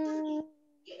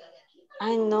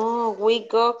 I know, we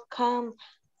go camp.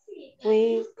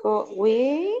 We.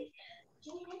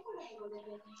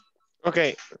 Ok,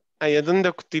 ahí es donde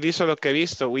utilizo lo que he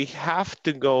visto. We have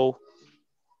to go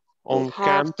on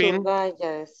camping.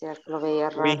 Ya decía que lo veía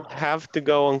raro. We have to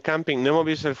go on camping. No hemos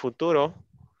visto el futuro.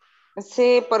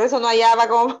 Sí, por eso no hallaba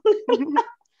como.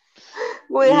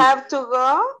 We have to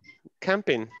go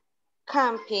camping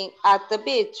at the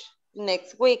beach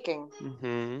next weekend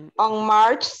on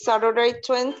March, Saturday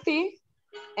 20th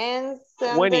and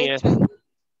Sunday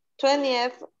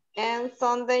 20th and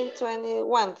Sunday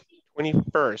 21st.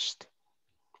 21st.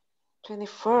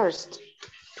 21st.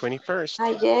 21st.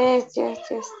 Yes,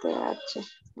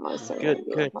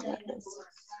 Good.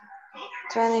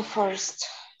 21st.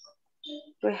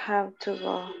 We have to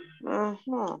go.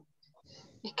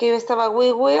 Es que yo estaba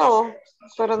we will,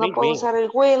 pero no puedo usar el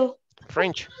will.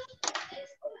 French.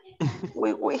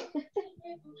 We will.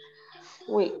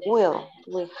 We will.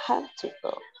 We have to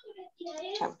go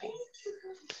camping.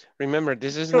 Remember,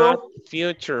 this is not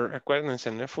future.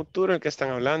 Acuérdense, no es futuro el que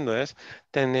están hablando, es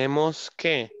tenemos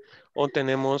que o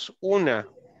tenemos una.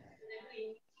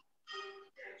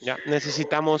 Ya,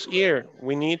 necesitamos ir.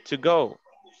 We need to go.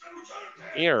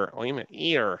 Ir, oíme,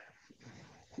 ir.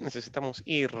 Necesitamos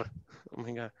ir. Oh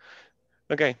my God.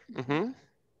 Okay.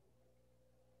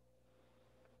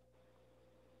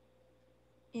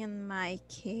 In my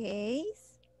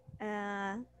case,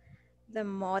 the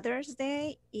Mother's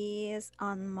Day is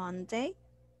on Monday,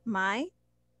 May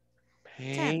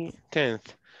 10th.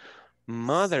 10th.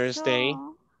 Mother's Day.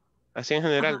 Así en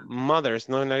general, Mothers,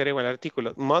 no le agrego el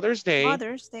artículo. Mother's Day.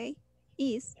 Mother's Day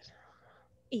is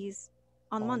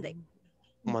on Monday.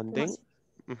 Monday.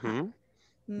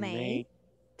 May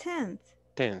 10th.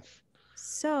 10th.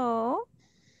 So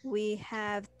we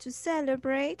have to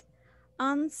celebrate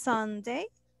on Sunday,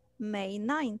 May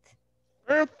 9th.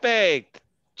 Perfect.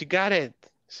 You got it.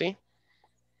 See?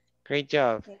 Great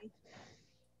job.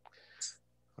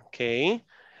 Okay.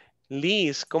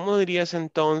 Liz, ¿cómo dirías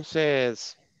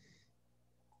entonces?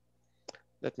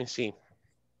 Let me see.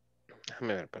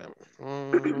 Déjame ver,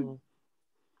 espérame.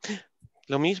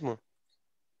 Lo mismo.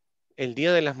 El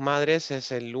Día de las Madres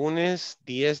es el lunes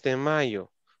 10 de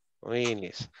mayo. Oye,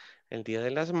 Liz, el Día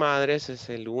de las Madres es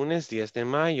el lunes 10 de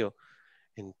mayo.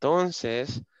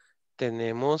 Entonces,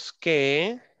 tenemos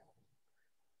que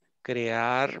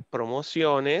crear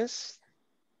promociones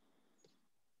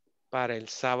para el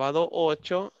sábado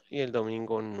 8 y el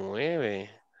domingo 9.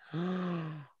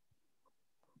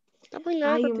 Está muy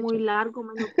largo. Ay, muy largo,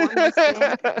 me lo pone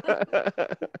usted.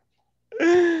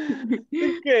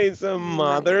 Okay, so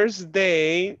Mother's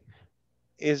Day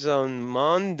is on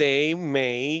Monday,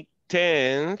 May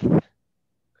 10th.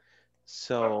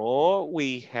 So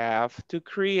we have to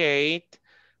create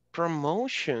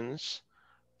promotions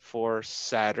for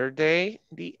Saturday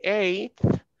the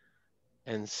 8th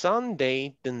and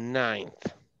Sunday the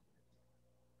 9th.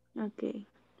 Okay.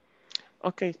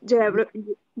 Okay. Yo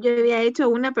había hecho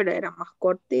una, pero era más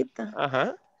cortita.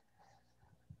 Ajá.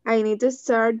 I need to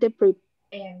start the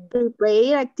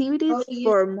prepare activities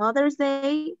for Mother's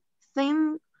Day,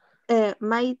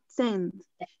 May 10th.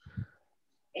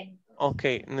 Ok,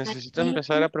 necesito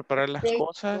empezar a preparar las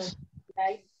cosas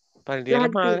para el Día de Las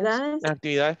las Madres. actividades. Las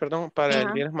actividades, perdón, para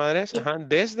el Día de las Madres. Ajá,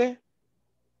 desde.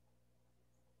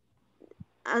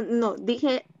 No,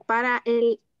 dije para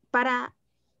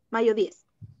mayo 10.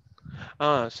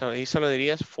 So ahí solo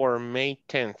dirías for May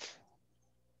 10th.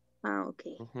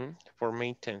 Okay. For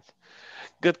May 10th.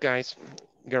 Good, guys.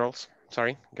 Girls.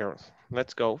 Sorry, girls.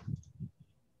 Let's go.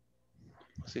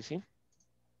 Sí.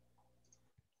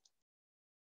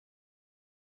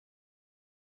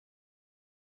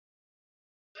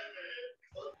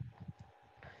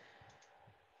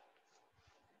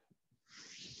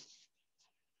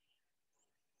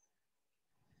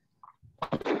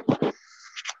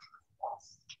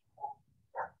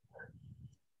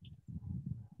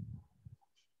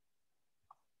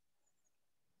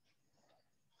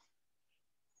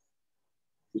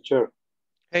 Teacher,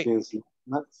 hey.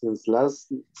 Since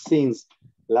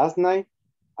last night,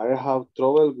 I have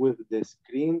trouble with the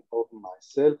screen of my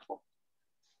cell phone.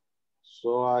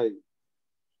 So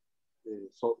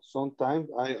sometimes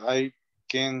I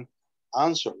can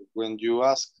answer when you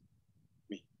ask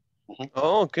me.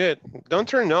 Oh, good. Don't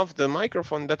turn off the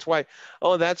microphone. That's why.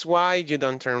 Oh, that's why you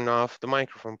don't turn off the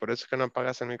microphone. Por eso que no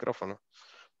apagas el micrófono.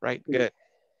 Right, good.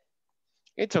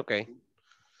 It's okay.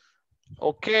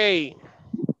 Okay.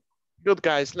 Good,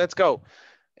 guys. Let's go.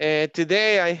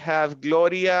 Today I have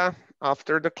Gloria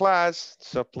after the class.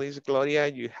 So please, Gloria,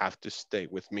 you have to stay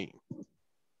with me.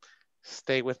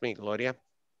 Stay with me, Gloria.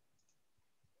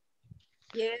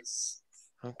 Yes.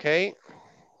 Okay.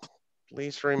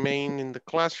 Please remain in the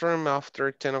classroom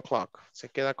after 10 o'clock. Se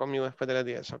queda conmigo después de las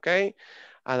 10, okay?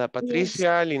 Ada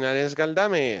Patricia Linares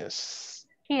Galdames.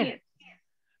 Here.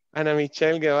 Ana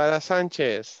Michelle Guevara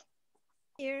Sánchez.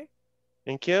 Here.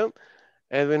 Thank you.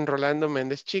 Edwin Rolando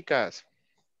Méndez Chicas.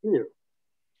 Here.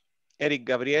 Eric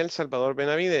Gabriel Salvador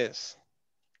Benavides.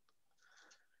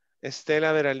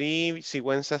 Estela Veralí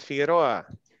Sigüenzas Figueroa.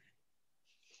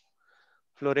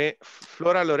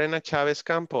 Flora Lorena Chávez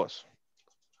Campos.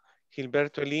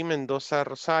 Gilberto Elí Mendoza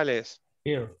Rosales.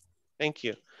 Here. Thank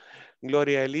you.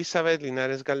 Gloria Elizabeth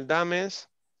Linares Galdames.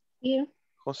 Here.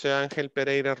 José Ángel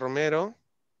Pereira Romero.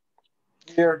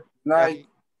 Here. Night.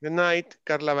 Good night.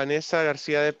 Carla Vanessa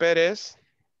García de Pérez.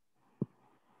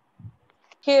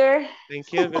 Here.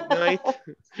 Thank you. Good night.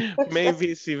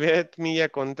 Mavis Yvette Milla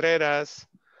Contreras.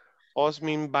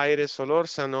 Osmin Baire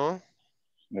Solórzano.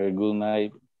 Good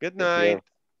night. Good night.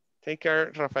 Take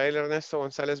care. Rafael Ernesto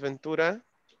González Ventura.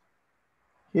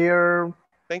 Here.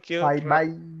 Thank you. Bye.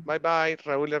 Bye.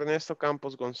 Raúl Ernesto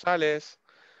Campos González.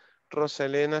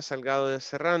 Roselena Salgado de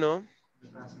Serrano.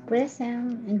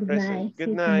 Present and good Present. night. Good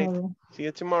See you night. tomorrow. See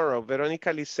you tomorrow.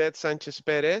 Verónica Lisette Sánchez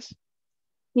Pérez.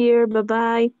 Here,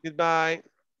 bye-bye. Goodbye.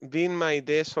 Vilma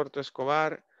Aide Sorto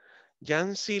Escobar.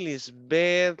 Yancy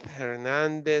Lisbeth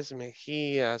Hernández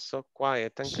Mejía. So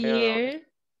quiet. Tan callado. Here.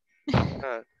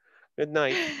 Good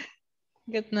night.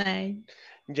 Good night.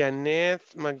 Janet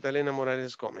Magdalena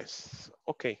Morales Gómez.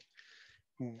 Ok.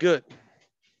 Good.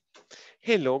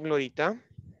 Hello, Glorita.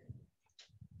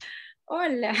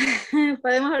 Hola,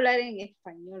 podemos hablar en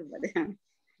español, ¿verdad?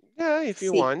 Yeah, if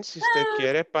you Sí. want, si usted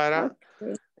quiere, para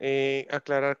Okay.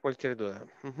 aclarar cualquier duda.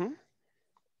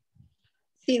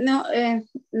 Sí, no,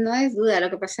 no es duda. Lo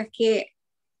que pasa es que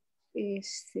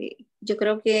yo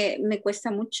creo que me cuesta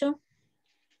mucho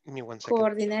Give me 1 second.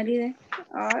 coordinar ideas.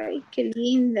 Ay, qué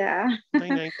linda.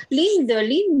 Night, night. Lindo,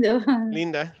 lindo.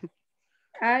 Linda.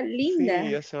 Ah, linda.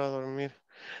 Sí, ya se va a dormir.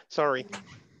 Sorry.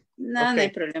 No, Ok. no hay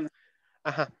problema.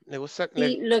 Ajá, le gusta.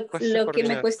 Y Le cuesta lo que me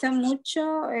coordinar. cuesta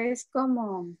mucho es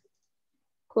como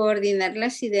coordinar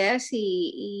las ideas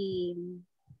y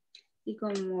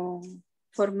como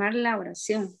formar la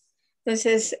oración.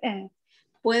 Entonces,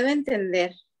 puedo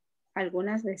entender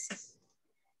algunas veces,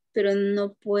 pero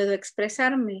no puedo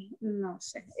expresarme. No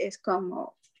sé, es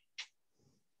como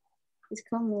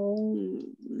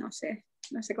no sé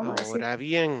cómo decir. Ahora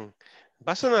bien,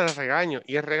 va a sonar a regaño,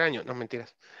 y es regaño, no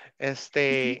mentiras.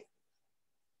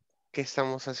 ¿Qué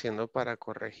estamos haciendo para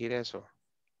corregir eso?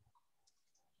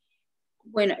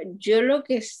 Bueno, yo lo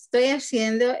que estoy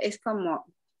haciendo es como,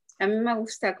 a mí me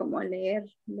gusta como leer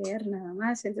nada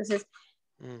más, entonces,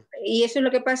 y eso es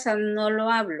lo que pasa, no lo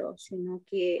hablo, sino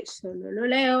que solo lo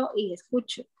leo y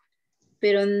escucho,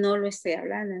 pero no lo estoy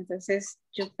hablando, entonces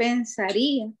yo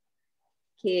pensaría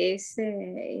que es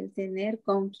el tener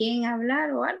con quién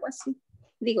hablar o algo así,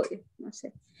 digo yo, no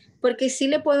sé, porque sí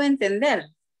le puedo entender,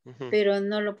 pero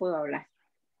no lo puedo hablar,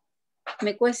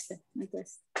 me cuesta.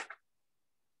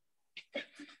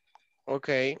 Ok,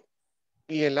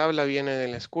 y el habla viene de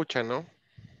la escucha, ¿no?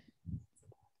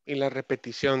 Y la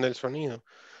repetición del sonido.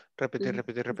 Repetir,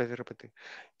 repetir, repetir, repetir.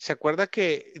 ¿Se acuerda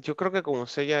que yo creo que como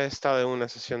usted ya ha estado en una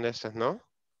sesión de estas, ¿no?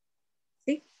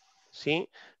 Sí. Sí.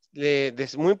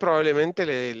 Muy probablemente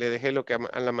le dejé lo que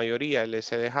a la mayoría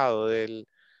les he dejado el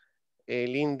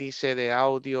índice de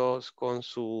audios con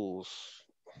sus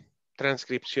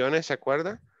transcripciones, ¿se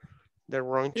acuerda? De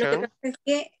Ron Lo que Chan. pasa es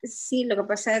que, sí, lo que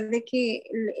pasa es de que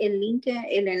el link,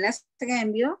 el enlace que me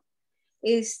envió,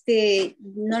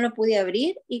 no lo pude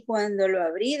abrir y cuando lo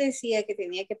abrí decía que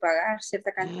tenía que pagar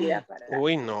cierta cantidad para...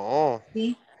 Uy, no.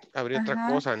 Sí. Abrí otra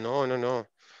Ajá. cosa. No, no, no.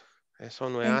 Eso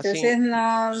no es así.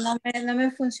 Entonces no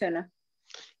me funciona.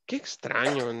 Qué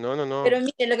extraño. No, no, no. Pero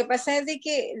mire, lo que pasa es de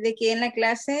que en la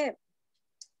clase,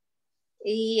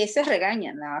 y eso es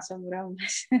regaña, no, son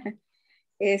bromas.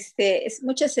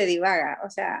 Mucho se divaga, o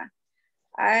sea,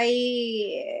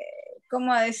 hay,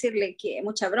 ¿cómo decirle? Que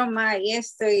mucha broma y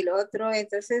esto y lo otro,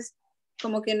 entonces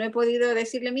como que no he podido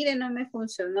decirle, mire, no me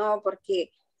funcionó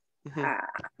porque,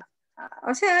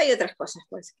 o sea, hay otras cosas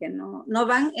pues que no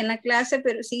van en la clase,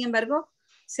 pero sin embargo,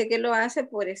 sé que lo hace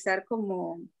por estar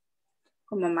como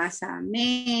más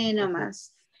ameno,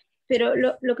 más, pero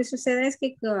lo que sucede es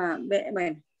que,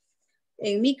 bueno,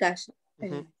 en mi caso,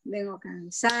 vengo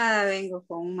cansada, vengo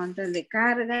con un montón de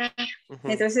carga,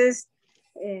 entonces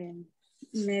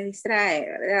me distrae,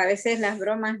 ¿verdad? A veces las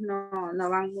bromas no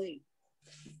van muy,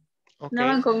 no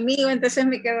van conmigo, entonces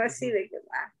me quedo así de que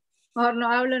mejor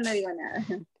no hablo, no digo nada.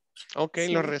 Ok,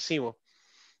 Sí. lo recibo.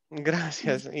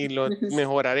 Gracias y lo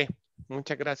mejoraré.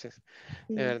 Muchas gracias.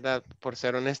 Sí. De verdad, por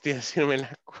ser honesta y decirme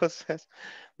las cosas.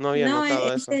 No había notado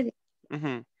en eso. serio.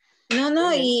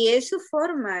 No, y es su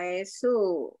forma,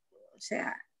 o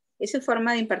sea, es su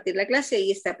forma de impartir la clase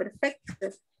y está perfecto.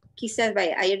 Quizás,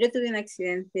 vaya, ayer yo tuve un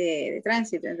accidente de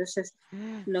tránsito, entonces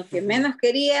lo que menos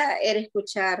quería era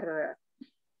escuchar.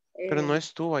 Pero no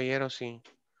estuvo ayer, ¿o sí?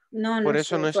 No, Por no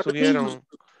eso estuvo, no por lo mismo. estuvieron.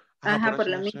 Ajá, por por eso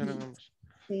lo no mismo. estuvieron.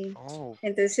 Sí. Oh.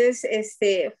 Entonces,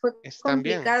 fue ¿Están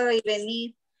bien? complicado y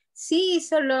venir. Sí,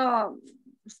 solo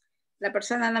la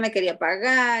persona no me quería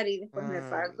pagar y después me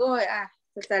pagó.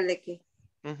 Total de que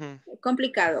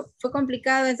complicado. Fue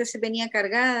complicado, entonces venía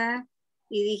cargada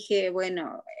y dije,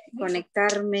 bueno,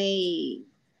 conectarme y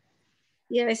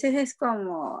a veces es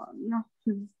como, no.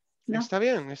 Está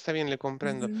bien, le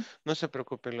comprendo. No se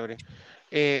preocupe, Lore.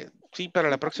 Sí, para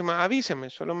la próxima avíseme,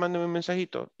 solo mándeme un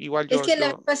mensajito. Igual Es que yo...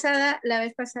 la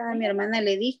vez pasada mi hermana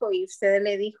le dijo y usted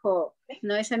le dijo,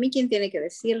 no es a mí quien tiene que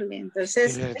decirle.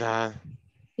 Entonces, De verdad.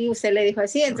 y usted le dijo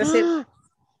así, entonces...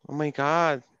 Oh my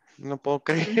God, no puedo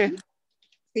creer.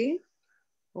 Sí.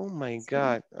 Oh my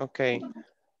God, ok.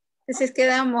 Entonces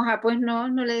quedamos, pues no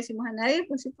le decimos a nadie,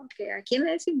 pues sí, porque ¿a quién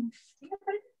le decimos?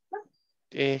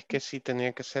 Es que sí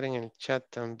tenía que ser en el chat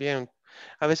también.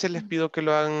 A veces les pido que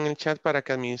lo hagan en el chat para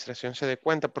que administración se dé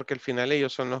cuenta, porque al final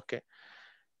ellos son los que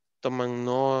toman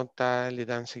nota, le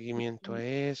dan seguimiento a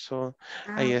eso.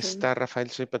 Ahí Ok. está Rafael,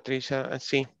 soy Patricia.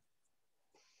 Sí.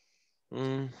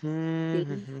 Ujú,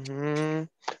 ujú.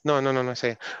 No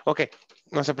sé. Ok,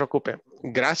 no se preocupe.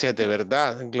 Gracias de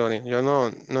verdad, Gloria. Yo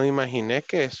no imaginé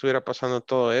que estuviera pasando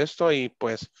todo esto y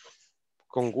pues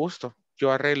con gusto.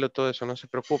 Yo arreglo todo eso, no se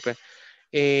preocupe.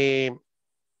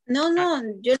 No,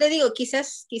 yo le digo,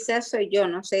 quizás soy yo,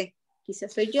 no sé.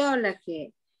 Quizás soy yo la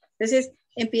que. Entonces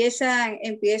empieza,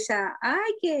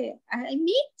 ay,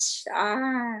 Mitch.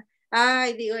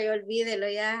 Ay, digo, yo olvídelo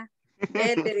ya.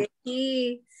 Vete de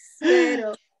aquí,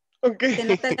 cero. Okay. Se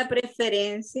nota la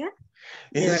preferencia,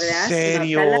 de ¿En verdad,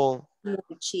 serio? se nota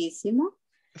muchísimo.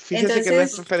 Fíjese que no es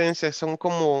Entonces, preferencia, son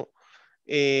como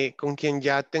con quien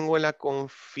ya tengo la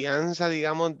confianza,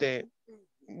 digamos, de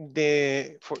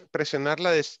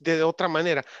presionarla de otra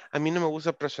manera. A mí no me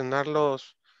gusta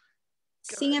presionarlos.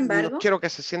 sin No embargo, quiero que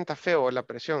se sienta feo la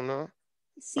presión, ¿no?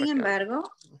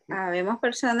 habemos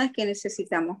personas que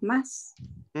necesitamos más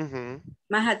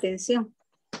atención.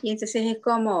 Y entonces es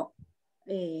como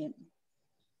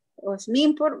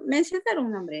Osmin, por mencionar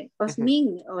un nombre,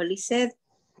 Osmin o Lisette,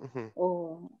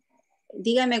 o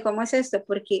dígame cómo es esto,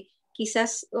 porque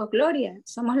quizás, Gloria,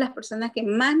 somos las personas que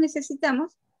más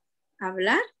necesitamos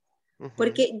hablar,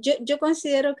 porque yo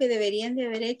considero que deberían de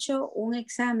haber hecho un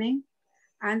examen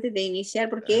antes de iniciar,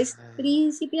 porque es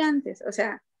principiantes, o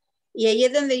sea, y ahí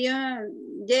es donde yo,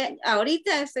 ya,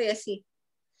 ahorita estoy así,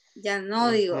 ya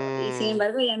no digo, y sin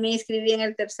embargo ya me inscribí en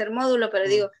el tercer módulo, pero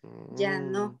digo, ya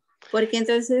no, porque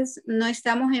entonces no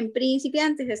estamos en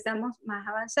principiantes, estamos más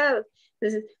avanzados.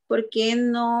 Entonces, ¿por qué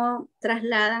no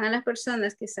trasladan a las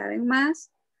personas que saben más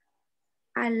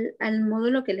al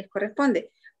módulo que les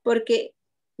corresponde? Porque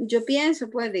yo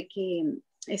pienso pues de que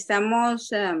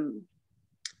estamos,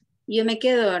 yo me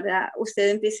quedo, ¿verdad? Usted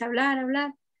empieza a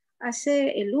hablar.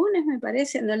 Hace el lunes, me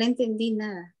parece, no le entendí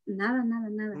nada.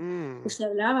 Usted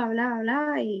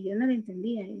hablaba y yo no le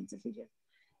entendía. Y entonces yo,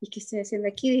 ¿y qué estoy haciendo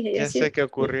aquí? Dije yo Ya así. sé qué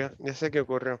ocurrió,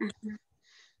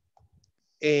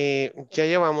 ya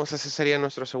llevamos, ese sería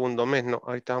nuestro segundo mes, ¿no?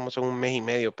 Ahorita vamos en un mes y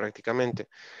medio prácticamente.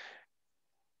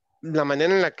 La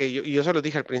manera en la que y yo se lo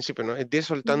dije al principio, ¿no? Es de ir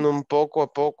soltando un poco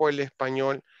a poco el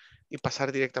español y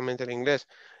pasar directamente al inglés.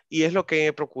 Y es lo que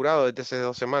he procurado desde hace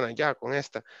 2 semanas ya con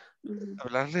esta.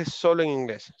 Hablarles solo en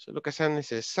inglés. Solo que sea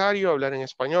necesario hablar en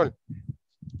español.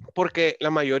 Porque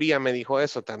la mayoría me dijo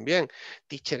eso también.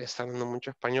 Teacher, está hablando mucho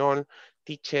español.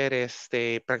 Teacher,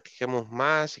 practiquemos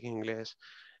más en inglés.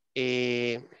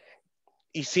 Y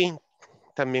sí,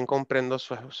 también comprendo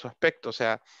su aspecto. O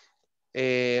sea,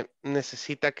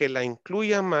 necesita que la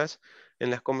incluya más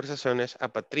en las conversaciones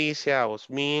a Patricia, a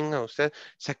Osmin, a usted.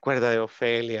 ¿Se acuerda de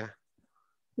Ofelia?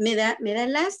 Me da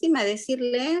lástima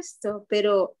decirle esto,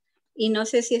 pero, y no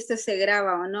sé si esto se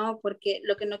graba o no, porque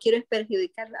lo que no quiero es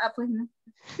perjudicarla. Pues no.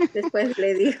 Después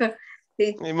le digo,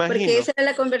 sí, porque esa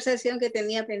era la conversación que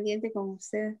tenía pendiente con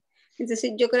usted.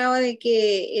 Entonces yo creo de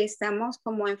que estamos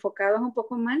como enfocados un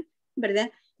poco mal,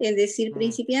 ¿verdad? En decir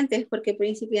principiantes, porque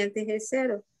principiantes es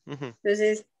 0.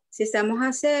 Entonces, si estamos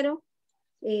a 0,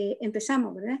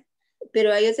 empezamos, ¿verdad?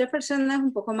 Pero hay otras personas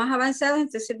un poco más avanzadas,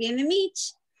 entonces viene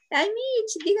Mitch. Ay,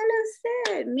 Mitch, dígale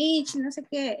usted, Mitch, no sé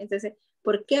qué. Entonces,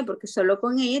 ¿por qué? Porque solo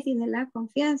con ella tiene la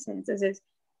confianza. Entonces,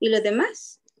 ¿y los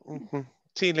demás?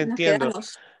 Sí, le entiendo.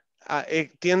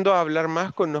 Tiendo a hablar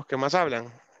más con los que más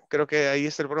hablan. Creo que ahí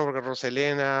está el problema, porque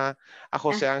Roselena, a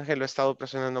José Ángel lo he estado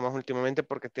presionando más últimamente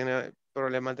porque tiene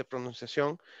problemas de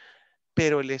pronunciación,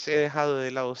 pero les he dejado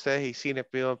de lado a ustedes y sí, les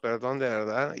pido perdón de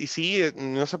verdad. Y sí,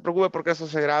 no se preocupe porque eso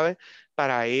se grabe,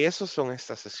 para eso son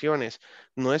estas sesiones.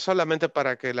 No es solamente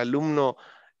para que el alumno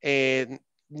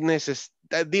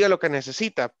diga lo que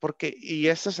necesita, porque, y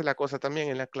esa es la cosa también,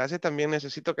 en la clase también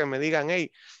necesito que me digan,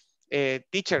 hey,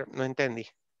 teacher, no entendí.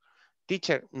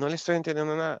 Teacher, no le estoy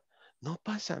entendiendo nada. No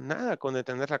pasa nada con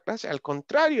detener la clase. Al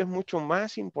contrario, es mucho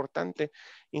más importante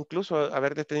incluso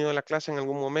haber detenido la clase en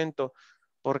algún momento,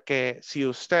 porque si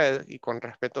usted, y con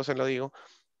respeto se lo digo,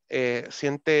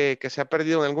 siente que se ha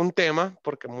perdido en algún tema,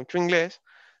 porque mucho inglés,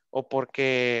 o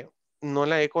porque no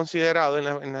la he considerado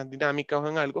en las dinámicas o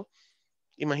en algo,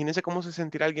 imagínese cómo se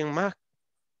sentirá alguien más.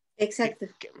 Exacto.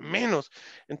 Que menos.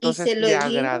 Y Entonces, se lo le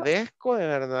digo, agradezco de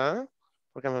verdad,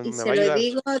 porque me y va se a lo ayudar.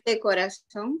 digo de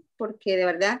corazón, porque de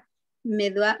verdad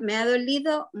me ha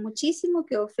dolido muchísimo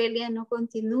que Ofelia no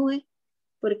continúe,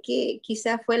 porque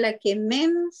quizás fue la que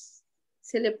menos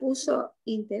se le puso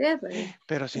interés, ¿verdad?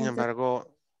 Pero sin Entonces,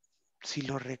 embargo, si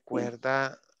lo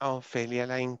recuerda, a Ofelia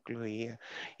la incluía.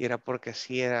 Y era porque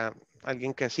sí era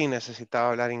alguien que sí necesitaba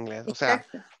hablar inglés. O sea,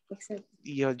 Exacto, exacto.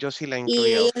 y yo sí la Y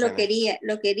incluía. ella Ofelia.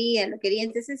 lo quería.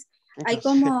 Entonces, hay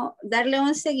como darle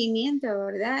un seguimiento,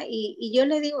 ¿verdad? Y yo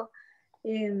le digo,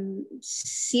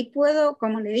 sí puedo,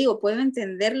 como le digo, puedo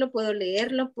entenderlo, puedo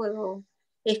leerlo, puedo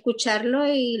escucharlo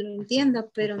y lo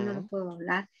entiendo, pero no lo puedo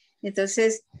hablar.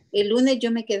 Entonces, el lunes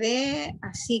yo me quedé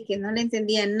así, que no le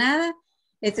entendía nada.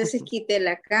 Entonces quité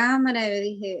la cámara y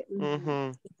dije,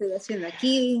 ¿qué estoy haciendo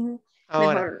aquí?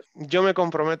 Ahora, Mejor. yo me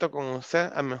comprometo con usted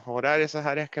a mejorar esas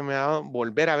áreas que me ha dado,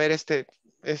 volver a ver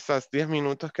estas 10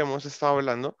 minutos que hemos estado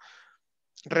hablando,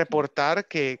 reportar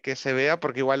que se vea,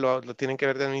 porque igual lo tienen que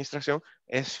ver de administración,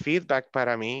 es feedback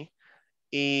para mí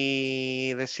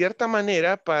y de cierta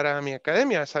manera para mi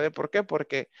academia. ¿Sabe por qué?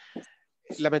 Porque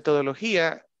la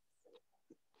metodología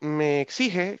me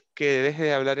exige que deje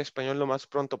de hablar español lo más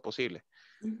pronto posible.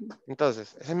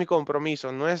 Entonces, ese es mi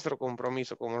compromiso, nuestro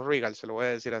compromiso como Regal, se lo voy a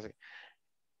decir así.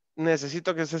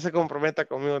 Necesito que usted se comprometa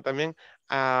conmigo también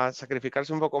a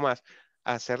sacrificarse un poco más,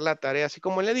 a hacer la tarea, así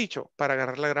como le he dicho, para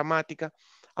agarrar la gramática,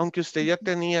 aunque usted ya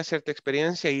tenía cierta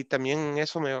experiencia y también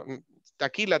eso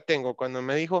aquí la tengo, cuando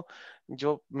me dijo,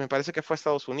 me parece que fue a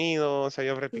Estados Unidos,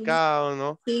 había practicado,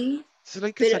 ¿no? Sí, Entonces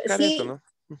hay que pero sacar eso, sí, ¿no?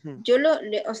 yo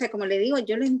o sea, como le digo,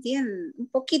 yo lo entiendo, un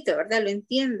poquito, ¿verdad? Lo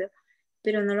entiendo,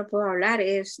 pero no lo puedo hablar,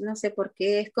 no sé por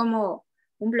qué, es como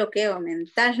un bloqueo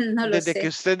mental, no lo Desde que sé.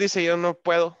 usted dice yo no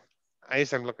puedo, ahí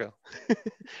está el bloqueo.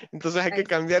 Entonces hay que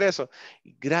cambiar eso.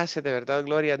 Gracias, de verdad,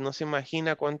 Gloria. No se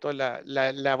imagina cuánto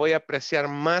la voy a apreciar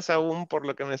más aún por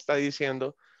lo que me está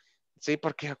diciendo. Sí,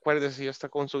 porque acuérdese, yo estoy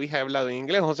con su hija, he hablado en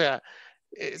inglés. O sea,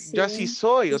 yo así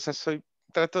soy. O sea,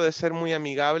 trato de ser muy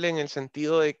amigable en el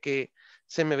sentido de que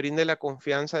se me brinde la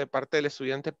confianza de parte del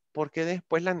estudiante porque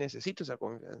después la necesito esa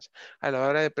confianza a la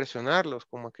hora de presionarlos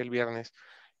como aquel viernes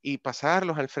y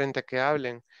pasarlos al frente a que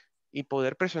hablen y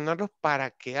poder presionarlos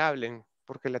para que hablen,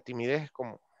 porque la timidez es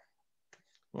como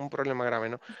un problema grave,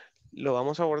 ¿no? Lo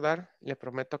vamos a abordar, le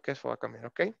prometo que eso va a cambiar,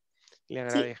 ¿ok? Le Sí,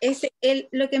 agradezco.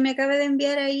 lo que me acaba de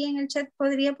enviar ahí en el chat,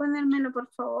 ¿podría ponérmelo por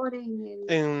favor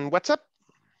 ¿En WhatsApp?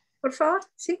 Por favor,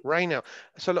 sí. Right now.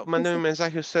 Solo mándeme un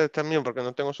mensaje a usted también porque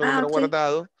no tengo su número ok.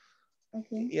 guardado.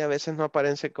 Okay. Y a veces no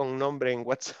aparece con nombre en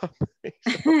WhatsApp.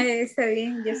 Está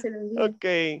bien, yo se lo envío.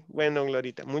 Ok, bueno,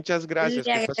 Glorita, muchas gracias.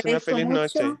 Le Que pase una agradezco feliz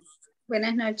mucho. noche.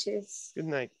 Buenas noches. Good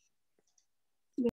night.